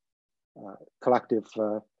collective,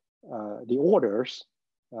 the orders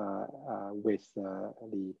with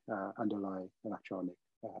the underlying electronic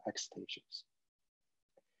excitations.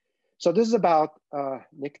 So this is about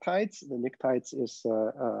pnictides. The pnictides is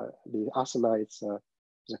the arsenides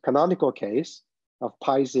is a canonical case of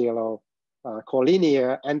pi zero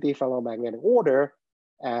collinear antiferromagnetic order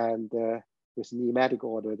and with nematic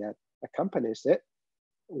order that accompanies it.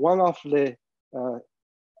 One of the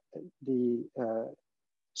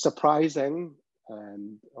surprising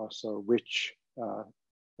and also rich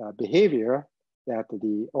behavior that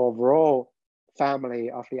the overall family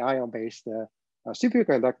of the ion-based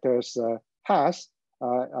superconductors has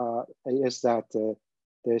is that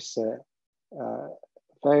there's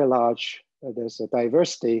very large, there's a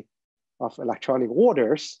diversity of electronic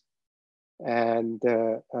orders, and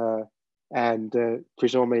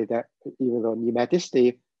presumably that even though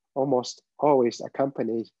nematicity almost always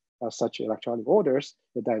accompanies such electronic orders,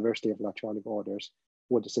 the diversity of electronic orders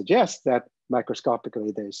would suggest that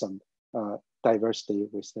microscopically there's some diversity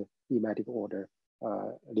with the nematic order,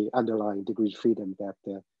 the underlying degree of freedom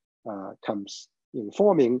that comes in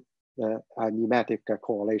forming the nematic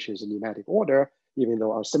correlations in nematic order, even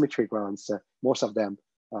though on symmetry grounds, most of them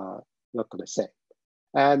look the same.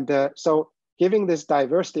 And so giving this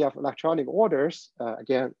diversity of electronic orders,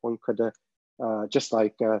 again, one could, just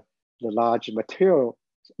like the large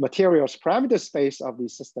materials parameter space of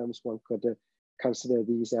these systems, one could consider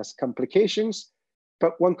these as complications,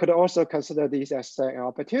 but one could also consider these as an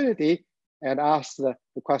opportunity and ask the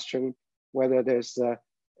question whether there's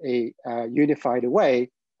a unified way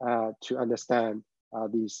to understand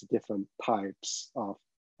these different types of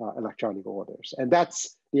electronic orders. And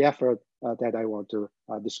that's the effort that I want to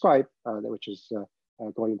describe, which is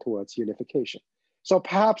going towards unification. So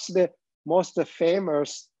perhaps the most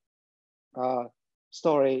famous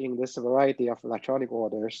story in this variety of electronic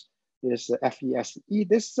orders is FESE.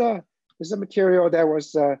 This is a material that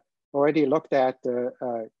was already looked at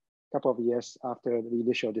a couple of years after the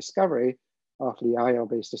initial discovery of the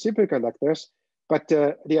ion-based superconductors, but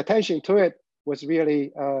the attention to it was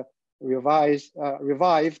really revived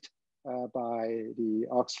by the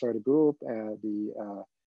Oxford group, the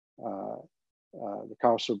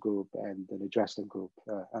Karlsruhe group, and the Dresden group,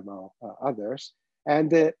 among others.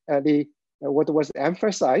 And what was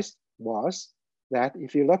emphasized was that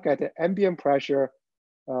if you look at the ambient pressure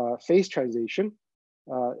phase transition,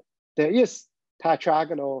 there is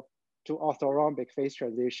tetragonal to orthorhombic phase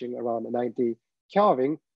transition around 90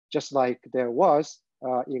 Kelvin, just like there was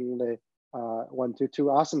in the 122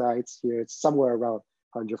 arsenides. Here it's somewhere around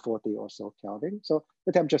 140 or so Kelvin. So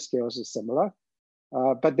the temperature scales is similar,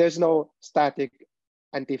 but there's no static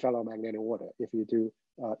antiferromagnetic order. If you do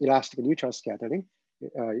elastic neutron scattering,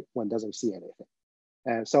 one doesn't see anything.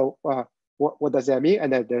 And so what does that mean?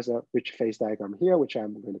 And then there's a rich phase diagram here, which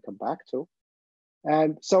I'm going to come back to.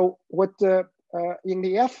 And so what in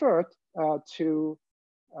the effort to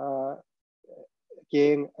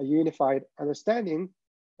gain a unified understanding,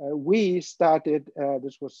 we started,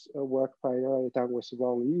 this was work primarily done with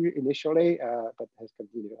Ron Yu initially, but has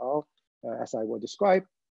continued on, as I will describe,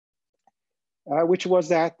 which was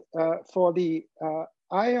that for the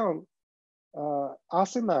ion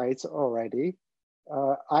arsenides already,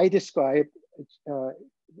 I described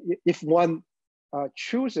if one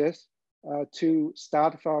chooses to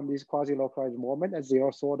start from this quasi-localized moment at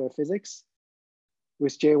zeroth order physics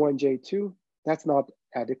with J1, J2, that's not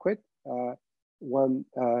adequate. One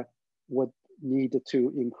would need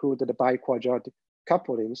to include the biquadratic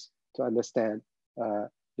couplings to understand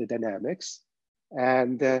the dynamics.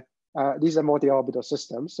 And these are multi-orbital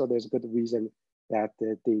systems, so there's a good reason that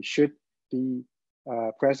they should be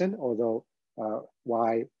present, although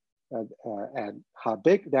why and how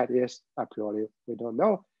big that is, a priori, we don't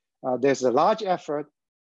know. There's a large effort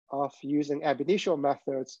of using ab initio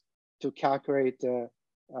methods to calculate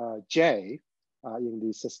J in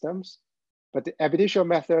these systems. But the ab initio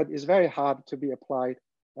method is very hard to be applied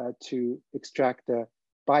to extract the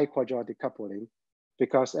biquadratic coupling,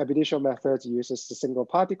 because ab initio methods uses the single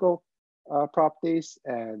particle properties,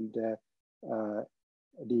 and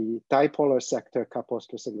the dipolar sector couples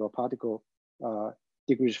to single particle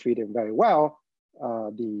degrees of freedom very well.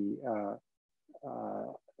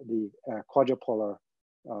 The quadrupolar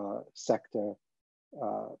sector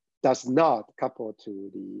does not couple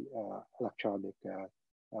to the electronic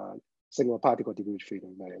single particle degree of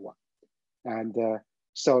freedom very well. And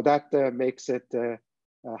so that makes it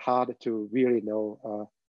hard to really know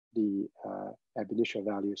the ab initio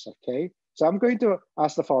values of K. So I'm going to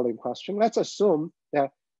ask the following question. Let's assume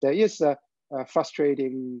that there is a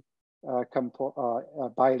frustrating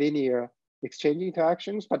bilinear exchange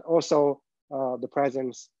interactions, but also the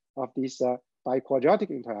presence of these biquadratic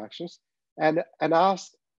interactions, and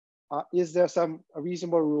ask, is there some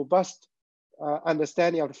reasonable, robust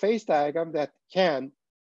understanding of the phase diagram that can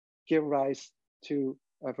give rise to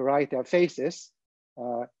a variety of phases?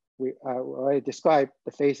 We already described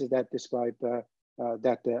the phases that describe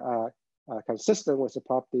that are consistent with the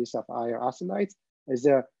properties of iron arsenides. Is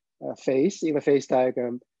there a phase in the phase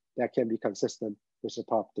diagram that can be consistent with the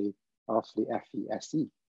property of the FESE?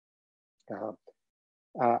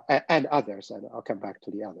 And others, and I'll come back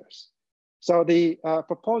to the others. So the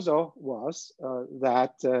proposal was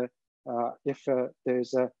that if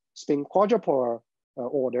there's a spin quadrupolar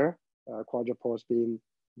order, quadruples being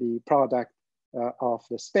the product of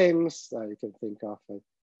the spins, you can think of it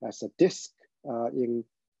as a disk in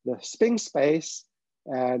the spin space,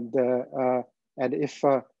 and if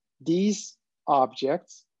these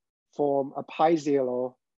objects form a pi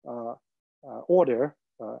zero order,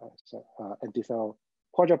 antiferro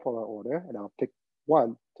quadrupolar order, and I'll pick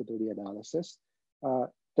one to do the analysis,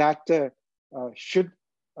 that should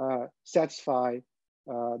satisfy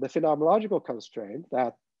the phenomenological constraint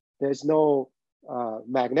that there's no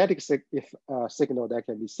magnetic signal that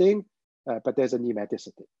can be seen, but there's a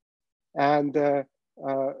pneumaticity. And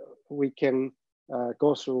we can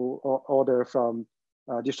go through order from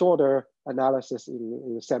disorder analysis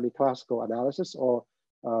in semi-classical analysis, or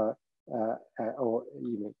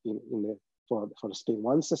even for the spin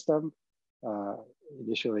one system,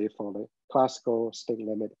 initially for the classical spin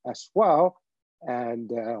limit as well.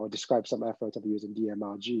 And I'll describe some efforts of using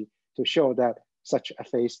DMRG to show that such a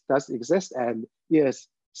phase does exist and is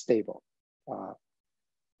stable.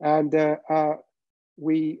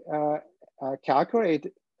 We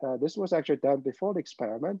calculated, this was actually done before the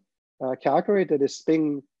experiment, calculated the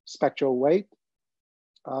spin spectral weight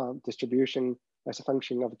distribution as a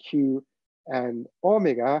function of Q and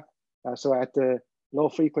omega. So at the low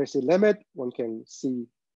frequency limit, one can see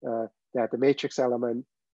that the matrix element,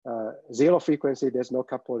 zero frequency, there's no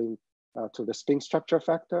coupling to the spin structure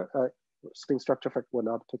factor. Spin structure factor will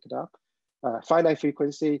not pick it up. Finite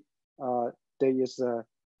frequency, there is a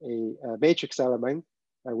matrix element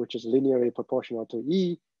which is linearly proportional to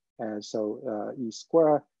E, and so E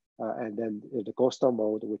square, and then the Goldstone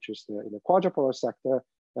mode, which is in the quadrupolar sector,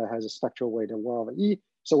 has a spectral weight of 1 over E.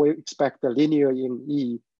 So we expect the linear in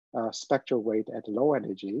E spectral weight at low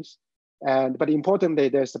energies. But importantly,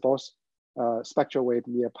 there's both spectral weight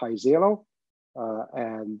near pi0,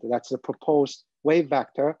 and that's the proposed wave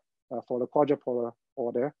vector for the quadrupolar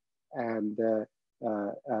order. And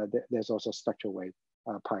there's also spectral weight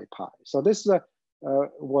pi. So this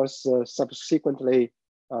was subsequently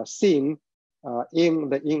seen in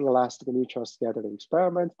the inelastic neutral scattering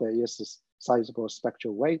experiment. There is this sizable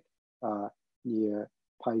spectral weight near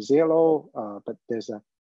pi0, but there's a,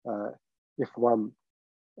 if one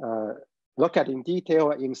look at in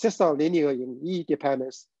detail, insist on linear in E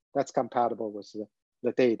dependence, that's compatible with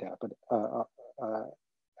the data. But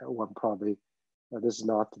one probably, this is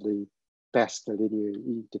not the best linear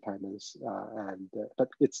E dependence, but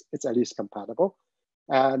it's at least compatible.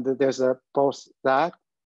 And there's both that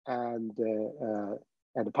and the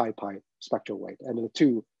pi spectral weight, and the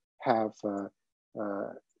two have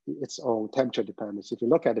its own temperature dependence. If you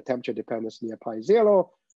look at the temperature dependence near pi0,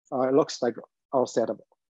 it looks like all set up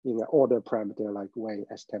in an order parameter like way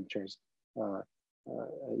as temperatures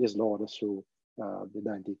is lowered through the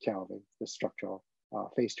 90 Kelvin, the structural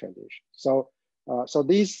phase transition. So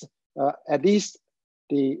these, at least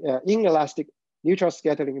the inelastic neutral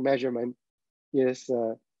scattering measurement is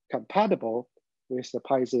compatible with the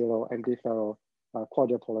pi0 antiferro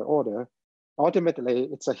quadrupolar order. Ultimately,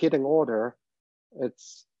 it's a hidden order.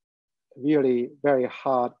 It's really very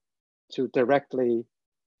hard to directly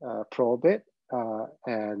probe it.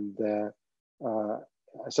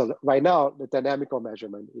 So right now, the dynamical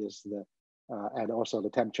measurement is and also the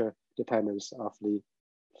temperature dependence of the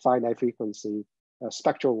finite frequency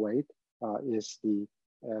spectral weight is the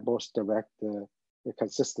most direct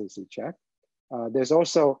consistency check. There's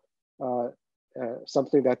also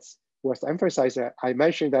something that's worth emphasizing. I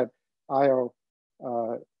mentioned that IO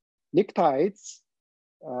nuclides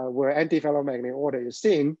where antiferromagnetic order is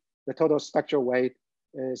seen, the total spectral weight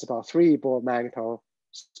is about 3 Bohr magnetol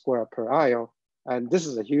square per IO. And this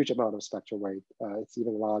is a huge amount of spectral weight. It's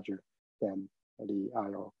even larger than the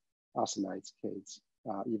IO arsenides case,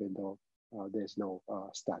 even though there's no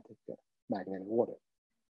static magnetic order.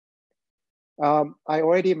 I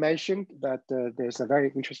already mentioned that there's a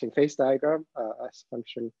very interesting phase diagram as a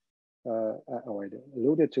function, already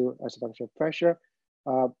alluded to as a function of pressure.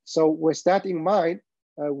 So with that in mind,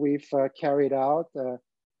 we've carried out a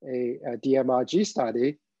DMRG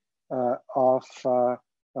study of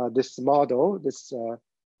this model, this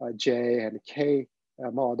J and K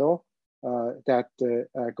model that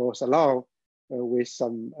goes along with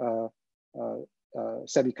some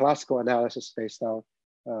semi-classical analysis based on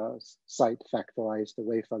site factorized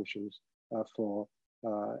wave functions for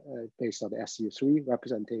based on the SU3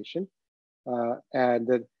 representation. And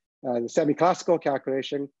the semi-classical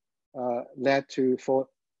calculation led to, for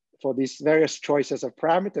these various choices of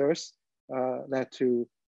parameters, led to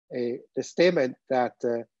the statement that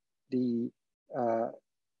the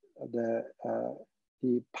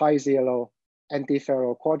pi0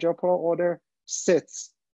 antiferro quadrupolar order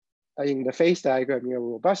sits in the phase diagram in a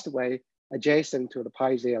robust way adjacent to the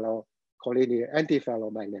pi0 collinear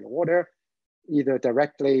antiferromagnetic order, either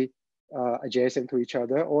directly adjacent to each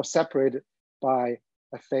other or separated by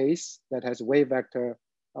a phase that has a wave vector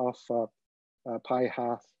of pi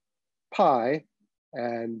half pi,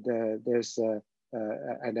 and there's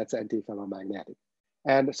and that's antiferromagnetic.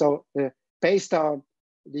 And so based on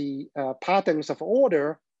the patterns of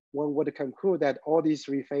order, one would conclude that all these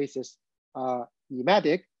three phases are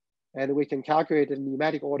nematic, and we can calculate the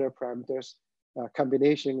nematic order parameters,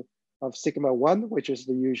 combination of sigma 1, which is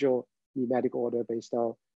the usual nematic order based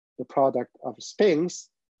on the product of spins,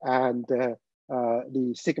 and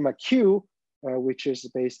the sigma q, which is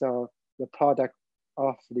based on the product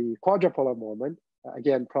of the quadrupolar moment,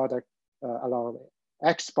 again, product along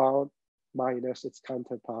x bound minus its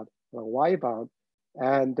counterpart along y bound.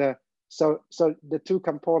 And so the two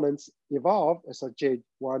components evolve. So J2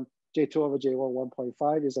 over J1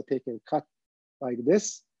 1.5 is taking a cut like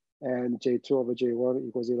this, and J2 over J1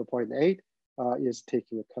 equals 0.8 is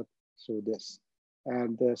taking a cut through this.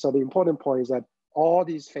 And so the important point is that all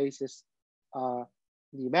these phases are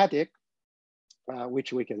nematic,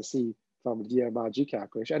 which we can see from DMRG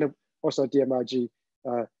calculation. And also DMRG,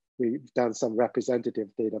 we've done some representative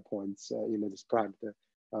data points in this parameter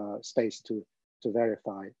space to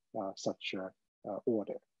verify such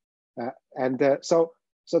order.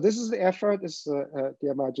 So this is the effort. This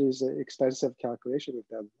DMRG is an expensive calculation we've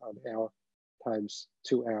done on L times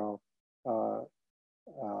 2L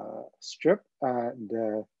strip, and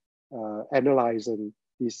analyzing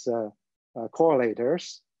these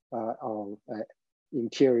correlators on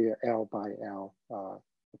interior L by L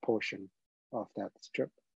portion of that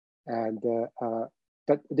strip. And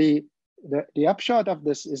but the upshot of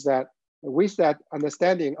this is that with that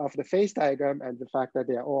understanding of the phase diagram and the fact that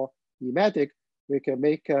they are all nematic, we can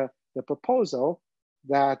make the proposal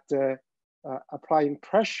that applying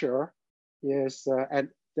pressure is, and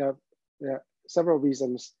there are several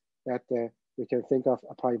reasons that we can think of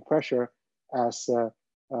applying pressure as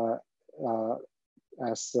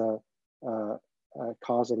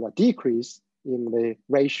causing a decrease in the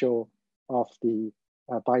ratio of the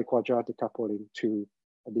biquadratic coupling to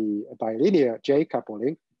the bilinear J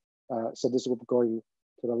coupling. So this would be going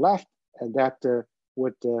to the left, and that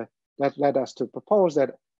would that led us to propose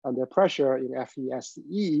that under pressure in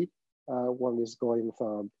FESE, one is going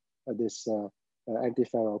from this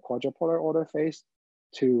antiferro quadrupolar order phase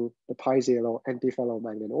to the pi-zero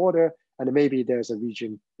antiferromagnetic order, and maybe there's a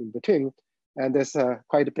region in between. And there's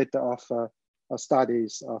quite a bit of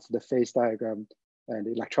studies of the phase diagram and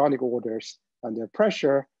electronic orders under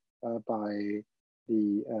pressure by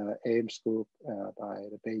the Ames group, by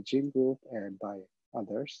the Beijing group, and by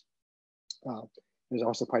others. There's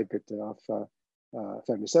also quite a bit of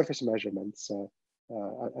family surface measurements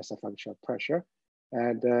as a function of pressure.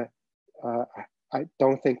 And I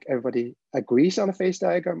don't think everybody agrees on the phase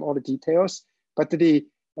diagram, all the details, but the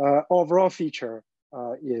overall feature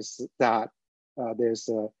is that there's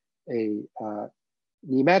a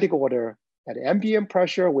nematic order at ambient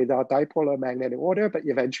pressure without dipolar magnetic order, but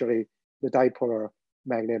eventually the dipolar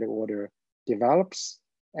magnetic order develops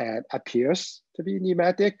and appears to be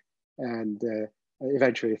nematic, and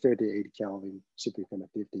eventually 38 Kelvin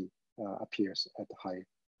superconductivity appears at high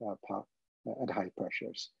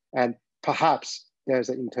pressures. And perhaps there's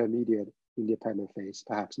an intermediate independent phase,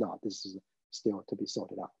 perhaps not. This is still to be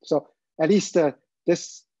sorted out. So at least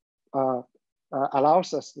this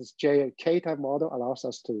allows us, this J and K type model allows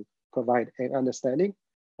us to provide an understanding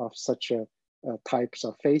of such types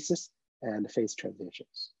of phases and phase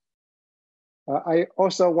transitions. I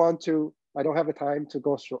also want to, I don't have the time to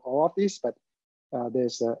go through all of these, but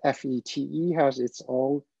there's FETE has its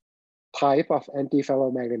own type of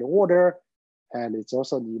antiferromagnetic order, and it's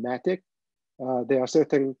also nematic. There are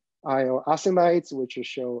certain IO arsenides which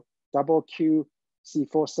show double Q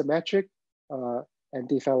C4 symmetric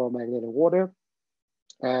antiferromagnetic order.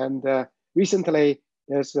 And recently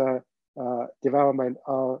there's a development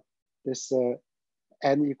of this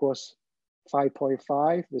N equals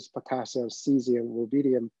 5.5, this potassium, cesium,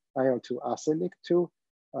 rubidium, ion 2, arsenic 2,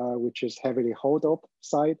 which is heavily hole-doped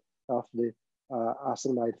side of the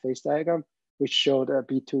arsenide phase diagram, which showed a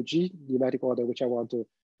B2G nematic order, which I want to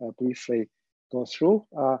briefly go through.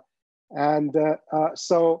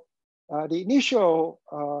 So the initial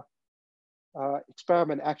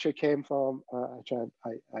experiment actually came from, I'm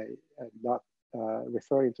not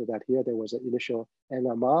referring to that here. There was an initial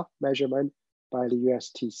NMR measurement by the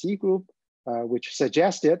USTC group, which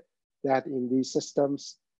suggested that in these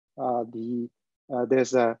systems,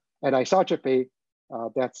 there's an anisotropy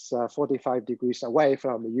that's 45 degrees away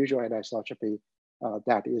from the usual anisotropy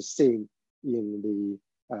that is seen in the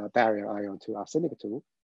barrier ion 2 arsenic 2.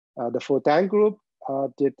 The Fudan group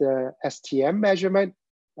did the STM measurement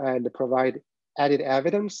and provide added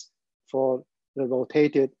evidence for the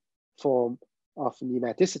rotated form of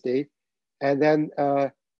nematicity. And then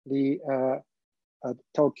the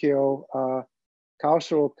Tokyo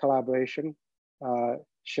Karlsruhe collaboration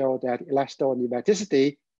showed that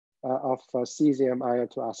elastoneematicity of cesium ion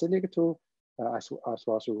 2 arsenic 2, as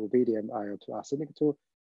well as rubidium ion 2 arsenic 2,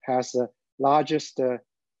 has the largest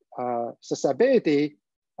susceptibility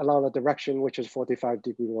along the direction which is 45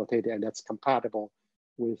 degree rotated, and that's compatible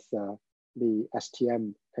with the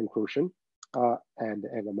STM conclusion and the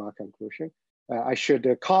NMR conclusion. I should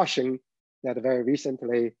caution that very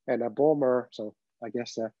recently, and Boehmer, so I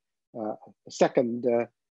guess the second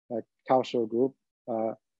Karlsruhe group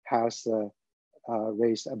has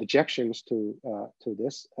raised objections to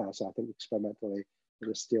this. So I think experimentally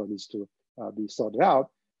it still needs to be sorted out.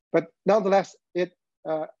 But nonetheless, it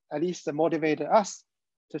at least motivated us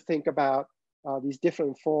to think about these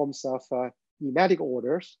different forms of nematic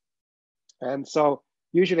orders. And so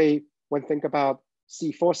usually when think about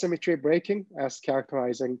C4 symmetry breaking as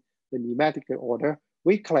characterizing the nematic order,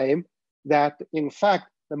 we claim that in fact,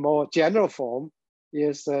 the more general form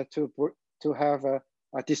is to have a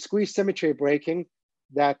discrete symmetry breaking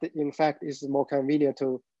that in fact is more convenient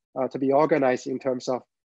to be organized in terms of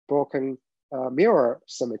broken mirror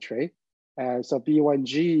symmetry. And so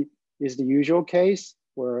B1G is the usual case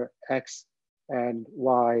where X and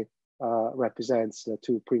Y represents the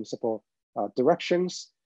two principal directions.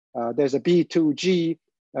 There's a B2G,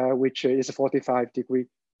 which is 45 degree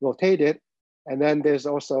rotated. And then there's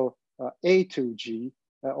also A to G.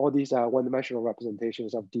 All these are one-dimensional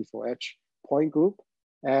representations of D4H point group.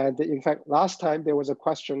 And in fact, last time there was a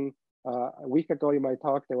question, a week ago in my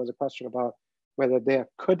talk, there was a question about whether there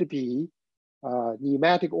could be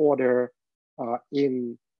nematic order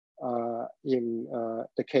in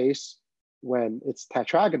the case when it's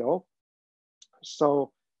tetragonal.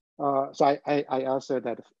 So, I answered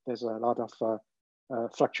that there's a lot of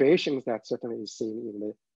fluctuations that certainly is seen in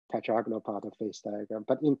the tetragonal part of phase diagram.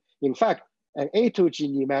 But in fact, an A to G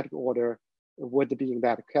nematic order would be in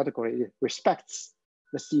that category. It respects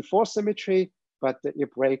the C4 symmetry, but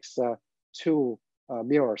it breaks two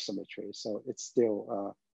mirror symmetry. So it's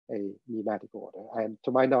still a nematic order. And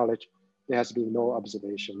to my knowledge, there has been no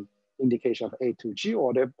observation indication of A to G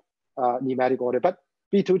order, nematic order, but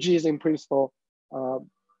B to G is in principle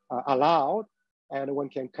allowed, and one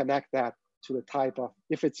can connect that to the type of,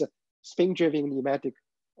 if it's a spin-driven nematic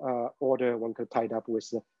order, one could tie it up with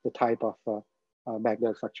the type of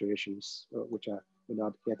magnetic fluctuations, which we're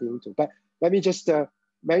not getting into. But let me just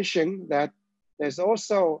mention that there's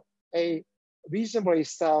also a reasonably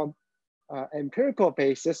sound empirical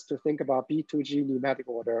basis to think about B2G nematic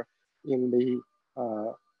order in the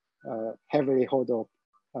heavily hodl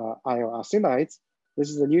ion arsenides. This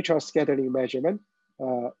is a neutral scattering measurement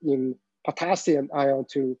in potassium ion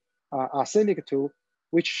to arsenic 2,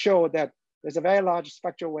 which show that there's a very large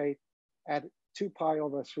spectral weight at 2 pi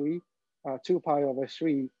over 3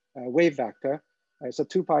 wave vector. So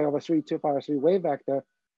 2 pi over 3 wave vector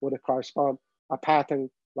would correspond a pattern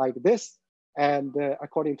like this. And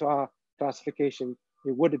according to our classification,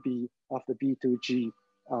 it would be of the B2G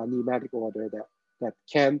nematic order that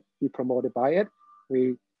can be promoted by it.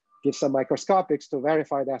 We did some microscopics to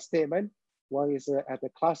verify that statement. One is at the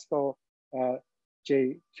classical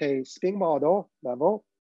JK spin model level,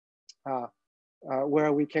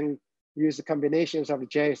 where we can use the combinations of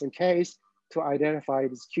J's and K's to identify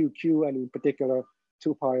this QQ, and in particular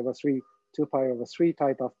 2 pi over 3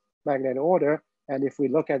 type of magnetic order. And if we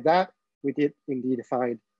look at that, we did indeed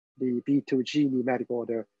find the B2G nematic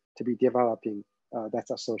order to be developing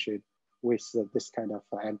that's associated with this kind of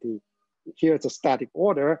here's a static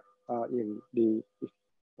order in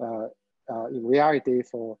reality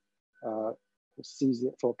for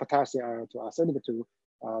potassium ion to arsenic 2,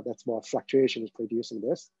 that's more fluctuations producing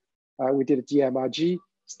this. We did a GMRG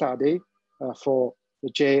study for the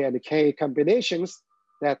J and the K combinations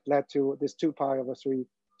that led to this 2 pi over 3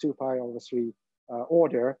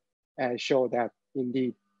 order, and show that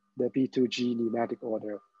indeed the B2G nematic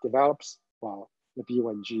order develops while the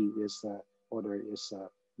B1G order is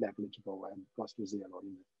negligible and goes to 0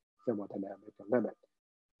 in the thermodynamic limit.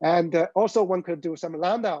 And also one could do some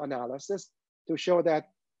lambda analysis to show that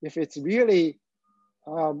if it's really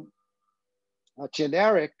a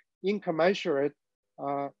generic, incommensurate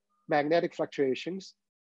magnetic fluctuations,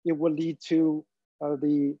 it will lead to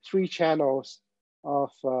the 3 channels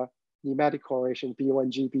of nematic correlation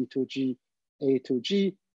B1G, B2G,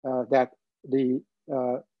 A2G, that the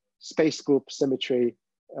space group symmetry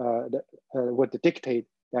would dictate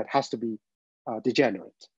that has to be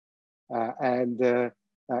degenerate.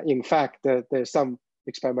 In fact, there's some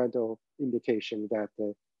experimental indication that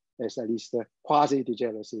there's at least a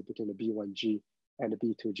quasi-degeneracy between the B1G and the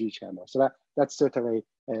B2G channel. So that's certainly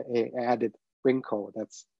an added wrinkle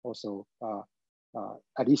that's also,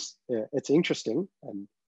 at least it's interesting and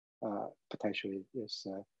potentially is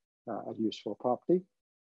a useful property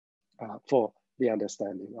for the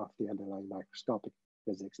understanding of the underlying microscopic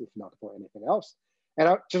physics, if not for anything else. And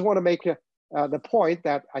I just want to make the point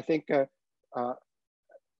that I think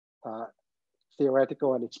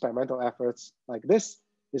theoretical and experimental efforts like this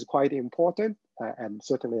is quite important, and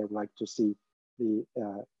certainly I'd like to see the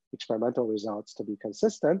experimental results to be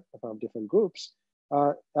consistent from different groups.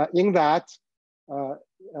 In that,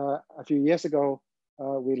 a few years ago,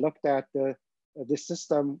 we looked at this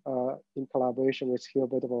system in collaboration with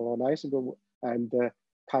Hilbert von Neisselgruber and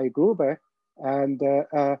Kai Gruber, and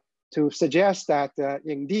to suggest that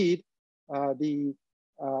indeed the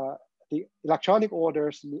electronic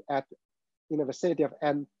orders in the vicinity of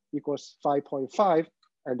n equals 5.5,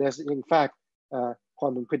 and there's in fact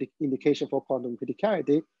quantum indication for quantum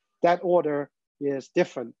criticality, that order is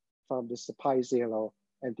different from this pi 0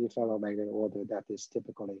 antiferromagnetic order that is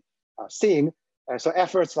typically seen. And so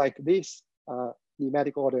efforts like this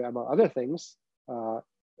nematic order, among other things,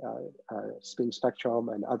 spin spectrum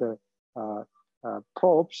and other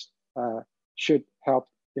probes should help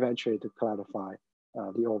eventually to clarify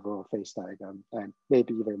the overall phase diagram, and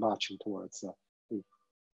maybe even marching towards the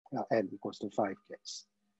n equals to 5 case.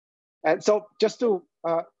 And so just to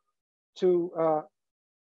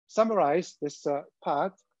summarize this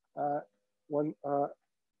part,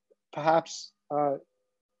 perhaps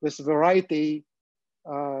this variety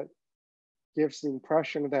gives the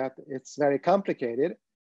impression that it's very complicated,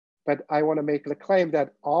 but I want to make the claim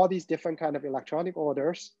that all these different kind of electronic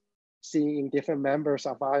orders seen in different members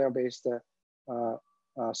of ion-based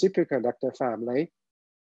superconductor family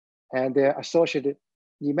and their associated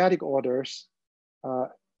nematic orders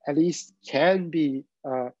at least can be,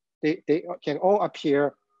 they can all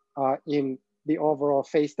appear in the overall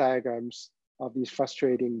phase diagrams of these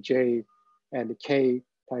frustrating J and K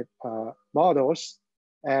type models.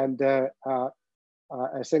 And I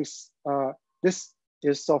think this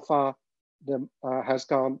is so far has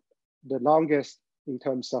gone the longest in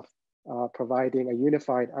terms of providing a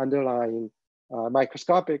unified underlying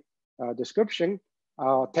microscopic description.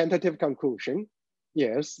 Our tentative conclusion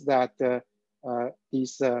is that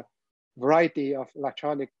these variety of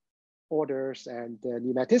electronic orders and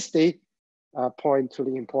nematicity point to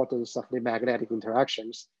the importance of the magnetic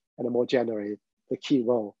interactions and more generally the key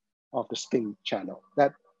role of the spin channel.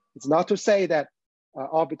 That it's not to say that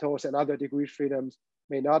orbitals and other degree freedoms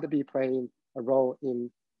may not be playing a role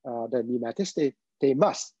in the nematicity. They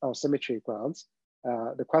must on symmetry grounds.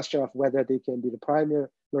 The question of whether they can be the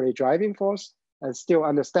primary driving force and still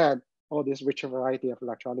understand all this richer variety of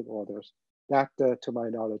electronic orders, that to my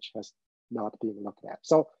knowledge has not been looked at.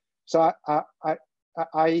 So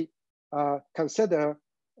I consider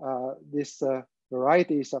these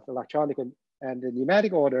varieties of electronic and the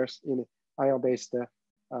nematic orders in ion-based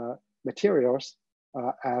materials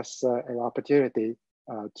as an opportunity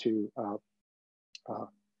to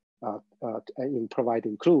in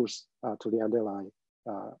providing clues to the underlying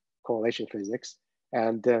correlation physics.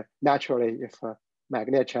 And naturally, if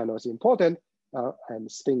magnetic channel is important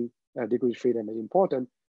and spin degree freedom is important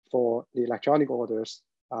for the electronic orders,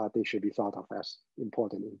 they should be thought of as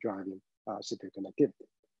important in driving superconductivity.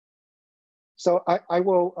 So I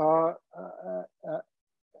will,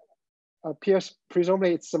 Pierce,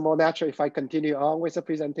 presumably it's more natural if I continue on with the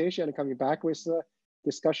presentation and coming back with the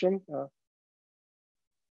discussion.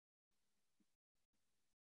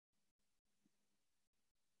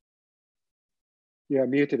 You are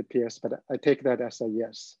muted, Pierce, but I take that as a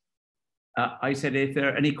yes. I said if there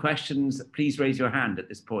are any questions, please raise your hand at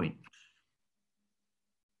this point.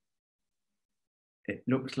 It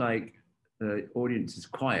looks like the audience is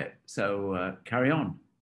quiet, so carry on.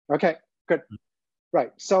 Okay, good.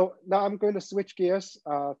 Right, so now I'm going to switch gears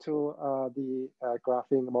to the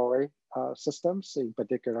graphene Mori systems, in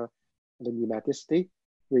particular the nematicity.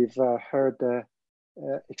 We've heard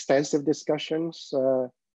extensive discussions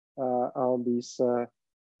on these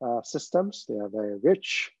systems. They are very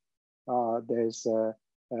rich. There's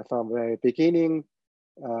from the very beginning,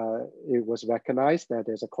 it was recognized that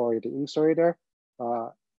there's a correlated insulator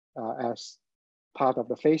as part of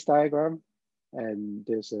the phase diagram, and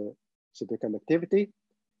there's a superconductivity.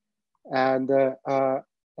 And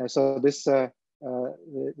so this, the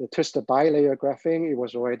twisted bilayer graphene, it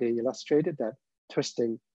was already illustrated that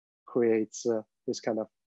twisting creates this kind of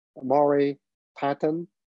Mori pattern.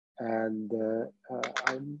 And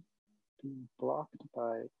I'm being blocked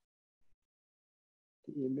by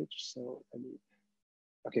the image, so let me,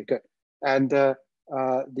 okay, good. And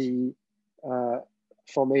the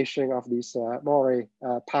formation of these Mori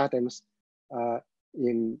patterns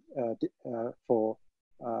in for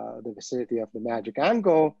the vicinity of the magic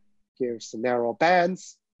angle gives narrow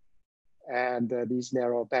bands, and these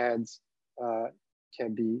narrow bands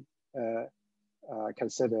can be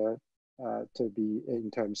considered to be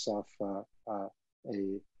in terms of a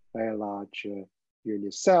very large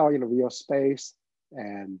unit cell in a real space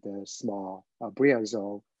and small Brion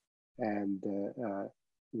zone, and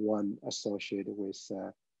one associated with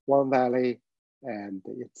one valley and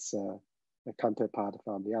its counterpart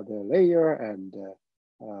from the other layer, and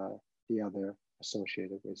the other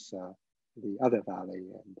associated with the other valley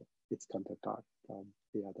and its counterpart from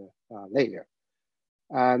the other layer.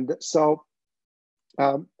 And so,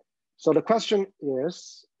 so the question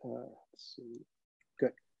is, let's see,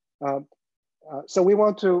 good. So we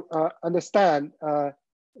want to understand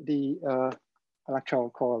the electron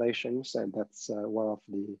correlations, and that's one of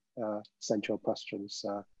the central questions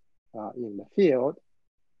in the field.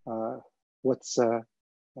 How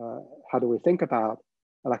do we think about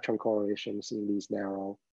electron correlations in these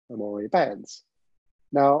narrow Mori bands?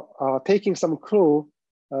 Now, taking some clue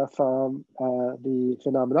from the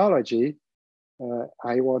phenomenology,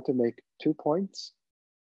 I want to make 2 points.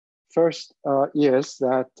 First is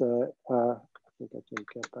that, I think I can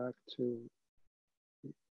get back to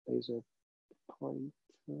laser point.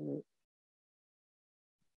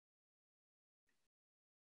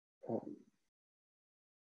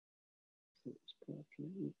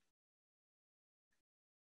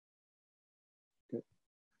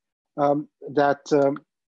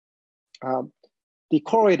 the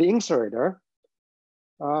correlated insulator,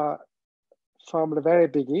 from the very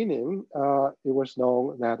beginning, it was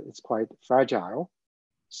known that it's quite fragile.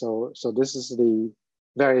 So this is the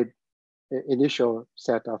very initial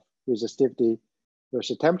set of resistivity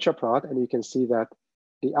versus temperature plot, and you can see that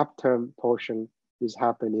the upturn portion is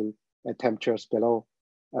happening at temperatures below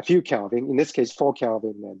a few Kelvin. In this case, 4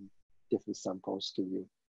 Kelvin, and different samples give you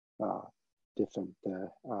different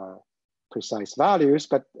precise values,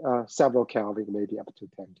 but several Kelvin, maybe up to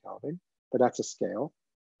 10 Kelvin, but that's a scale.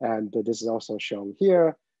 And this is also shown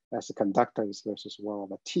here as a conductance versus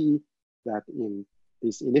 1/T, that in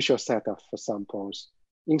this initial set of samples,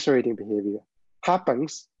 insulating behavior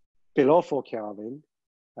happens below 4 Kelvin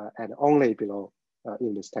and only below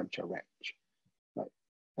in this temperature range. Right.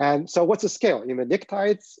 And so what's the scale? In the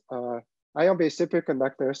pnictides, ion-based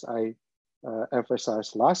superconductors, I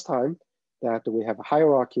emphasized last time that we have a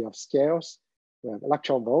hierarchy of scales. We have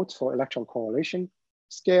electron volts for electron correlation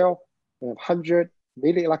scale. We have 100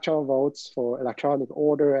 milli-electron volts for electronic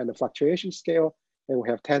order and the fluctuation scale. And we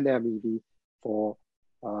have 10 MeV for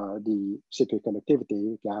the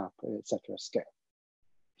superconductivity gap, etc. scale.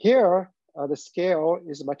 Here, the scale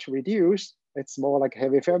is much reduced. It's more like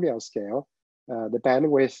heavy fermion scale. The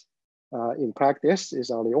bandwidth in practice is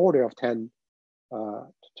on the order of 10 to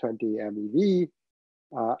 20 MeV.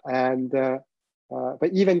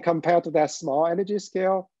 But even compared to that small energy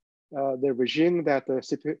scale, the regime that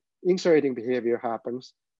the insulating behavior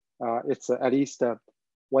happens, it's at least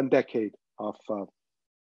 1 decade of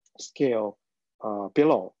scale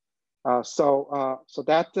below. So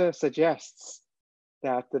that suggests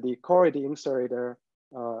that the correlated insulator,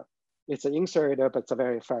 it's an insulator, but it's a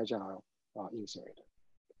very fragile insulator.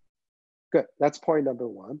 Good, that's point number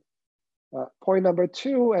 1. Point number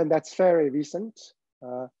 2, and that's very recent,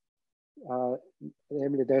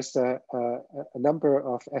 namely there's a number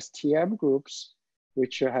of STM groups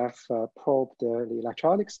which have probed the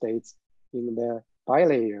electronic states in the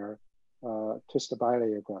bilayer, twisted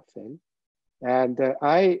bilayer graphene. And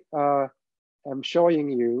I am showing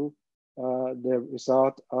you the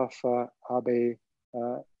result of Abe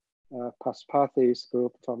Paspathi's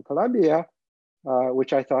group from Columbia,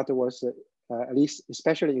 which I thought was at least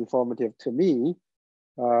especially informative to me,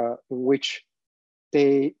 in which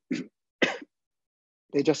they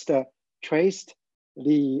just traced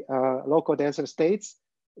the local density states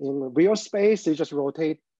in real space. They just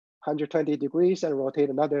rotate 120 degrees and rotate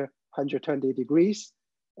another 120 degrees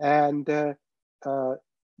and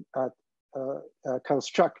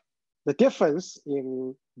construct the difference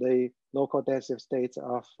in the local density states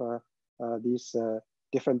of these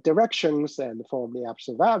different directions and form the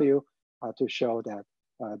absolute value to show that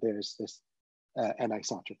there's this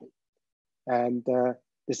anisotropy. And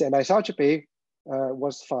this anisotropy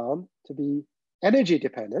was found to be energy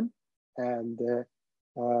dependent and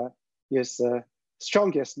is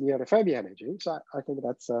strongest near the Fermi energy. So I think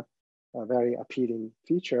that's a very appealing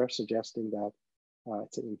feature, suggesting that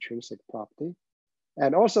it's an intrinsic property.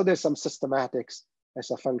 And also there's some systematics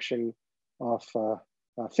as a function of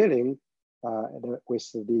filling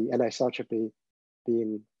with the anisotropy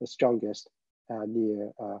being the strongest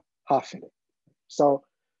near half filling. So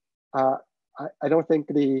I don't think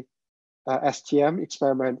the STM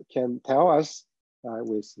experiment can tell us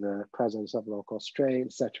with the presence of local strain,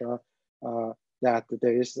 etc., that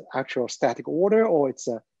there is actual static order or it's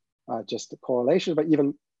just a correlation, but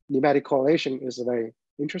even pneumatic correlation is very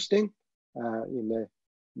interesting. In the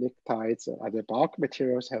pnictides, the bulk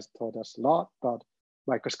materials has taught us a lot about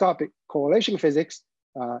microscopic correlation physics,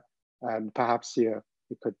 and perhaps here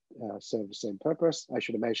it could serve the same purpose. I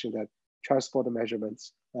should mention that transporter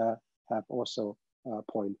measurements have also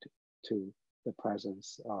point to the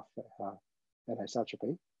presence of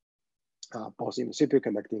anisotropy, both in the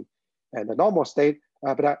superconducting and the normal state,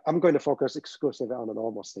 but I'm going to focus exclusively on the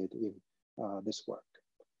normal state in this work.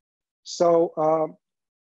 So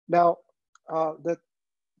now the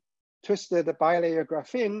twisted bilayer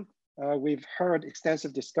graphene, we've heard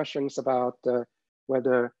extensive discussions about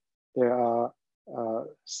whether there are a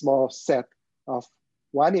small set of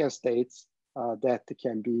Wannian states that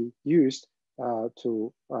can be used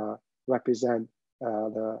to represent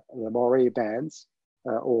the Moré bands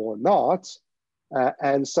or not.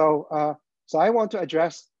 And so I want to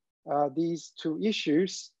address these 2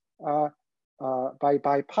 issues by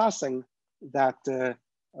bypassing that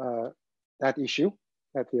issue,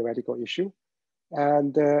 that theoretical issue.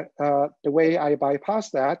 And the way I bypass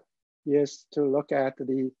that is to look at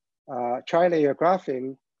the trilayer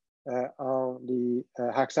graphing on the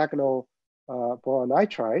hexagonal boron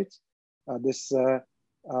nitride. This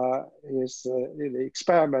is the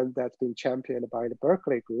experiment that's been championed by the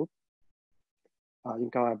Berkeley group in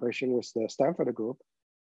collaboration with the Stanford group.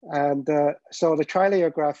 And so the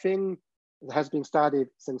trilayer graphene has been studied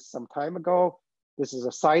since some time ago. This is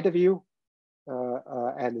a side view,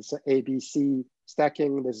 and it's an ABC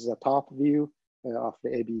stacking. This is a top view of the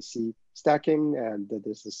ABC stacking, and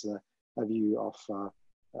this is a view of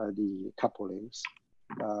the couplings.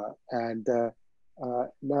 Now,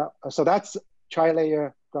 so that's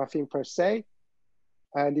trilayer graphene per se.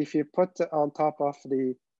 And if you put on top of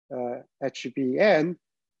the HBN,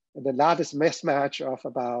 the lattice mismatch of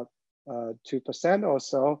about 2% or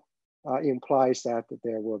so implies that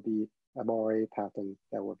there will be a Maury pattern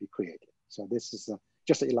that will be created. So this is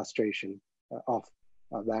just an illustration of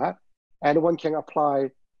that. And one can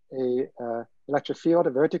apply a electric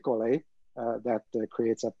field vertically that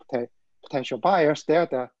creates a potential bias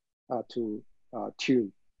delta to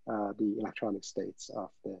tune the electronic states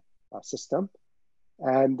of the system.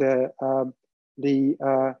 And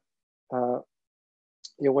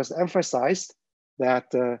it was emphasized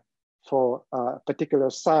that for a particular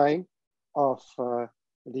sign of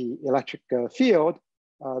the electric field,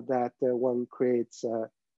 that one creates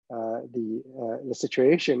the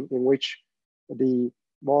situation in which the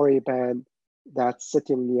Maury band that's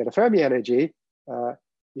sitting near the Fermi energy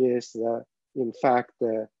is in fact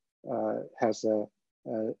has a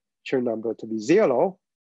Chern number to be 0,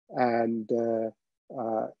 and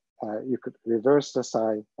you could reverse the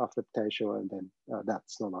sign of the potential, and then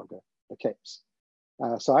that's no longer the case.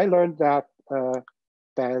 So I learned that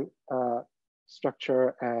band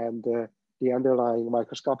structure and the underlying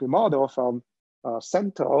microscopic model from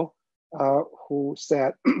Sento, who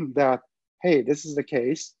said that, hey, this is the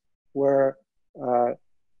case where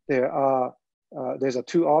there's a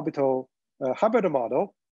 2-orbital Hubbard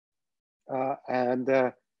model,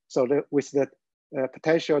 and so with the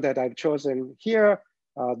potential that I've chosen here,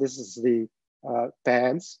 this is the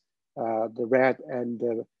bands, the red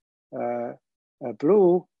and the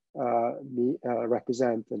blue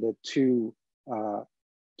represent the two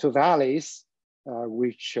valleys,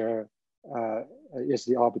 which is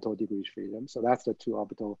the orbital degree freedom. So that's the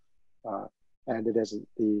 2-orbital, and there's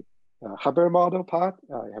the Hubbard model part.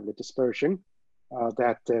 I have the dispersion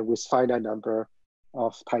that with finite number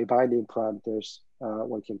of pi binding parameters,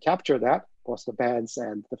 one can capture that, both the bands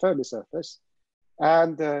and the Fermi surface.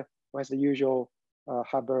 And has the usual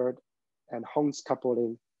Hubbard and Holmes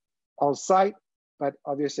coupling on site, but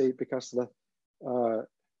obviously because the I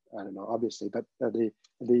don't know, obviously, but the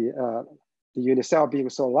unit cell being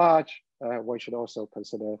so large, one should also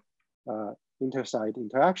consider intersite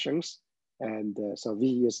interactions. And so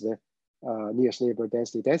V is the nearest neighbor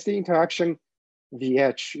density interaction.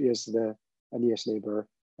 VH is the nearest neighbor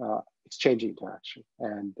exchange interaction.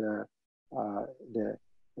 And the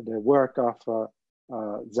work of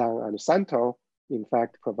Zhang and Santo, in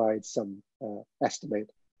fact, provides some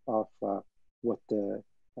estimate of what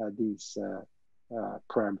these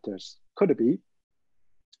parameters could be.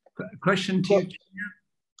 Question to you.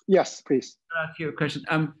 Yes, please. I'll ask you a question.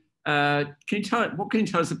 What can you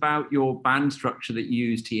tell us about your band structure that you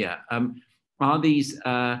used here? Are these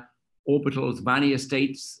orbitals, Vannier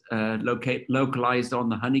states, localized on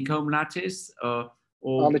the honeycomb lattice, or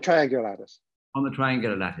on the triangular lattice? On the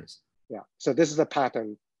triangular lattice. Yeah. So this is a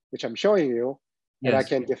pattern which I'm showing you, yes. And I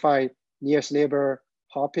can define nearest neighbor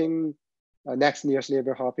hopping, next nearest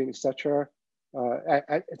neighbor hopping, etc.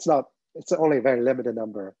 It's only a very limited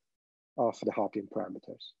number of the hopping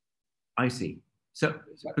parameters. I see. So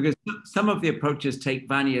because some of the approaches take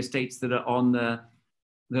Vannier states that are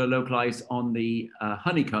localized on the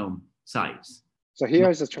honeycomb sites. So here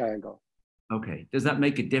is a triangle. Okay. Does that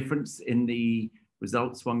make a difference in the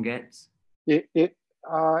results one gets? It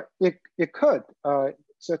could,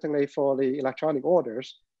 certainly for the electronic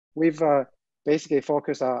orders. We've basically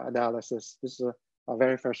focused our analysis. This is our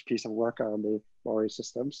very first piece of work on the Maury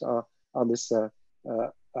systems, on this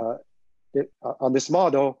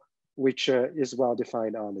model, which is well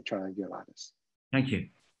defined on the triangular lattice. Thank you.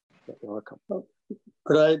 You're welcome.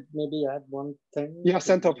 Could I maybe add one thing? Yeah,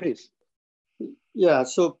 Sento, please. Yeah,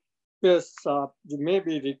 so yes, you may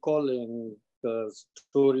be recalling the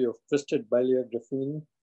story of twisted bilayer graphene,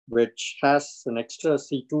 which has an extra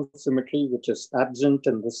C2 symmetry, which is absent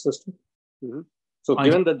in this system. Mm-hmm. So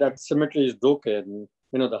given that symmetry is broken,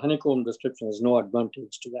 the honeycomb description has no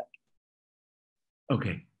advantage to that.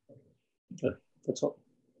 Okay. That's all.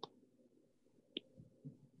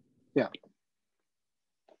 Yeah.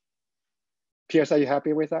 Pierce, are you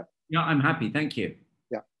happy with that? Yeah, I'm happy. Thank you.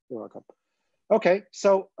 Yeah, you're welcome. Okay,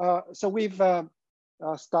 so we've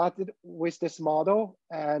started with this model,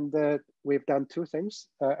 and we've done two things.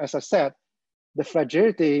 As I said, the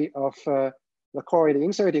fragility of the choroid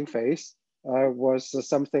inserting phase was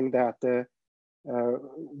something that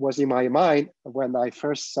was in my mind when I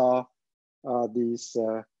first saw these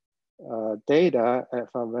data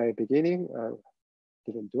from the very beginning.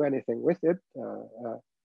 Didn't do anything with it,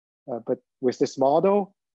 but with this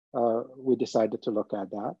model, we decided to look at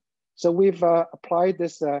that. So we've applied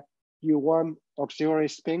this U1 auxiliary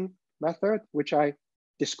spin method, which I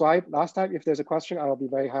described last time. If there's a question, I'll be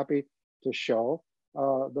very happy to show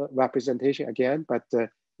the representation again, but it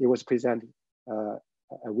was presented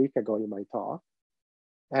a week ago in my talk.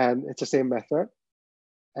 And it's the same method.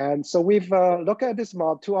 And so we've looked at this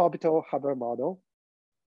model, 2-orbital Hubbard model.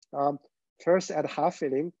 First at half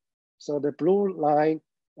filling. So the blue line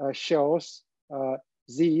shows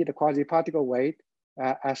Z, the quasi-particle weight,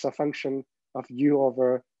 as a function of U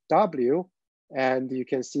over W. And you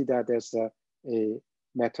can see that there's a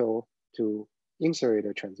metal to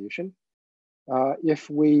insulator transition. If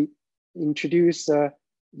we introduce so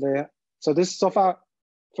this so far,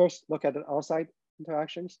 first look at the outside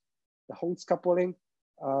interactions. The Holtz coupling,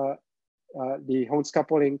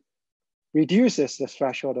 reduces the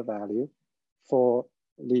threshold value for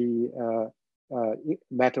the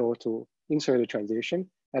metal to insulator transition.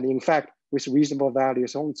 And in fact, with reasonable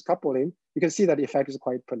values Holtz coupling, you can see that the effect is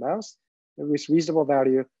quite pronounced. And with reasonable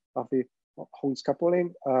value of the Holtz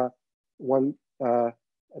coupling,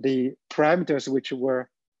 the parameters which were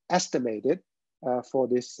estimated for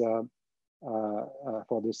this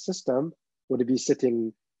system would be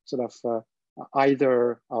sitting sort of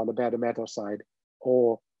either on the bad metal side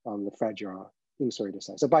or on the fragile insulator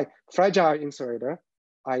side. So by fragile insulator,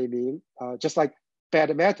 I mean just like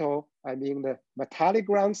bad metal, I mean the metallic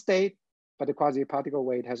ground state, but the quasi-particle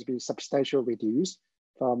weight has been substantially reduced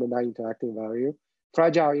from the non-interacting value.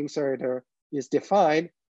 Fragile insulator is defined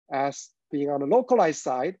as being on the localized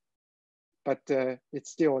side, but it's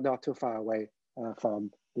still not too far away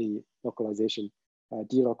from the localization,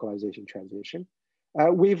 delocalization transition.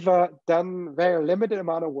 We've done very limited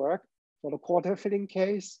amount of work for the quarter filling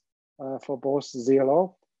case for both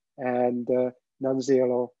zero and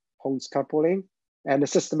non-zero Holtz coupling, and the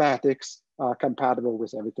systematics are compatible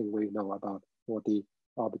with everything we know about for the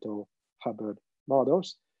orbital Hubbard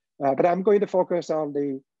models. But I'm going to focus on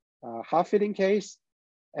the half filling case,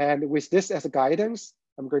 and with this as a guidance,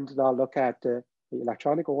 I'm going to now look at the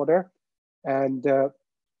electronic order. And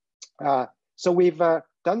so we've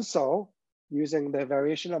done so using the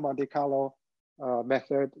variation of Monte Carlo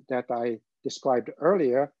method that I described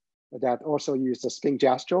earlier, that also used the spin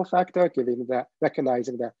gestural factor,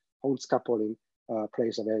 recognizing that Holtz coupling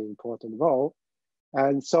plays a very important role.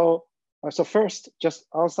 And so, first, just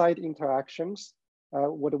on-site interactions,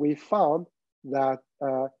 what we found that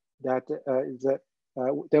there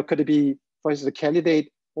could be, for instance, the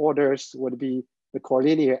candidate orders would be the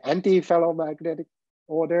collinear anti-ferromagnetic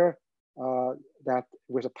order that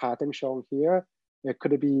with a pattern shown here. There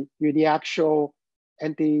could be uniaxial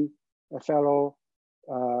anti-ferro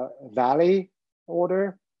valley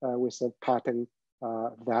order with a pattern,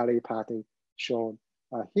 valley pattern shown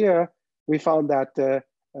here. We found that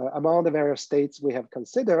among the various states we have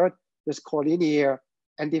considered, this collinear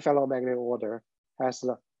anti-ferromagnetic order has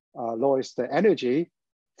the lowest energy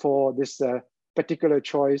for this particular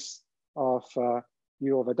choice of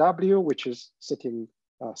U over W, which is sitting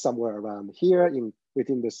somewhere around here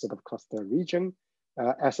within this sort of cluster region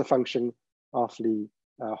as a function of the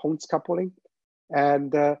Holtz coupling.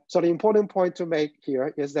 And so the important point to make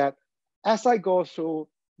here is that as I go through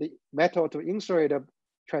the metal to insulator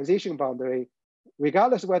transition boundary,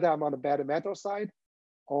 regardless whether I'm on the bad metal side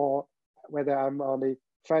or whether I'm on the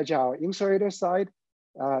fragile insulator side,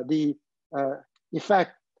 the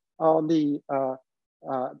effect on the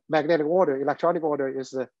magnetic order, electronic order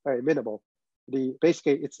is very minimal.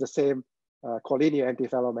 Basically, it's the same collinear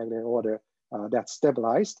anti-ferromagnetic order that's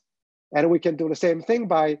stabilized. And we can do the same thing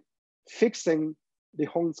by fixing the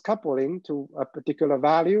Holtz coupling to a particular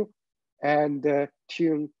value and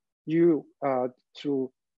tune U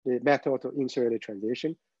to the metal to insulator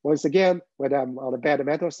transition. Once again, whether I'm on the bad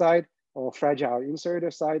metal side or fragile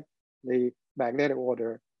insulator side, the magnetic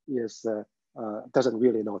order is doesn't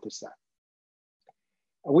really notice that.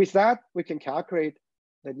 With that, we can calculate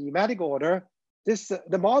the pneumatic order.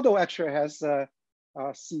 The model actually has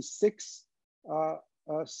C6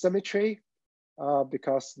 symmetry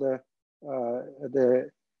because the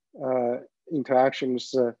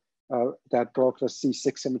interactions that broke the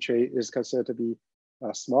C6 symmetry is considered to be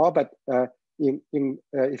small, but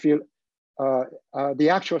if you the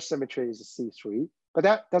actual symmetry is C3, but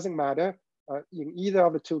that doesn't matter in either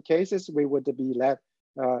of the two cases, we would be led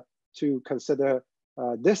to consider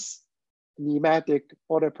this nematic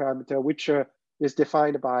order parameter, which is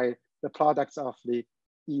defined by the products of the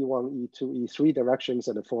E1, E2, E3 directions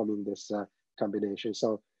and forming this combination.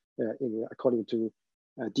 So according to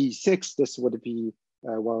D6, this would be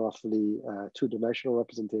one of the two-dimensional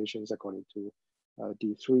representations. According to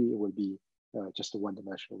D3, it would be just a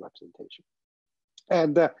one-dimensional representation.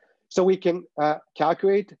 And so we can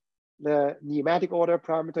calculate the nematic order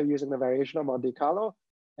parameter using the variation of Monte Carlo.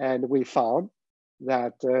 And we found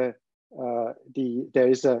that there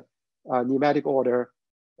is a nematic order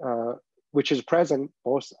which is present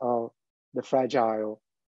both on the fragile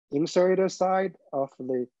insulator side of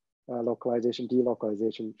the localization,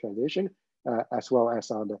 delocalization transition, as well as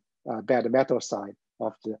on the bad metal side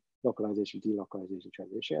of the localization, delocalization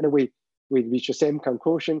transition. And we reach the same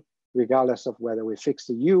conclusion regardless of whether we fix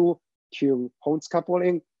the U, tune Holmes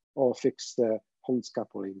coupling, or fix the Holmes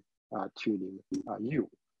coupling tuning U.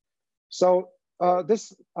 So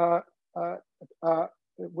this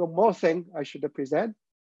one more thing I should present,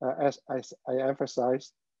 as I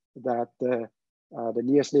emphasized that the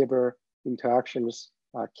nearest neighbor interactions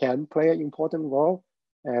can play an important role,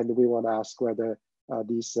 and we want to ask whether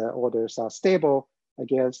these orders are stable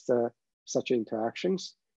against such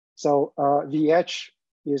interactions. So VH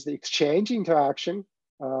is the exchange interaction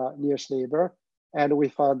nearest neighbor, and we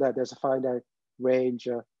found that there's a finite range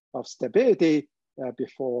of stability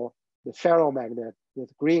before the ferromagnet. The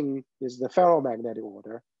green is the ferromagnetic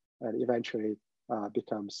order, and eventually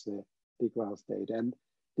becomes the ground state. And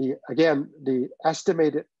again, the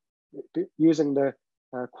estimated using the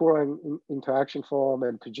Coulomb interaction form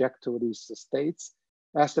and project to these states,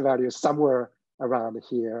 as the value is somewhere around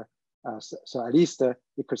here. So at least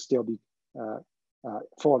it could still be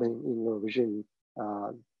falling in the regime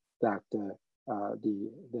that the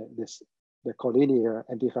collinear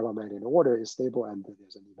antiferromagnetic order is stable and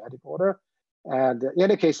there's a nematic order. And in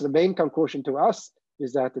any case, the main conclusion to us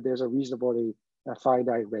is that there's a reasonably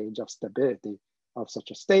finite range of stability of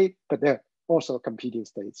such a state, but there are also competing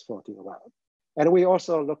states floating around. And we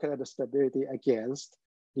also look at the stability against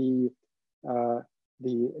the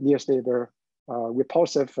nearest neighbor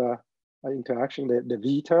repulsive interaction, the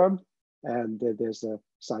V term, and there's a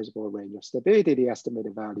sizable range of stability. The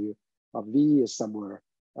estimated value of V is somewhere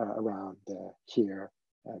around here,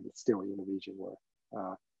 and it's still in the region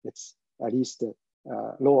where it's at least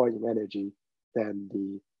lower in energy than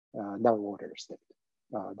the non-ordered state.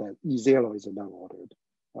 That E0 is a non-ordered,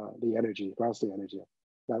 the energy, ground state energy of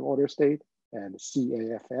non-ordered state, and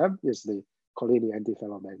CAFM is the collinear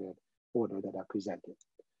antiferromagnetic order that I presented.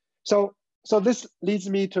 So this leads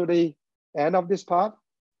me to the end of this part.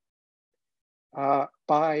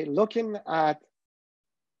 By looking at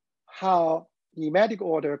how nematic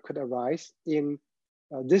order could arise in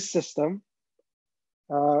this system,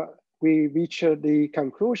 we reach the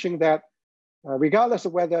conclusion that regardless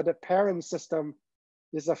of whether the parent system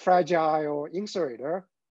is a fragile insulator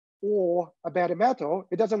or a bad metal,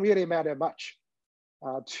 it doesn't really matter much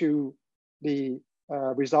to the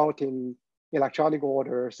resulting electronic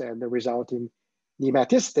orders and the resulting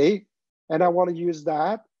nematicity. And I want to use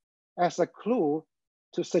that as a clue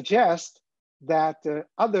to suggest that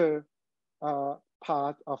other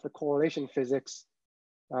part of the correlation physics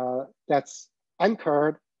that's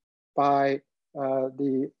anchored by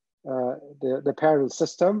the parent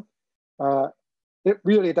system, it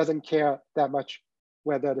really doesn't care that much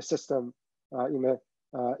whether the system in the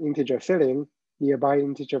integer filling, nearby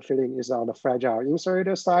integer filling is on the fragile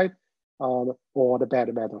insulator side or the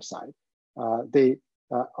bad metal side.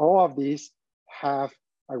 All of these have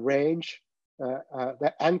a range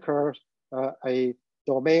that anchors a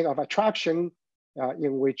domain of attraction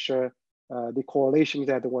in which the correlation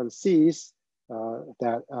that one sees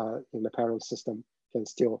that in the parent system can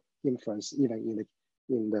still influence even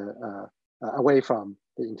in the away from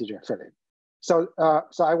the integer filling. So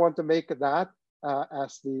I want to make that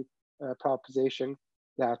as the proposition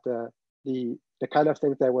that the kind of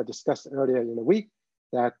things that were discussed earlier in the week,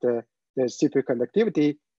 that there's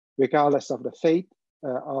superconductivity regardless of the fate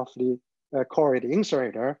of the correlated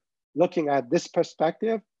insulator. Looking at this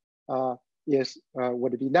perspective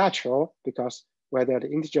would be natural, because whether the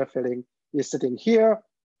integer filling is sitting here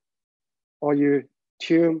or you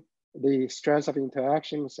tune the strength of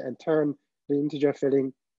interactions and turn the integer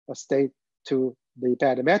filling state to the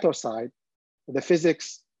bad metal side, the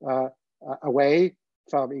physics away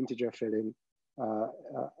from integer filling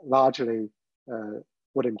largely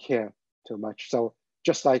wouldn't care too much. So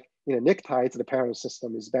just like in a nictide, the parent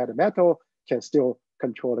system is bad metal, can still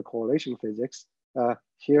control the correlation physics.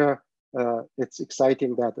 Here, it's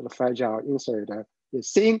exciting that the fragile insulator is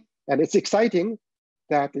seen, and it's exciting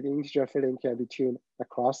that the integer filling can be tuned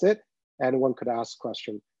across it. And one could ask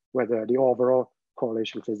question whether the overall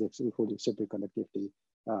correlation physics, including superconductivity,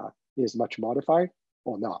 is much modified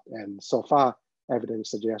or not. And so far,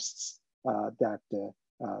 evidence suggests that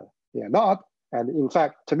they are not. And in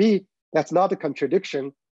fact, to me, that's not a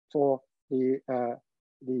contradiction for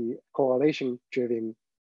the correlation-driven,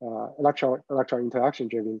 electron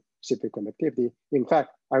interaction-driven superconductivity. In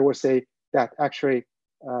fact, I would say that actually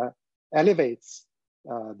elevates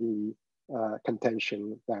the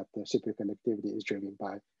contention that the superconductivity is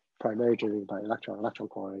primarily driven by electron-electron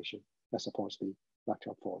correlation as opposed to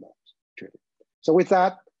electron phonons driven. So with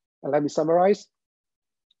that, let me summarize.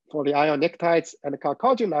 For the ion nictides and the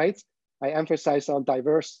chalcogenides, I emphasize on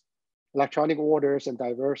diverse electronic orders and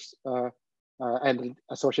diverse and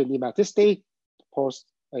associated nematicity.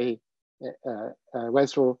 Went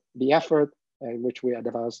through the effort in which we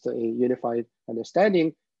advanced a unified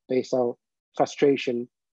understanding based on frustration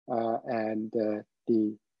and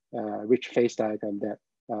the rich phase diagram that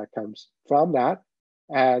comes from that.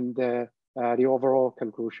 And the overall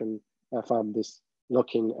conclusion from this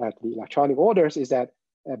looking at the electronic orders is that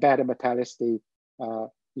better metallicity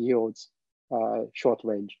yields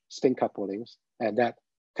short-range spin couplings, and that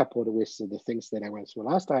coupled with the things that I went through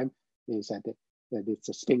last time is that it's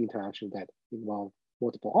a spin interaction that involves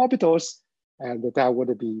multiple orbitals, and that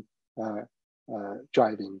would be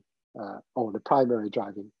driving or the primary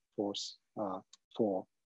driving force for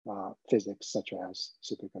physics such as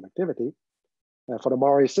superconductivity. For the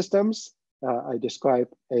Maury systems, I describe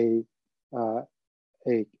a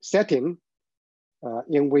setting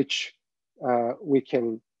in which we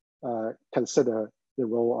can consider the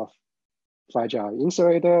role of fragile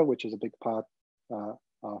insulator, which is a big part of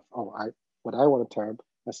what I want to term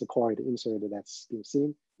as the correlated insulator that's being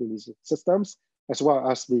seen in these systems, as well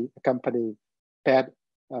as the accompanying bad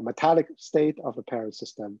metallic state of the parent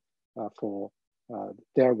system for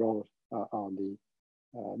their role on the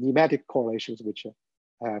nematic correlations, which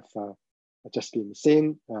have just been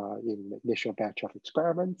seen in the initial batch of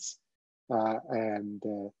experiments. And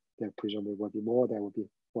there presumably will be more, there will be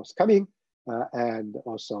forthcoming. And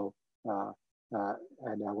also, and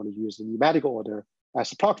I want to use the nematic order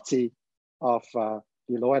as a proxy of the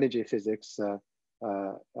low energy physics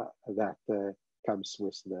that comes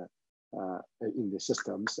with the in the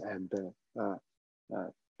systems. And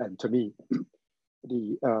to me,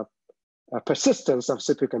 the persistence of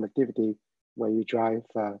superconductivity when you drive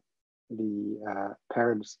the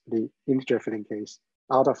integer filling case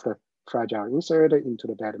out of the fragile insulator into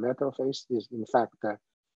the bad metal phase is in fact a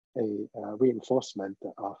reinforcement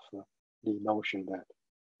of the notion that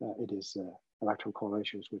it is electron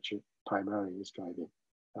correlations which primarily is driving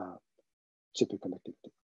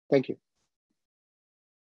superconductivity. Thank you.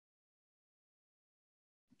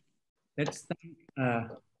 Let's thank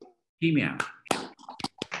Kimia.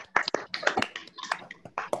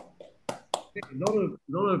 A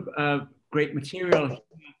lot of great material.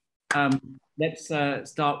 Let's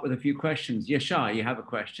start with a few questions. Yashar, you have a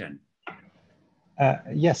question.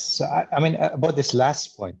 Yes, I mean about this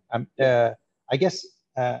last point. I guess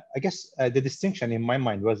the distinction in my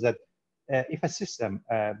mind was that if a system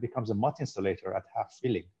becomes a multi-insulator at half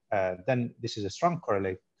filling, then this is a strong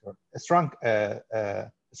correlator,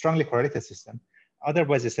 strongly correlated system.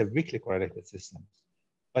 Otherwise, it's a weakly correlated system.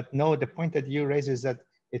 But no, the point that you raise is that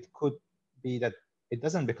it could be that it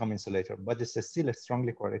doesn't become insulator, but it's still a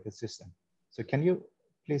strongly correlated system. So can you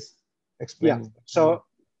please explain? Yeah.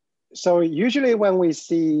 So usually when we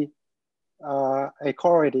see a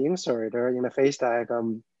correlated insulator in a phase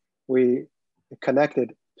diagram, we connect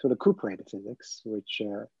it to the Coop-rated physics, which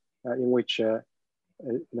in which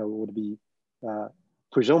would be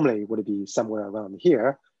presumably would be somewhere around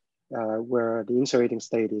here, where the insulating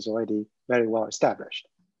state is already very well established.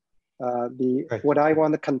 What I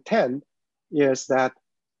want to contend is that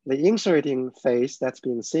the insulating phase that's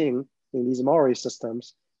being seen in these Maury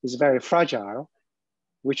systems is very fragile,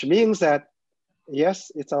 which means that,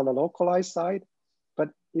 yes, it's on the localized side, but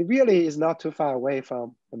it really is not too far away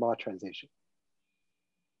from the Maury transition.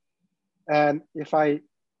 And if I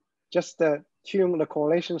just tune the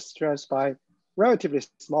correlation stress by relatively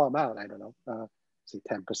small amount, I don't know, say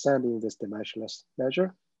 10% in this dimensionless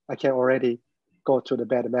measure, I can already go to the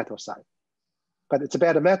bad metal side. But it's a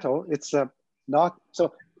bad metal, it's not,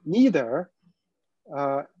 so neither,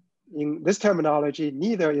 in this terminology,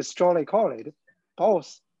 neither is strongly correlated,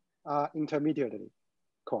 both are intermediately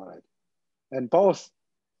correlated. And both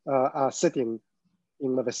are sitting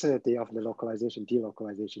in the vicinity of the localization,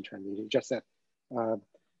 delocalization transition, just that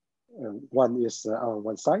one is on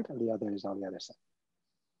one side and the other is on the other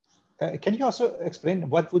side. Can you also explain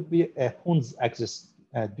what would be a Hund's axis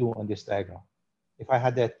do on this diagram? If I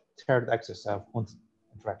had a third axis of Hund's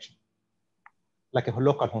interaction, like a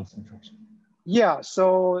local Hund's interaction. Yeah,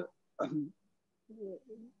 so, you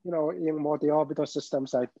know, in multi-orbital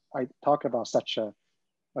systems, I talked about such a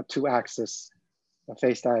two-axis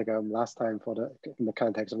phase diagram last time in the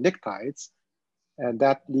context of nuclides. And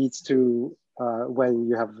that leads to when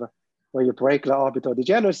you break the orbital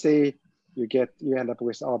degeneracy, you end up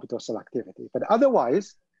with orbital selectivity. But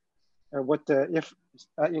otherwise, if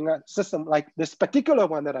in a system like this particular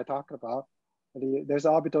one that I talked about, there's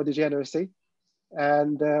orbital degeneracy,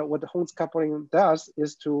 and what the Hund's coupling does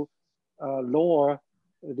is to lower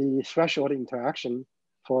the threshold interaction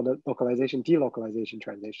for the localization delocalization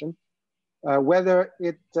transition, whether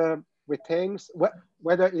it retains,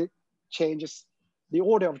 whether it changes the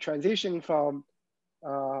order of transition from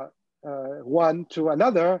one to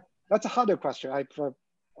another. That's a harder question.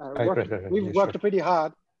 We've worked pretty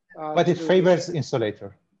hard. But it favors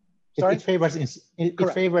insulator. Sorry? It favors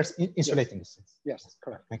insulating. Yes,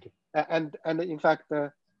 correct. Thank you. And in fact,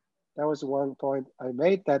 that was one point I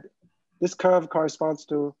made, that this curve corresponds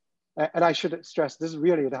to, and I should stress, this is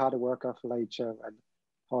really the hard work of Lei Chen and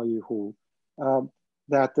Hao Yu Hu,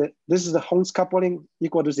 that this is the Hund's coupling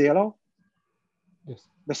equal to 0. Yes.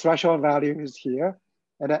 The threshold value is here.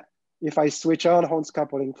 And if I switch on Hund's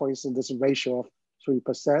coupling, for instance, this ratio of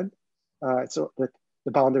 3%, so that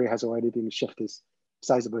the boundary has already been shifted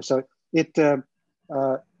sizably. So it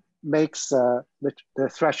makes the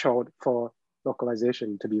threshold for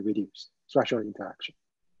localization to be reduced, threshold interaction.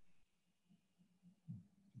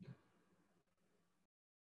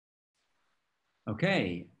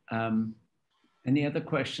 Okay. Any other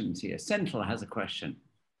questions here? Central has a question.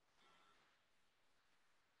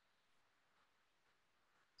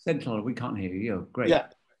 Central, we can't hear you. Great. Yeah.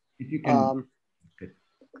 If you can. Good.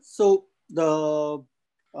 So the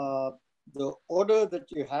order that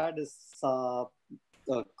you had is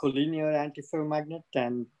the collinear antiferromagnet,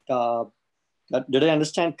 and did I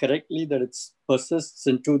understand correctly that it persists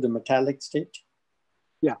into the metallic state?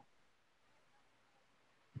 Yeah.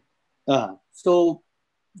 So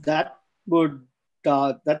that would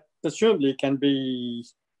that presumably can be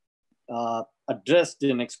addressed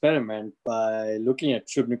in experiment by looking at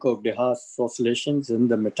Shubnikov-de-Haas oscillations in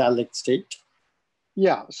the metallic state.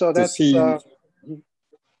 Yeah, so that's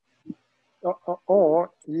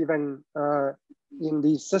or even in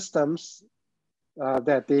these systems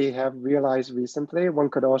that they have realized recently, one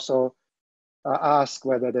could also ask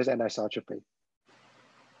whether there's anisotropy.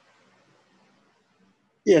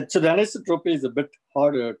 Yeah, so the anisotropy is a bit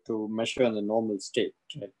harder to measure in the normal state,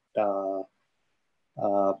 right?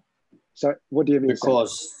 So what do you mean?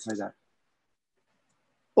 Because by that?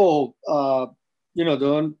 You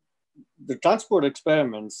know, the transport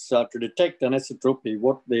experiments to detect anisotropy,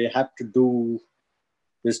 what they have to do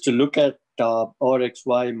is to look at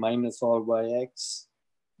RXY minus RYX,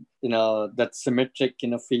 you know, that's symmetric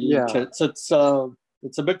in a field. Yeah. So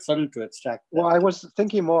it's a bit subtle to extract that. Well, I was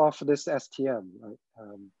thinking more of this STM. Right?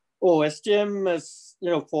 STM is, you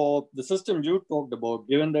know, for the system you talked about,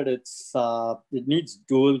 given that it needs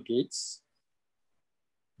dual gates,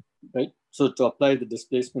 right? So to apply the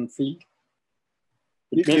displacement field,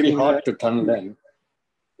 it may be hard to tunnel in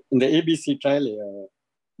the ABC trilayer.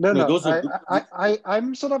 No.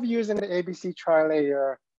 I'm sort of using the ABC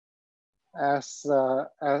trilayer as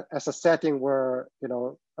a setting where, you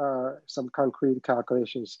know, some concrete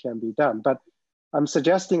calculations can be done. But I'm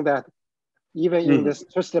suggesting that even in this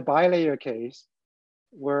twisted bilayer case,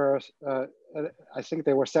 where I think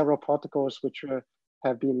there were several protocols which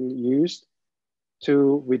have been used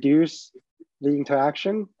to reduce the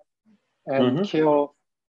interaction and kill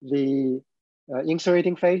the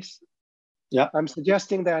insulating phase. Yeah, I'm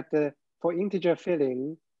suggesting that for integer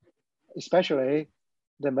filling, especially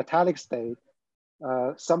the metallic state,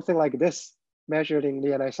 something like this, measuring the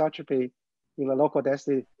anisotropy in a local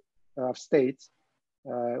density of states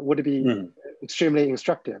would be extremely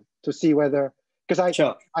instructive to see whether, because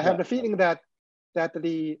I have the feeling that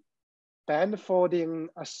the band folding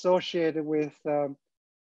associated with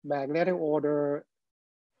magnetic order,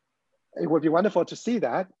 it would be wonderful to see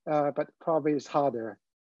that, but probably it's harder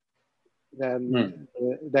than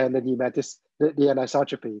the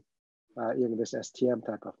anisotropy in this STM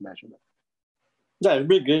type of measurement. Yeah, it'd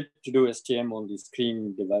be great to do STM on these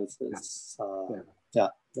screen devices.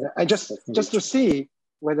 And just to see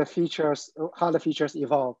where how the features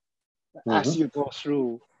evolve as you go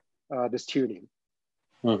through this tuning.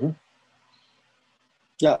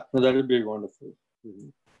 Yeah, that would be wonderful.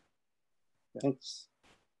 Thanks.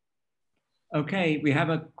 Okay, we have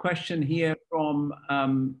a question here from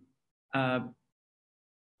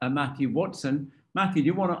Matthew Watson. Matthew, do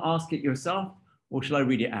you want to ask it yourself or shall I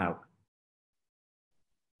read it out?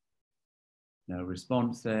 No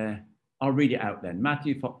response there. I'll read it out then.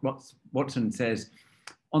 Matthew Watson says,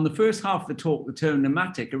 on the first half of the talk, the term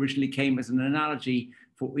pneumatic originally came as an analogy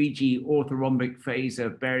for e.g. orthorhombic phase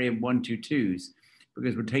of barium-122s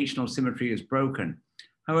because rotational symmetry is broken.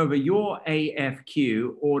 However, your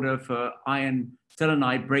AFQ order for iron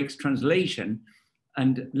selenide breaks translation,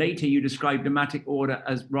 and later you described pneumatic order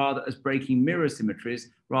as rather as breaking mirror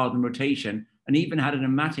symmetries rather than rotation, and even had a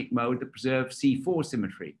pneumatic mode that preserved C4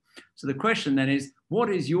 symmetry. So the question then is, what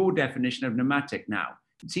is your definition of pneumatic now?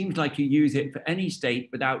 It seems like you use it for any state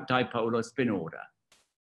without dipolar spin order.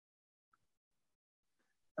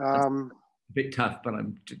 A bit tough, but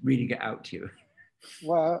I'm reading it out to you.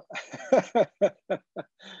 Well,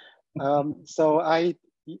 so I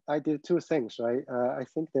did two things, right? I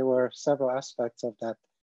think there were several aspects of that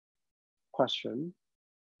question.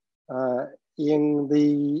 In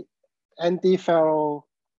the antiferro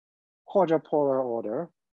quadrupolar order,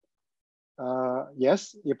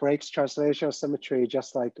 yes, it breaks translational symmetry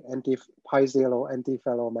just like pi-zero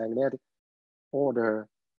antiferromagnetic order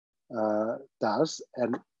does.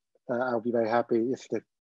 And I'll be very happy if the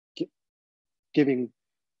giving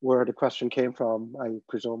where the question came from, I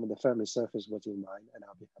presume the Fermi surface was in mind, and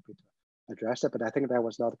I'll be happy to address it, but I think that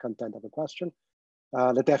was not the content of the question.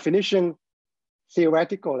 The definition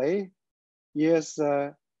theoretically is,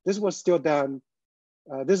 this was still done,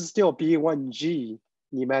 this is still B1G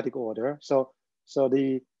pneumatic order. So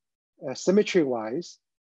the symmetry-wise,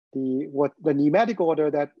 the pneumatic order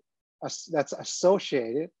that's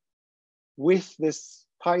associated with this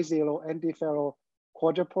pi-zero antiferro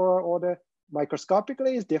quadrupolar order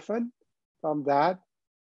microscopically is different from that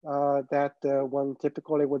one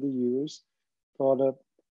typically would use for the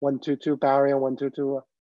 122 barium 122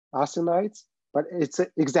 arsenides, but it's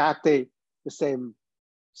exactly the same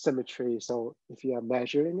symmetry. So if you are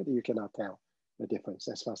measuring it, you cannot tell the difference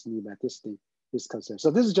as far as pneumaticity is concerned.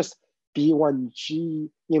 So this is just B1G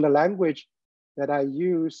in the language that I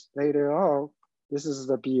use later on. This is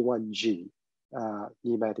the B1G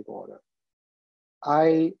pneumatic order.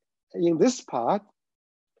 In this part,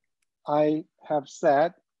 I have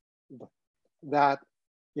said that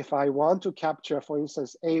if I want to capture, for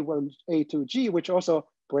instance, A1, A2G, which also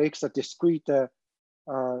breaks a discrete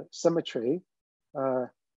symmetry,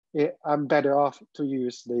 I'm better off to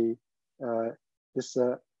use the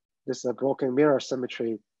this broken mirror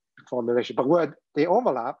symmetry formulation. But where they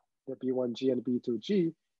overlap, the B1G and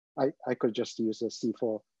B2G, I could just use a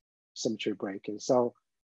C4 symmetry breaking. So,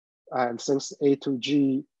 and since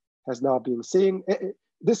A2G has not been seen,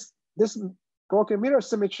 this broken mirror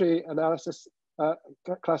symmetry analysis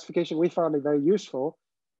classification, we found it very useful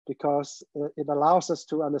because it allows us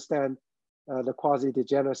to understand the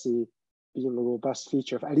quasi-degeneracy being a robust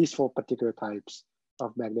feature, at least for particular types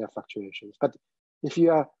of magnetic fluctuations. But if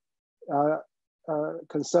you are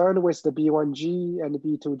concerned with the B1G and the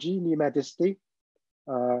B2G pneumaticity,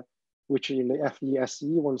 which in the FESE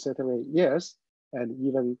one certainly is, and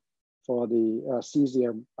even for the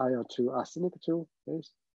cesium IO2 arsenic 2 base,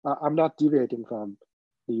 I'm not deviating from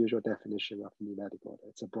the usual definition of pneumatic order.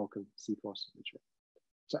 It's a broken C4 symmetry.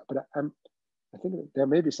 So, but I think there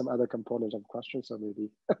may be some other components of questions, so maybe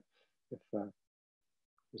if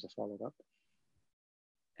there's a follow-up.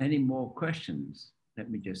 Any more questions? Let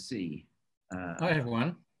me just see. I have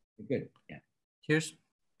one. Good, yeah. Here's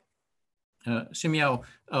Ximiao.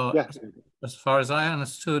 Yeah. As far as I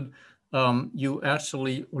understood, you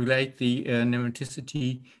actually relate the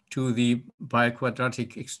pneumaticity to the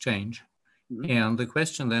biquadratic exchange. Mm-hmm. And the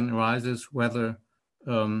question then arises whether,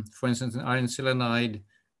 for instance, in iron selenide,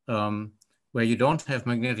 where you don't have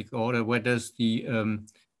magnetic order, where does the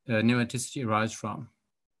pneumaticity arise from?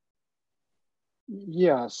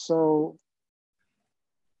 Yeah, so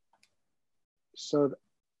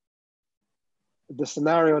the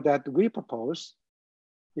scenario that we propose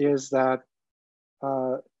is that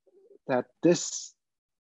that this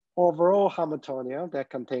overall Hamiltonian that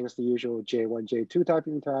contains the usual J1, J2 type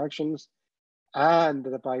interactions and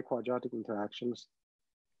the biquadratic interactions,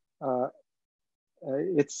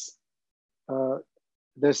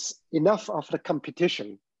 there's enough of the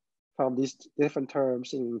competition from these different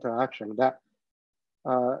terms in interaction that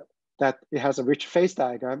that it has a rich phase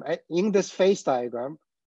diagram. In this phase diagram,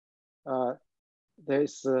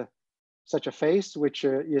 there's such a phase which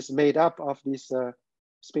is made up of this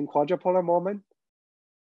spin quadrupolar moment,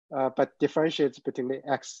 but differentiates between the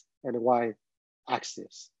X and Y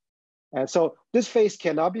axis. And so this phase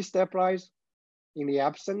cannot be stepwise in the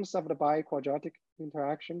absence of the biquadratic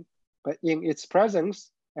interaction, but in its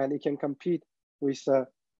presence, and it can compete with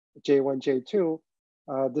J1, J2,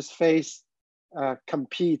 this phase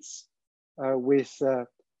competes with the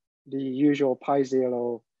usual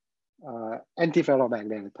pi0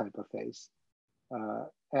 antiferromagnetic type of phase.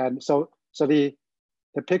 And so the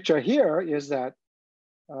picture here is that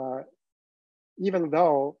even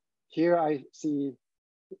though here I see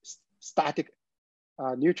static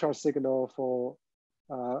neutral signal for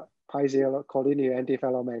pi0 collinear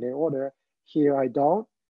antiferromagnetic order, here I don't.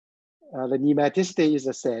 The pneumaticity is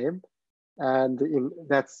the same, and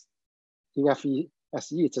that's in FESE,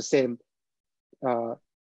 it's the same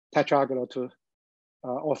tetragonal to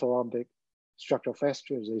orthorhombic structural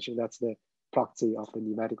factorization. That's the proxy of the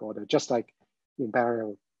pneumatic order, just like in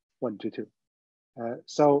barrier 1 to 2.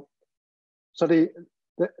 So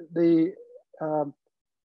the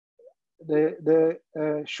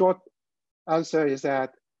short answer is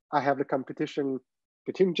that I have the competition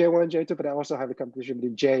between J1 and J2, but I also have the competition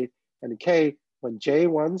between J and K. When J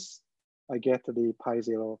wins, I get the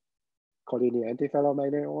pi0 collinear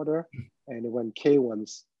antiferromagnetic order, and when K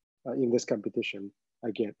wins in this competition,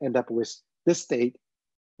 I end up with this state,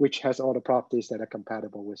 which has all the properties that are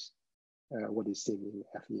compatible with what is seen in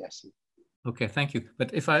FESE. Okay, thank you.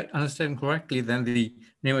 But if I understand correctly, then the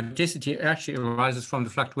pneumaticity actually arises from the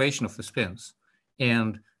fluctuation of the spins.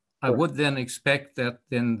 And I would then expect that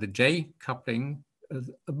then the J coupling,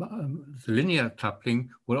 the linear coupling,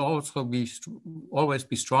 will also be always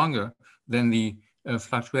be stronger than the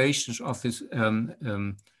fluctuations of this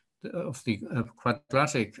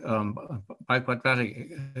quadratic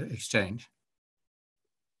biquadratic exchange.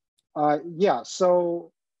 Yeah.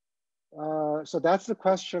 So that's the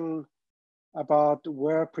question about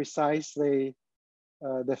where precisely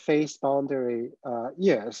the phase boundary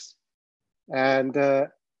is. And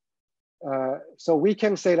so we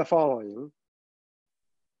can say the following.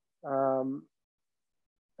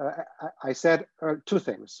 I said two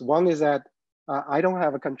things. One is that I don't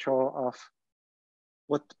have a control of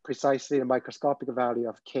what precisely the microscopic value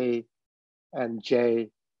of K and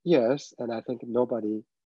J is, and I think nobody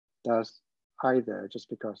does either, just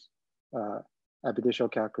because ab initio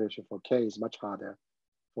calculation for K is much harder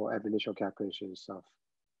for ab initio calculations of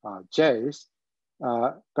J's.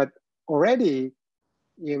 But already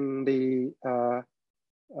in the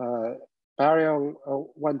baryon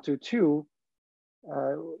 1 to 2,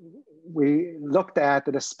 we looked at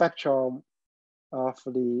the spectrum of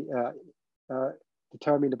the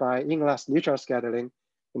determined by Inglas neutral scattering,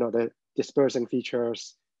 the dispersing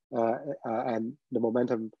features and the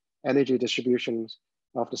momentum energy distributions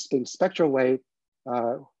of the spin spectral wave.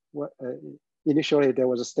 Initially, there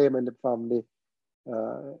was a statement from the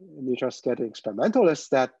neutral scattering experimentalists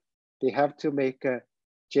that they have to make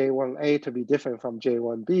J1A to be different from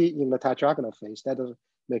J1B in the tetragonal phase. That doesn't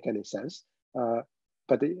make any sense.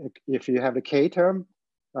 But if you have the K term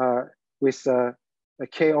with a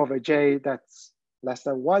K over J that's less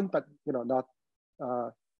than 1, but not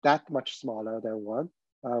that much smaller than 1,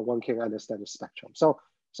 one can understand the spectrum. So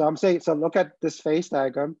I'm saying, so look at this phase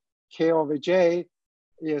diagram. K over J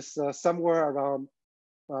is somewhere around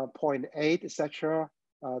 0.8, etc.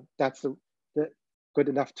 That's good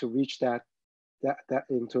enough to reach that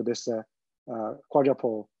into this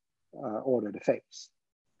quadrupole ordered phase.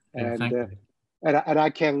 Yeah, and I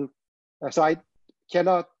can, so I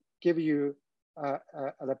cannot give you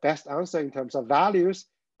the best answer in terms of values,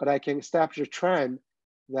 but I can establish a trend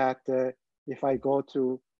that if I go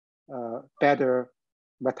to better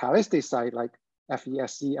metallicity site like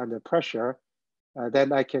FESE under pressure,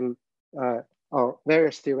 then I can, or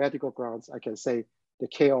various theoretical grounds, I can say the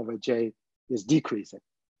K over J is decreasing.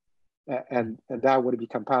 And that would be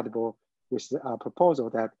compatible with our proposal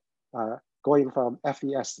that going from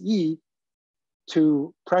FESE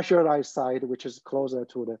to pressurized side, which is closer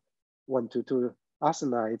to the 1 to 2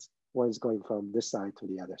 arsenides, one is going from this side to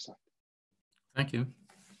the other side. Thank you.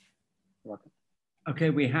 You're welcome. Okay,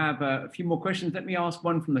 we have a few more questions. Let me ask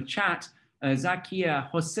one from the chat. Zakia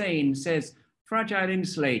Hossein says, fragile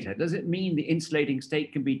insulator, does it mean the insulating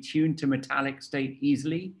state can be tuned to metallic state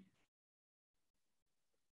easily?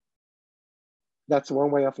 That's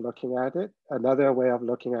one way of looking at it. Another way of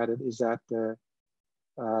looking at it is that the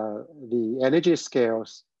energy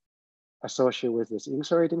scales associated with this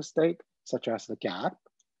insulating state, such as the gap,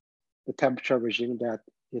 the temperature regime that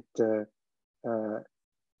it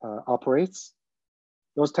operates,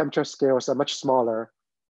 those temperature scales are much smaller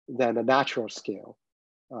than a natural scale,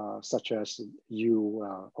 such as U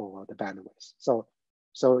or the bandwidth. So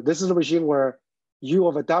this is a regime where U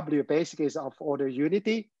over W basically is of order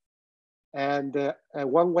unity, And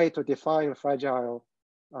one way to define a fragile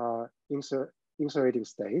insulating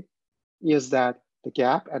state is that the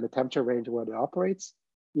gap and the temperature range where it operates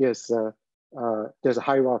is there's a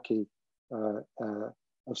hierarchy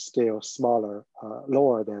of scale smaller,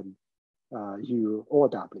 lower than U or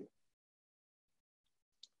W.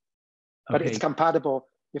 But it's compatible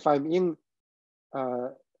if I'm in,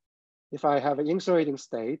 if I have an insulating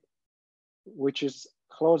state, which is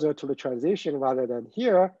closer to the transition rather than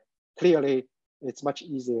here, clearly it's much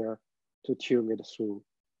easier to tune it through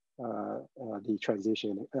the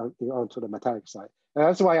transition onto the metallic side. And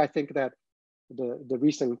that's why I think that the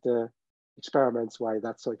recent experiments, why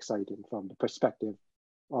that's so exciting from the perspective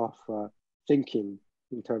of thinking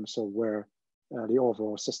in terms of where the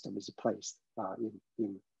overall system is placed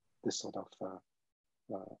in this sort of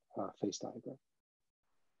phase diagram.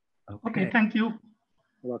 Okay, thank you.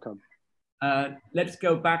 You're welcome. Let's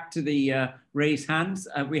go back to the raised hands.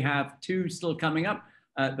 We have two still coming up.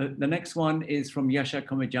 The next one is from Yasha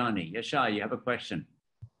Komijani. Yasha, you have a question.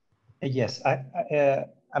 Yes,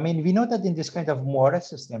 I mean, we know that in this kind of Moira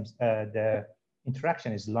systems, the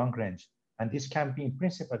interaction is long range, and this can be in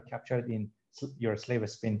principle captured in your slave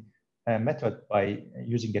spin method by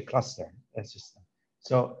using a cluster system.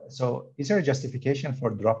 So is there a justification for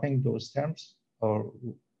dropping those terms, or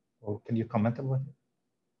can you comment about it?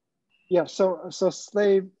 Yeah, so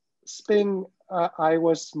slave spin, I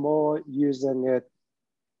was more using it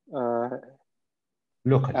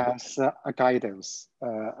as a guidance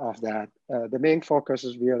of that. The main focus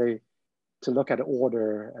is really to look at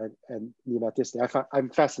order and pneumaticity. I'm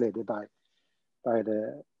fascinated by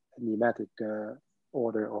the pneumatic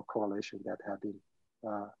order or correlation that have been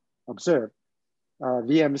observed.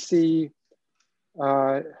 VMC,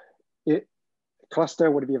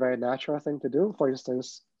 cluster would be a very natural thing to do. For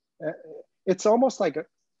instance, it's almost like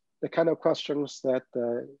the kind of questions that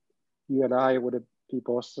you and I would be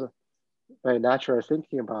both very naturally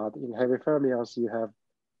thinking about. In heavy fermions, you have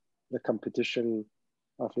the competition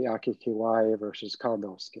of the RKKY versus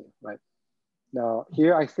Kondo scale, right? Now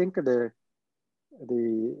here, I think there's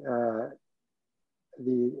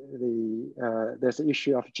an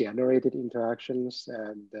issue of generated interactions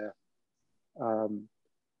and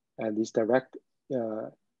these direct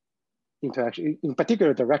interaction, in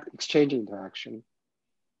particular direct exchange interaction,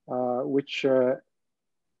 which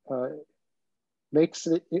makes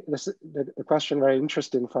the question very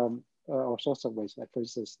interesting from all sorts of ways. Like for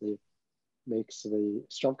instance, makes the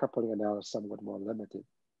strong coupling analysis somewhat more limited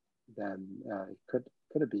than it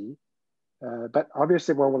could be. But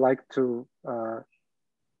obviously, one would like to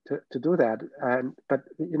do that. But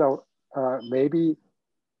you know, maybe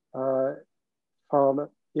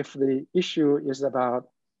if the issue is about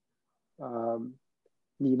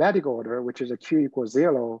pneumatic order, which is a Q equals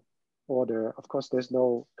 0 order, of course, there's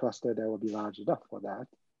no cluster that will be large enough for that.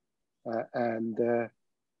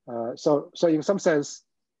 So in some sense,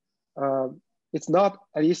 it's not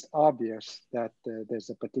at least obvious that there's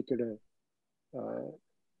a particular,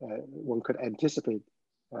 one could anticipate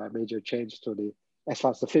major change to as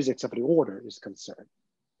far as the physics of the order is concerned.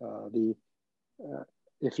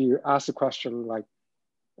 If you ask a question like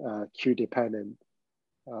Q-dependent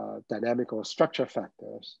dynamic or structure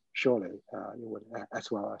factors, surely you would,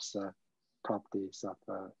 as well as properties of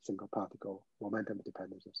single particle momentum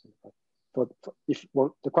dependence or something. But if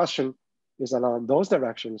the question is along those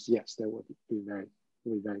directions, yes, they would be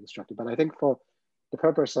very instructive. But I think for the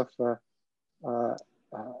purpose of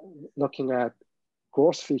looking at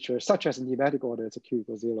gross features such as pneumatic order, it's a Q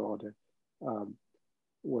equals 0 order,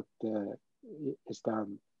 what is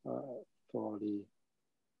done for the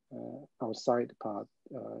outside part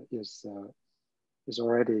is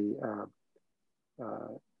already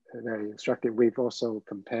very instructive. We've also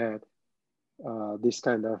compared this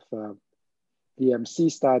kind of VMC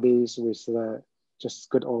studies with just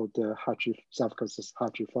good old self-consistent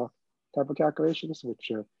Hartree-Fock type of calculations,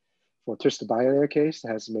 which for twisted bilayer case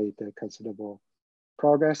has made considerable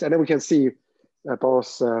progress. And then we can see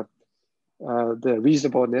both the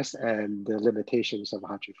reasonableness and the limitations of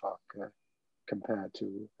Hartree-Fock compared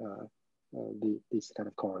to these kind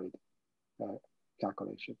of correlated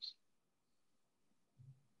calculations.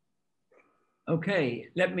 Okay,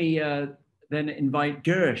 let me then invite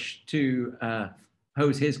Gersh to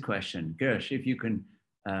pose his question. Gersh, if you can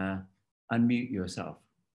unmute yourself.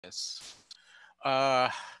 Yes.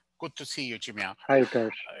 Good to see you, Jimmy. Hi,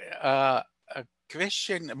 Gersh. A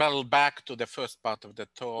question, well, back to the first part of the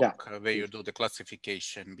talk, where you do the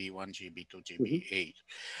classification B1G, B2G,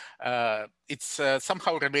 B8. It's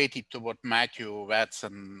somehow related to what Matthew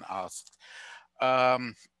Watson asked.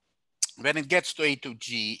 when it gets to A to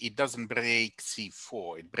G, it doesn't break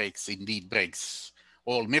C4. It indeed breaks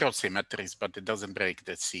all mirror symmetries, but it doesn't break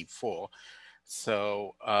the C4.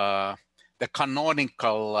 So the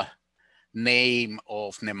canonical name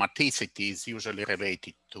of nematicity is usually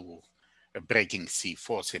related to breaking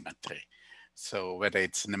C4 symmetry. So whether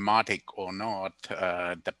it's nematic or not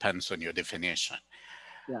depends on your definition.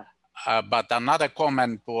 Yeah. But another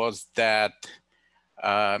comment was that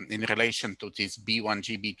in relation to this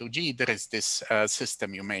B1G, B2G, there is this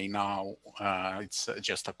system you may know, it's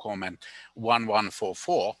just a comment,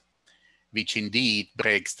 1144, which indeed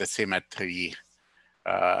breaks the symmetry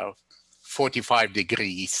 45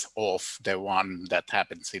 degrees of the one that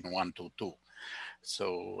happens in 122.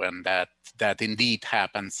 So, and that indeed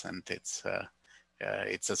happens, and it's a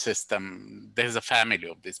system. There's a family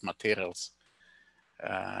of these materials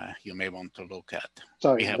you may want to look at.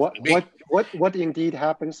 Sorry, what indeed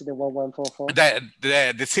happens in the 1144?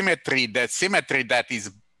 The symmetry that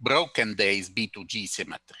is broken there is B2G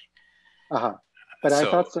symmetry. But I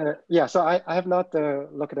thought, yeah. So I have not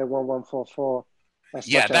looked at 1144.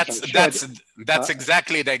 Yeah, that's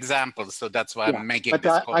exactly the example. So that's why I'm making this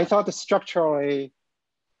comment. I thought structurally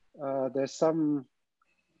there's some.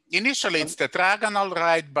 Initially, it's tetragonal,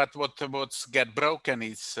 right? But what's get broken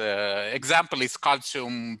is example is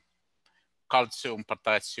calcium,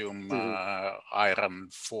 potassium, iron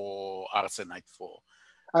 4, arsenide 4.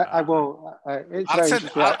 I will.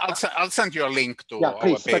 I'll send you a link to our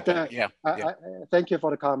paper. Thank you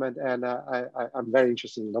for the comment, and I'm very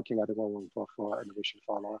interested in looking at the 1144 and we should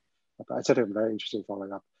follow up. I said I'm very interested in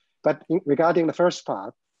following up. But regarding the first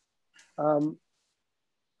part,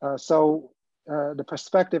 the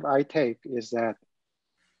perspective I take is that,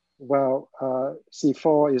 well,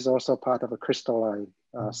 C4 is also part of a crystalline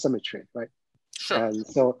symmetry, right? Sure. And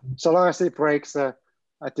so long as it breaks a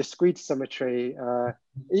discrete symmetry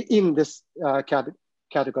in this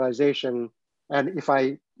categorization, and if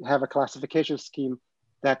I have a classification scheme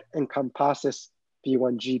that encompasses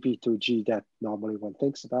B1G, B2G that normally one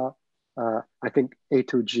thinks about, I think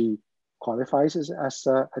A2G qualifies as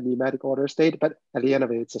a nematic order state, but at the end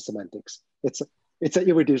of it, it's a semantics. It's an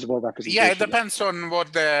irreducible representation. Yeah, it depends on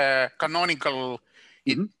what the canonical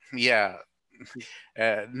name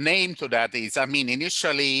to that is. I mean,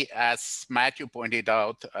 initially, as Matthew pointed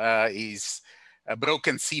out, is a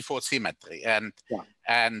broken C4 symmetry, and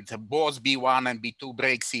both B1 and B2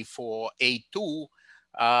 break C4. A2,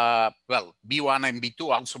 well, B1 and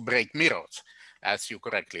B2 also break mirrors, as you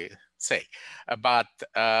correctly say, but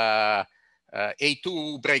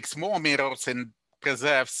A2 breaks more mirrors and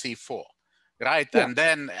preserves C4. Right, yeah.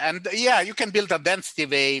 and you can build a density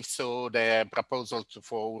wave. So the proposal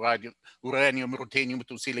for uranium, ruthenium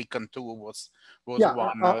to silicon 2 was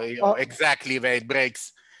one exactly where it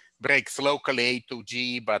breaks locally A to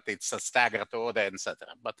G, but it's a staggered order,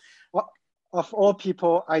 etc. But of all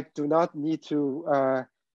people, I do not need to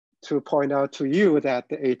point out to you that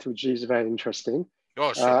the A to G is very interesting.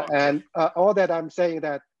 Oh, sure. And all that I'm saying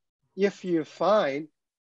that if you find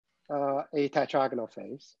a tetragonal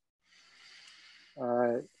phase,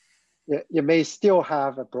 you may still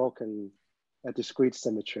have a broken discrete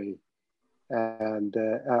symmetry, and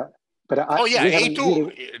but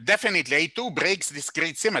A2 definitely A2 breaks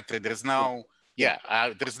discrete symmetry. There's no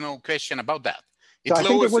there's no question about that. It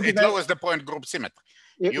lowers the point group symmetry.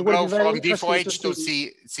 You go from D4H to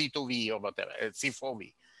C2V or whatever,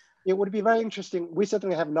 C4V. It would be very interesting. We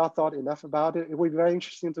certainly have not thought enough about it. It would be very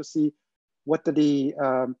interesting to see what are the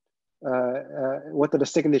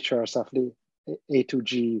signatures of the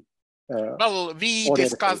A2G. Well, we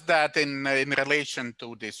discussed that in relation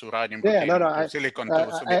to this uranium silicon 2.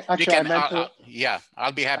 So we can,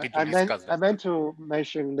 I'll be happy to discuss that. I meant to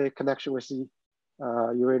mention the connection with the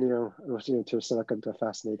uranium to silicon to a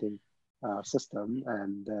fascinating system,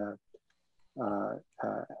 and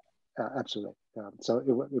absolutely. So it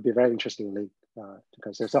would be a very interesting link to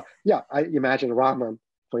consider. So I imagine Raman,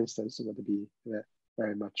 for instance, would be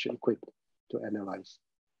very much equipped to analyze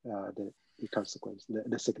the consequence,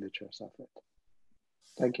 the signatures of it.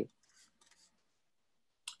 Thank you.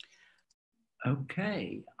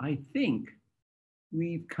 Okay, I think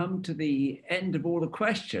we've come to the end of all the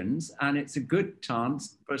questions, and it's a good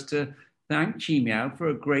chance for us to thank Chi-Miao for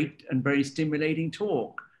a great and very stimulating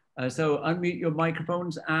talk. So unmute your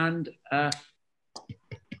microphones and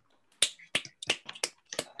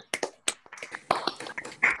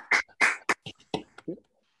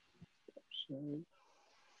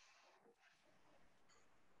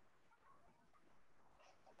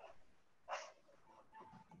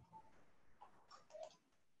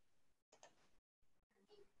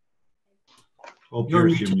Oh,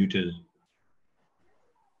 Pierce, you're muted.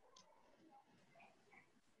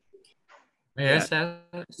 May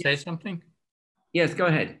I say something? Yes, go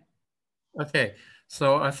ahead. Okay,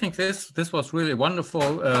 so I think this was really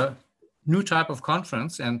wonderful new type of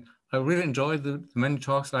conference, and I really enjoyed the many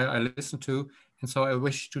talks I listened to. And so I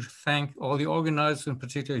wish to thank all the organizers, in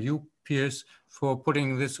particular you, Piers, for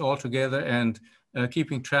putting this all together and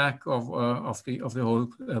keeping track of the whole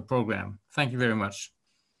program. Thank you very much.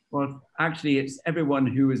 Well, actually, it's everyone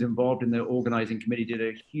who is involved in the organizing committee did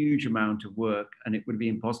a huge amount of work, and it would be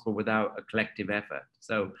impossible without a collective effort.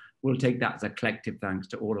 So we'll take that as a collective thanks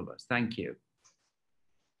to all of us. Thank you.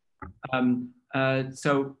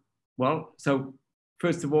 So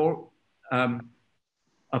first of all,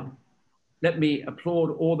 let me applaud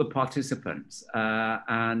all the participants.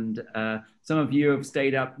 Some of you have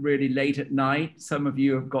stayed up really late at night. Some of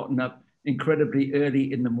you have gotten up incredibly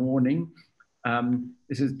early in the morning.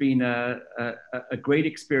 This has been a great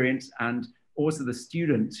experience, and also the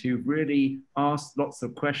students who've really asked lots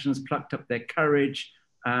of questions, plucked up their courage,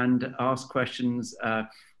 and asked questions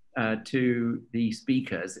to the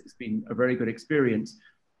speakers. It's been a very good experience.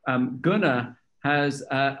 Gunnar has,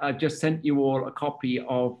 I've just sent you all a copy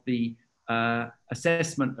of the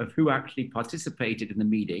assessment of who actually participated in the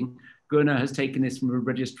meeting. Gunnar has taken this from the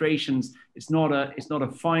registrations. It's not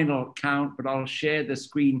a final count, but I'll share the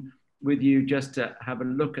screen with you just to have a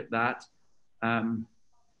look at that.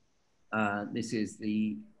 This is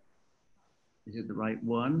the right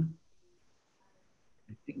one.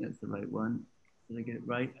 I think that's the right one. Did I get it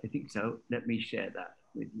right? I think so. Let me share that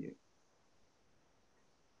with you.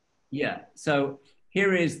 Yeah. So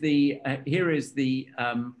here is the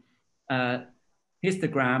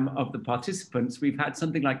histogram of the participants. We've had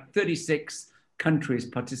something like 36 countries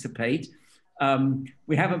participate.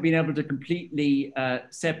 We haven't been able to completely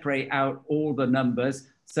separate out all the numbers.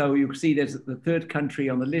 So you can see there's the third country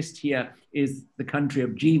on the list here is the country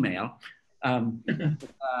of Gmail.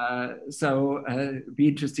 It'd be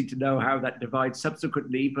interesting to know how that divides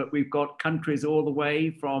subsequently, but we've got countries all the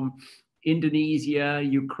way from Indonesia,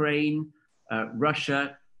 Ukraine,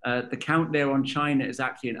 Russia. The count there on China is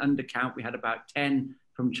actually an undercount. We had about 10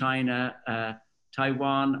 from China,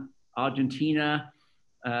 Taiwan, Argentina,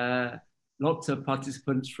 lots of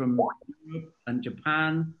participants from Europe and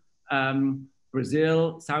Japan,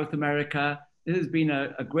 Brazil, South America. This has been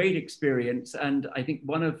a great experience. And I think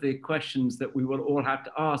one of the questions that we will all have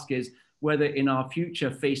to ask is whether in our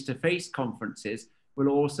future face-to-face conferences, we'll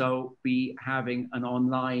also be having an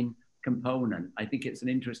online component. I think it's an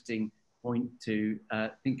interesting point to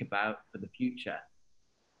think about for the future.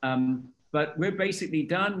 But we're basically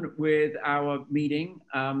done with our meeting.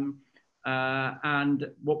 And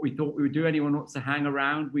what we thought we would do, anyone wants to hang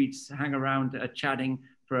around, we'd hang around chatting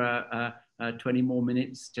for 20 more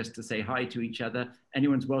minutes just to say hi to each other.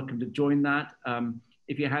 Anyone's welcome to join that.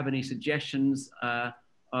 If you have any suggestions that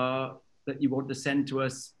you want to send to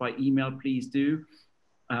us by email, please do.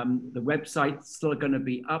 The website's still going to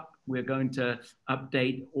be up. We're going to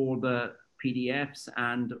update all the PDFs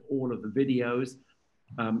and all of the videos.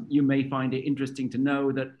 You may find it interesting to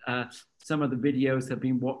know that some of the videos have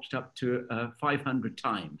been watched up to 500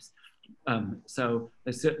 times. So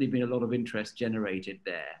there's certainly been a lot of interest generated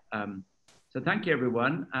there. So thank you,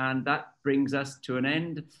 everyone. And that brings us to an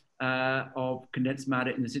end of Condensed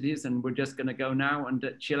Matter in the Cities. And we're just going to go now and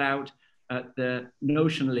chill out at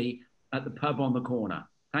notionally at the pub on the corner.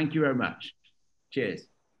 Thank you very much. Cheers.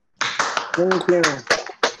 Thank you.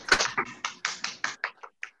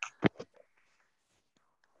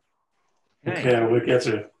 Okay, we'll get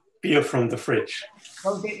a beer from the fridge.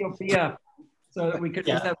 Go get your beer so that we can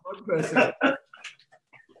just have one person.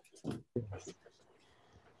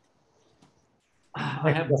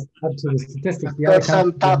 I have add to the statistics. Got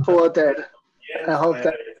some tap water. I hope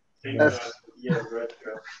that.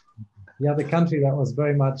 The other country that was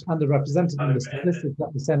very much underrepresented in the statistics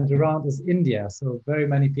that we sent around is India. So very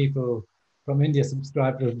many people from India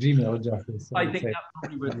subscribe to Gmail addresses. So I think that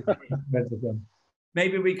probably was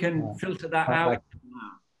maybe we can filter that out.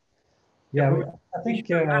 Yeah, I think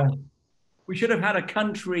we should have had a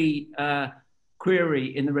country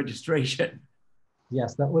query in the registration.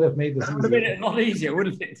 Yes, that would have made this. That would have made it a lot easier,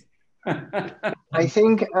 wouldn't it? I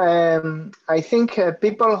think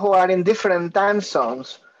people who are in different time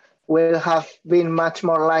zones will have been much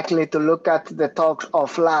more likely to look at the talks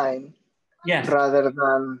offline, rather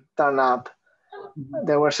than turn up.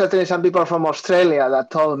 There were certainly some people from Australia that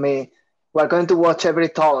told me, we're going to watch every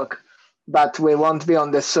talk, but we won't be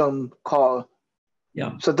on the Zoom call.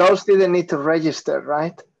 Yeah. So those didn't need to register,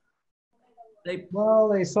 right? Well,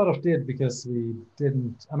 they sort of did because we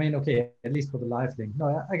didn't. I mean, okay, at least for the live link.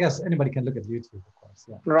 No, I guess anybody can look at YouTube, of course.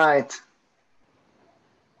 Yeah. Right.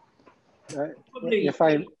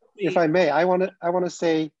 if I may, I want to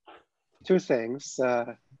say two things.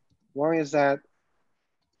 One is that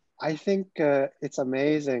I think it's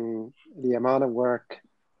amazing the amount of work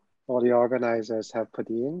all the organizers have put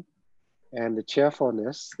in, and the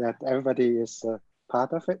cheerfulness that everybody is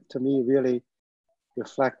part of it. To me, really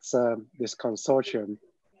reflects this consortium.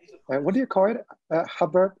 What do you call it?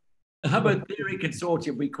 Hubbard? The Hubbard Theory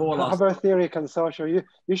Consortium, we call us. Hubbard Theory Consortium.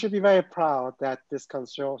 You should be very proud that this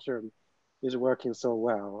consortium is working so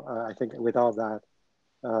well. I think without that,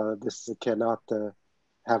 this cannot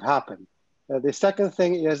have happened. The second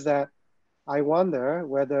thing is that I wonder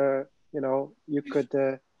whether, you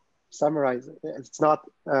could summarize. It's not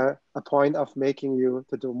a point of making you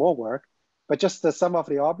to do more work, but just some of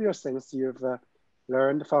the obvious things you've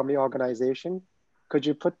learned from the organization. Could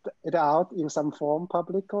you put it out in some form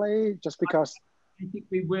publicly, just because? I think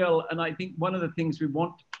we will. And I think one of the things we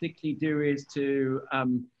want to particularly do is to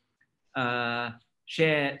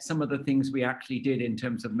share some of the things we actually did in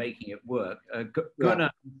terms of making it work. Gunnar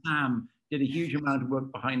and Sam did a huge amount of work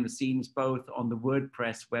behind the scenes, both on the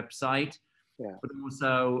WordPress website, but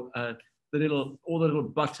also all the little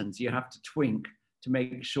buttons you have to twink to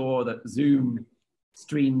make sure that Zoom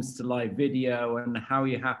streams to live video, and how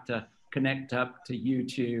you have to connect up to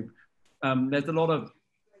YouTube. There's a lot of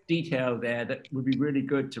detail there that would be really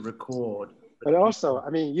good to record. But also, I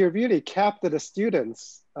mean, you really kept the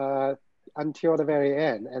students until the very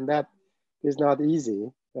end, and that is not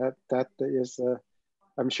easy. That is,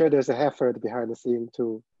 I'm sure there's an effort behind the scene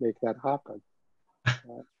to make that happen.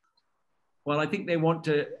 Well, I think they want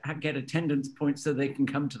to get attendance points so they can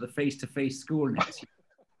come to the face-to-face school next year.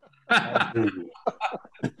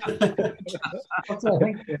 Also, I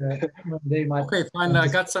think they might. Okay, fine. I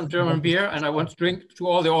got some German beer, and I want to drink to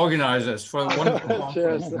all the organizers for a wonderful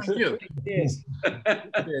conference. Thank you. Yes.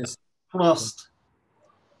 Yes. Prost.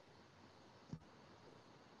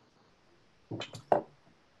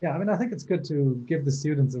 Yeah, I mean, I think it's good to give the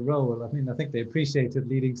students a role. I mean, I think they appreciated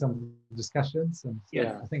leading some discussions, and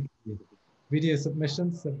I think the video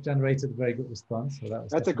submissions have generated a very good response. So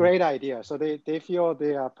that's a great idea. So they feel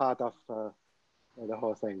they are part of the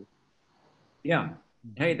whole thing. Yeah.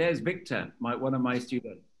 Hey, there's Victor, one of my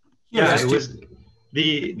students. Yeah, it was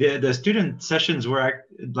the student sessions were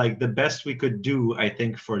like the best we could do, I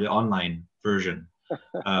think, for the online version.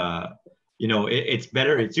 It's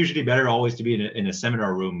better. It's usually better always to be in a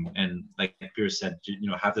seminar room, and like Piers said,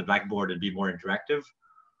 have the blackboard and be more interactive.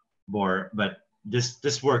 But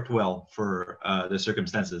this worked well for the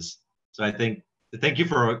circumstances. So I think thank you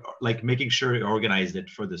for making sure you organized it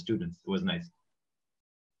for the students. It was nice.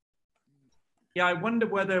 Yeah, I wonder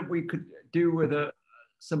whether we could do with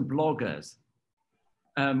some bloggers.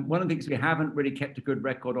 One of the things we haven't really kept a good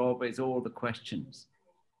record of is all the questions.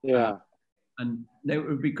 Yeah. And it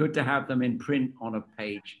would be good to have them in print on a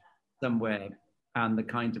page somewhere, and the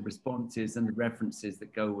kinds of responses and the references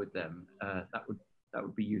that go with them. That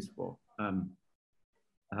would be useful. In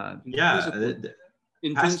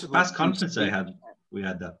past conference we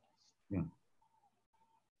had that. Yeah.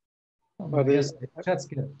 Well, the chats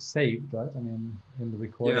get saved, right? I mean, in the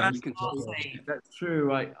recording. Yeah, that's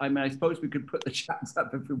true. I mean, I suppose we could put the chats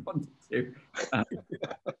up if we wanted to.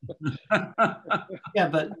 Yeah,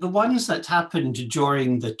 but the ones that happened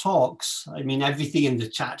during the talks, I mean, everything in the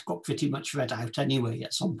chat got pretty much read out anyway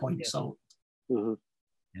at some point. So,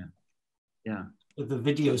 yeah. But the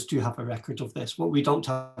videos do have a record of this. What we don't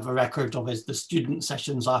have a record of is the student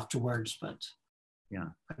sessions afterwards, but. Yeah,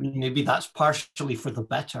 I mean, maybe that's partially for the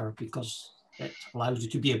better, because it allows you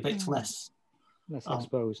to be a bit less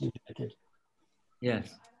exposed. Yes.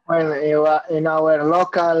 Well, in our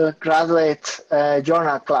local graduate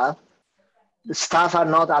journal club, the staff are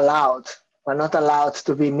not allowed. We're not allowed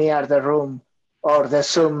to be near the room or the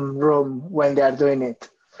Zoom room when they are doing it.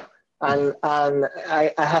 And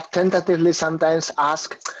I have tentatively sometimes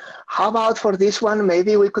asked, how about for this one,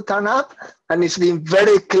 maybe we could turn up? And it's been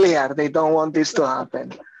very clear they don't want this to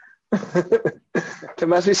happen. There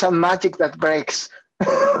must be some magic that breaks.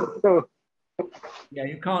 Yeah,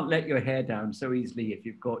 you can't let your hair down so easily if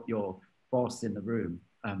you've got your boss in the room.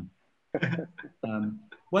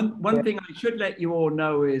 One thing I should let you all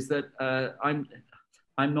know is that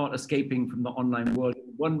I'm not escaping from the online world.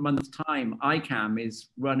 In 1 month's time, ICAM is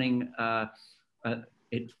running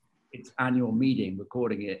its annual meeting, we're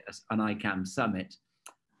calling it an ICAM summit.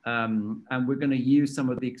 And we're going to use some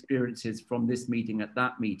of the experiences from this meeting at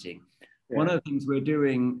that meeting. Yeah. One of the things we're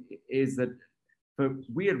doing is that for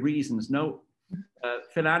weird reasons,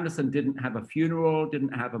 Phil Anderson didn't have a funeral,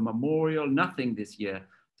 didn't have a memorial, nothing this year.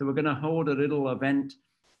 So we're going to hold a little event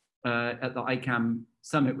at the ICAM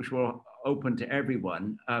summit, which will open to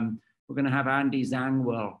everyone. We're going to have Andy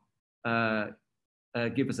Zangwell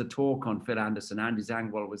give us a talk on Phil Anderson. Andy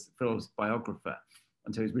Zangwill was Phil's biographer,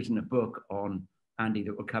 and so he's written a book on Andy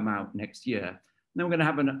that will come out next year. And then we're going to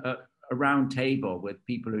have a round table with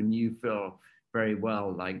people who knew Phil very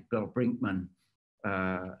well, like Bill Brinkman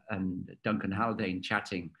and Duncan Haldane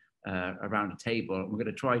chatting around a table. And we're going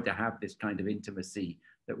to try to have this kind of intimacy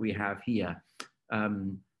that we have here.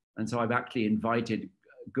 And so I've actually invited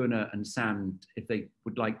Gunnar and Sam if they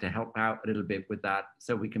would like to help out a little bit with that,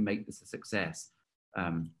 so we can make this a success. I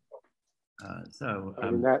mean,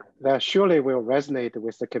 that surely will resonate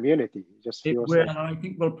with the community. Just it will. I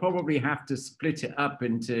think we'll probably have to split it up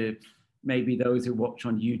into maybe those who watch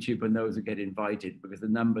on YouTube and those who get invited, because the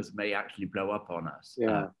numbers may actually blow up on us.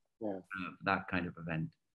 That kind of event.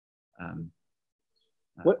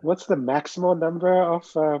 What's the maximum number of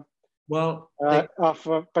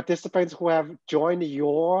participants who have joined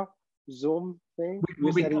your Zoom thing?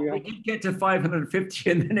 We did get to 550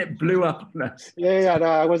 and then it blew up on us. No,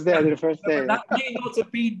 I was there the first day. That may not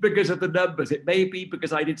have been because of the numbers. It may be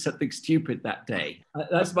because I did something stupid that day.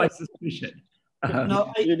 That's my suspicion.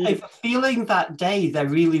 No, I have a feeling that day there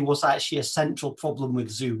really was actually a central problem with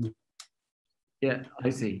Zoom. Yeah, I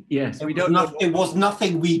see. Yes, it was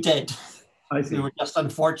nothing we did. I see. We were just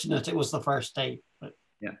unfortunate it was the first day. But.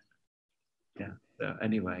 Yeah. So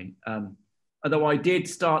anyway, although I did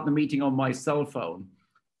start the meeting on my cell phone,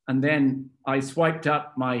 and then I swiped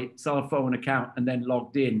up my cell phone account and then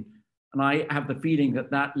logged in, and I have the feeling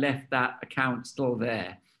that that left that account still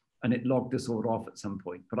there, and it logged us all off at some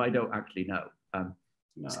point, but I don't actually know.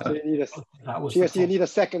 So you need a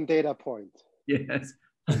second data point. Yes.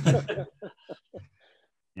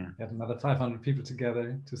 Yeah. Get another 500 people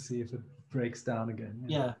together to see if it breaks down again.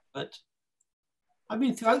 Yeah, but I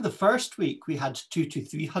mean, throughout the first week, we had 200 to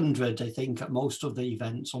 300, I think, at most of the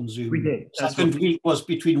events on Zoom. We did. Second week was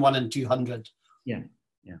between 100 and 200. Yeah.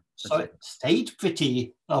 So it stayed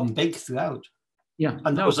pretty big throughout. Yeah.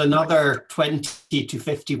 And there was another 20 to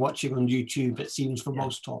 50 watching on YouTube, it seems, for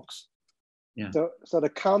most talks. Yeah. So the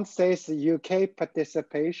count says the UK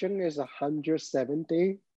participation is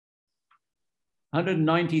 170.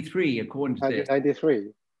 193 according to 193.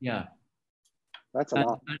 This. Yeah. That's a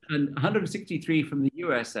lot. And 163 from the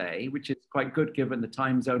USA, which is quite good given the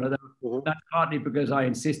time zone, although that's partly because I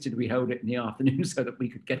insisted we hold it in the afternoon so that we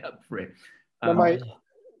could get up for it.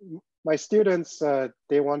 My students,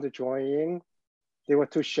 they want to join in. They were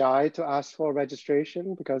too shy to ask for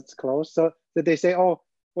registration because it's closed. So they say, oh,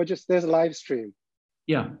 well, there's a live stream.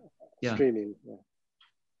 Yeah. Streaming. Yeah.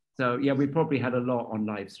 So yeah, we probably had a lot on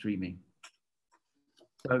live streaming.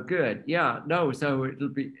 So good. Yeah, no, so it'll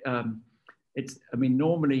be, I mean,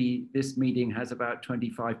 normally this meeting has about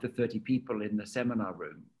 25 to 30 people in the seminar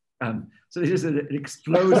room. So this is an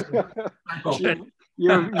explosive.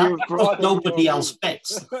 you brought nobody else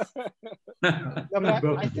fits. I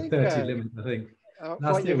think 30 limit, I think.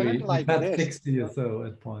 Last year we had 60 or so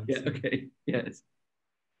at points. Yeah, okay, yes.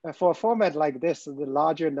 For a format like this, the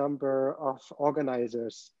larger number of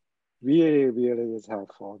organizers really is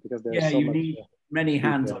helpful because there's so you much. Need many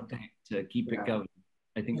hands on deck to keep it going.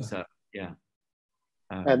 I think so. Yeah.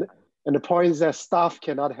 And the point is that staff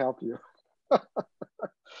cannot help you.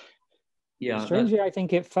 Yeah. Strangely, I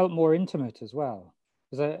think it felt more intimate as well.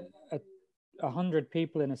 Because 100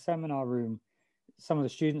 people in a seminar room, some of the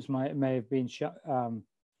students may have been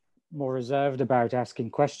more reserved about asking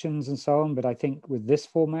questions and so on. But I think with this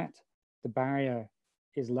format, the barrier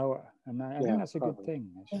is lower, and I think that's a good thing.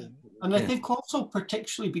 Actually. And I think also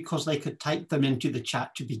particularly because they could type them into the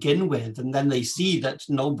chat to begin with, and then they see that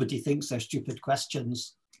nobody thinks they're stupid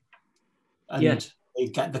questions, and they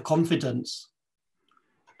get the confidence.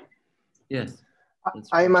 Yes.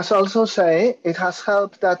 I must also say it has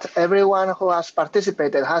helped that everyone who has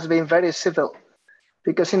participated has been very civil,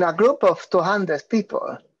 because in a group of 200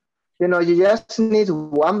 people, you just need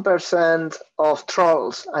 1% of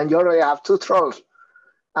trolls, and you already have 2 trolls.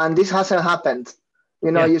 And this hasn't happened.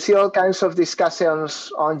 You see all kinds of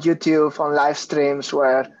discussions on YouTube, on live streams,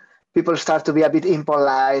 where people start to be a bit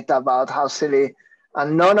impolite about how silly,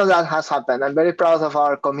 and none of that has happened. I'm very proud of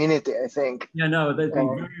our community, I think. Yeah, no, there's been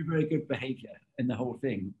very, very good behavior in the whole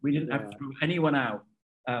thing. We didn't have to throw anyone out.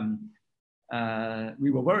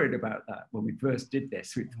 We were worried about that when we first did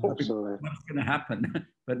this. We thought, what's going to happen?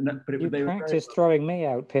 But you practiced throwing me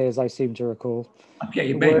out, Piers, I seem to recall.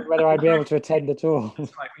 Okay, whether I'd be able to attend at all.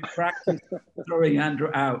 That's right. We practiced throwing Andrew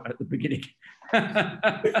out at the beginning.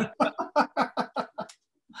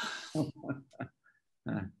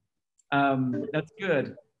 That's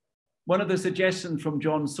good. One of the suggestions from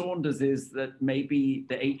John Saunders is that maybe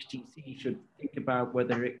the HTC should think about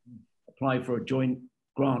whether it can apply for a joint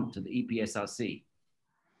grant to the EPSRC.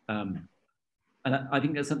 And I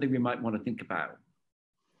think that's something we might want to think about,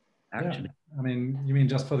 actually. Yeah. I mean, you mean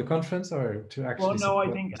just for the conference or to actually Well, no, I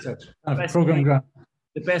think program grant?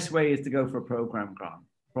 The best way is to go for a program grant,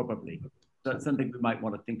 probably. That's something we might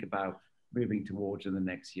want to think about moving towards in the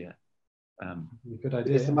next year. Good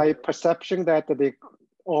idea. Is my perception that the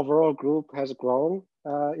overall group has grown?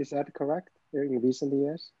 Is that correct in recent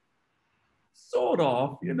years? Sort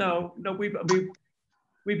of, you know. No,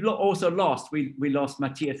 we've also lost. We lost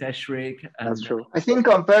Matthias Eschrig. And, that's true. I think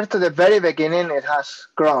compared to the very beginning, it has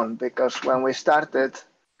grown because when we started,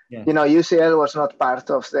 you know, UCL was not part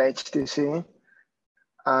of the HTC,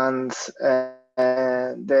 and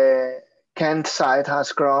the Kent side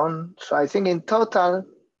has grown. So I think in total,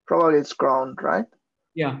 probably it's grown, right?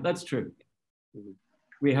 Yeah, that's true.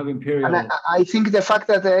 We have Imperial. And I think the fact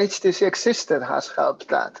that the HTC existed has helped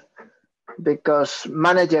that, because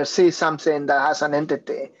managers see something that has an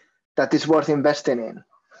entity that is worth investing in.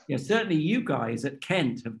 Yeah, certainly you guys at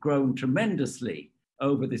Kent have grown tremendously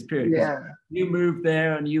over this period. Yeah. You moved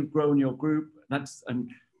there and you've grown your group.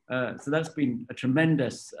 So that's been a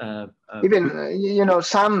tremendous. Even, you know,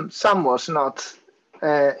 Sam was not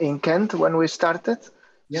in Kent when we started.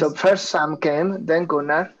 Yes. So first Sam came, then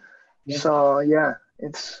Gunnar. Yes. So yeah,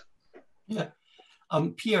 it's. Yeah.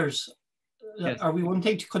 Piers, yes. Are we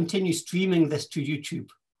wanting to continue streaming this to YouTube?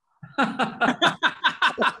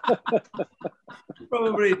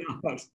 Probably not.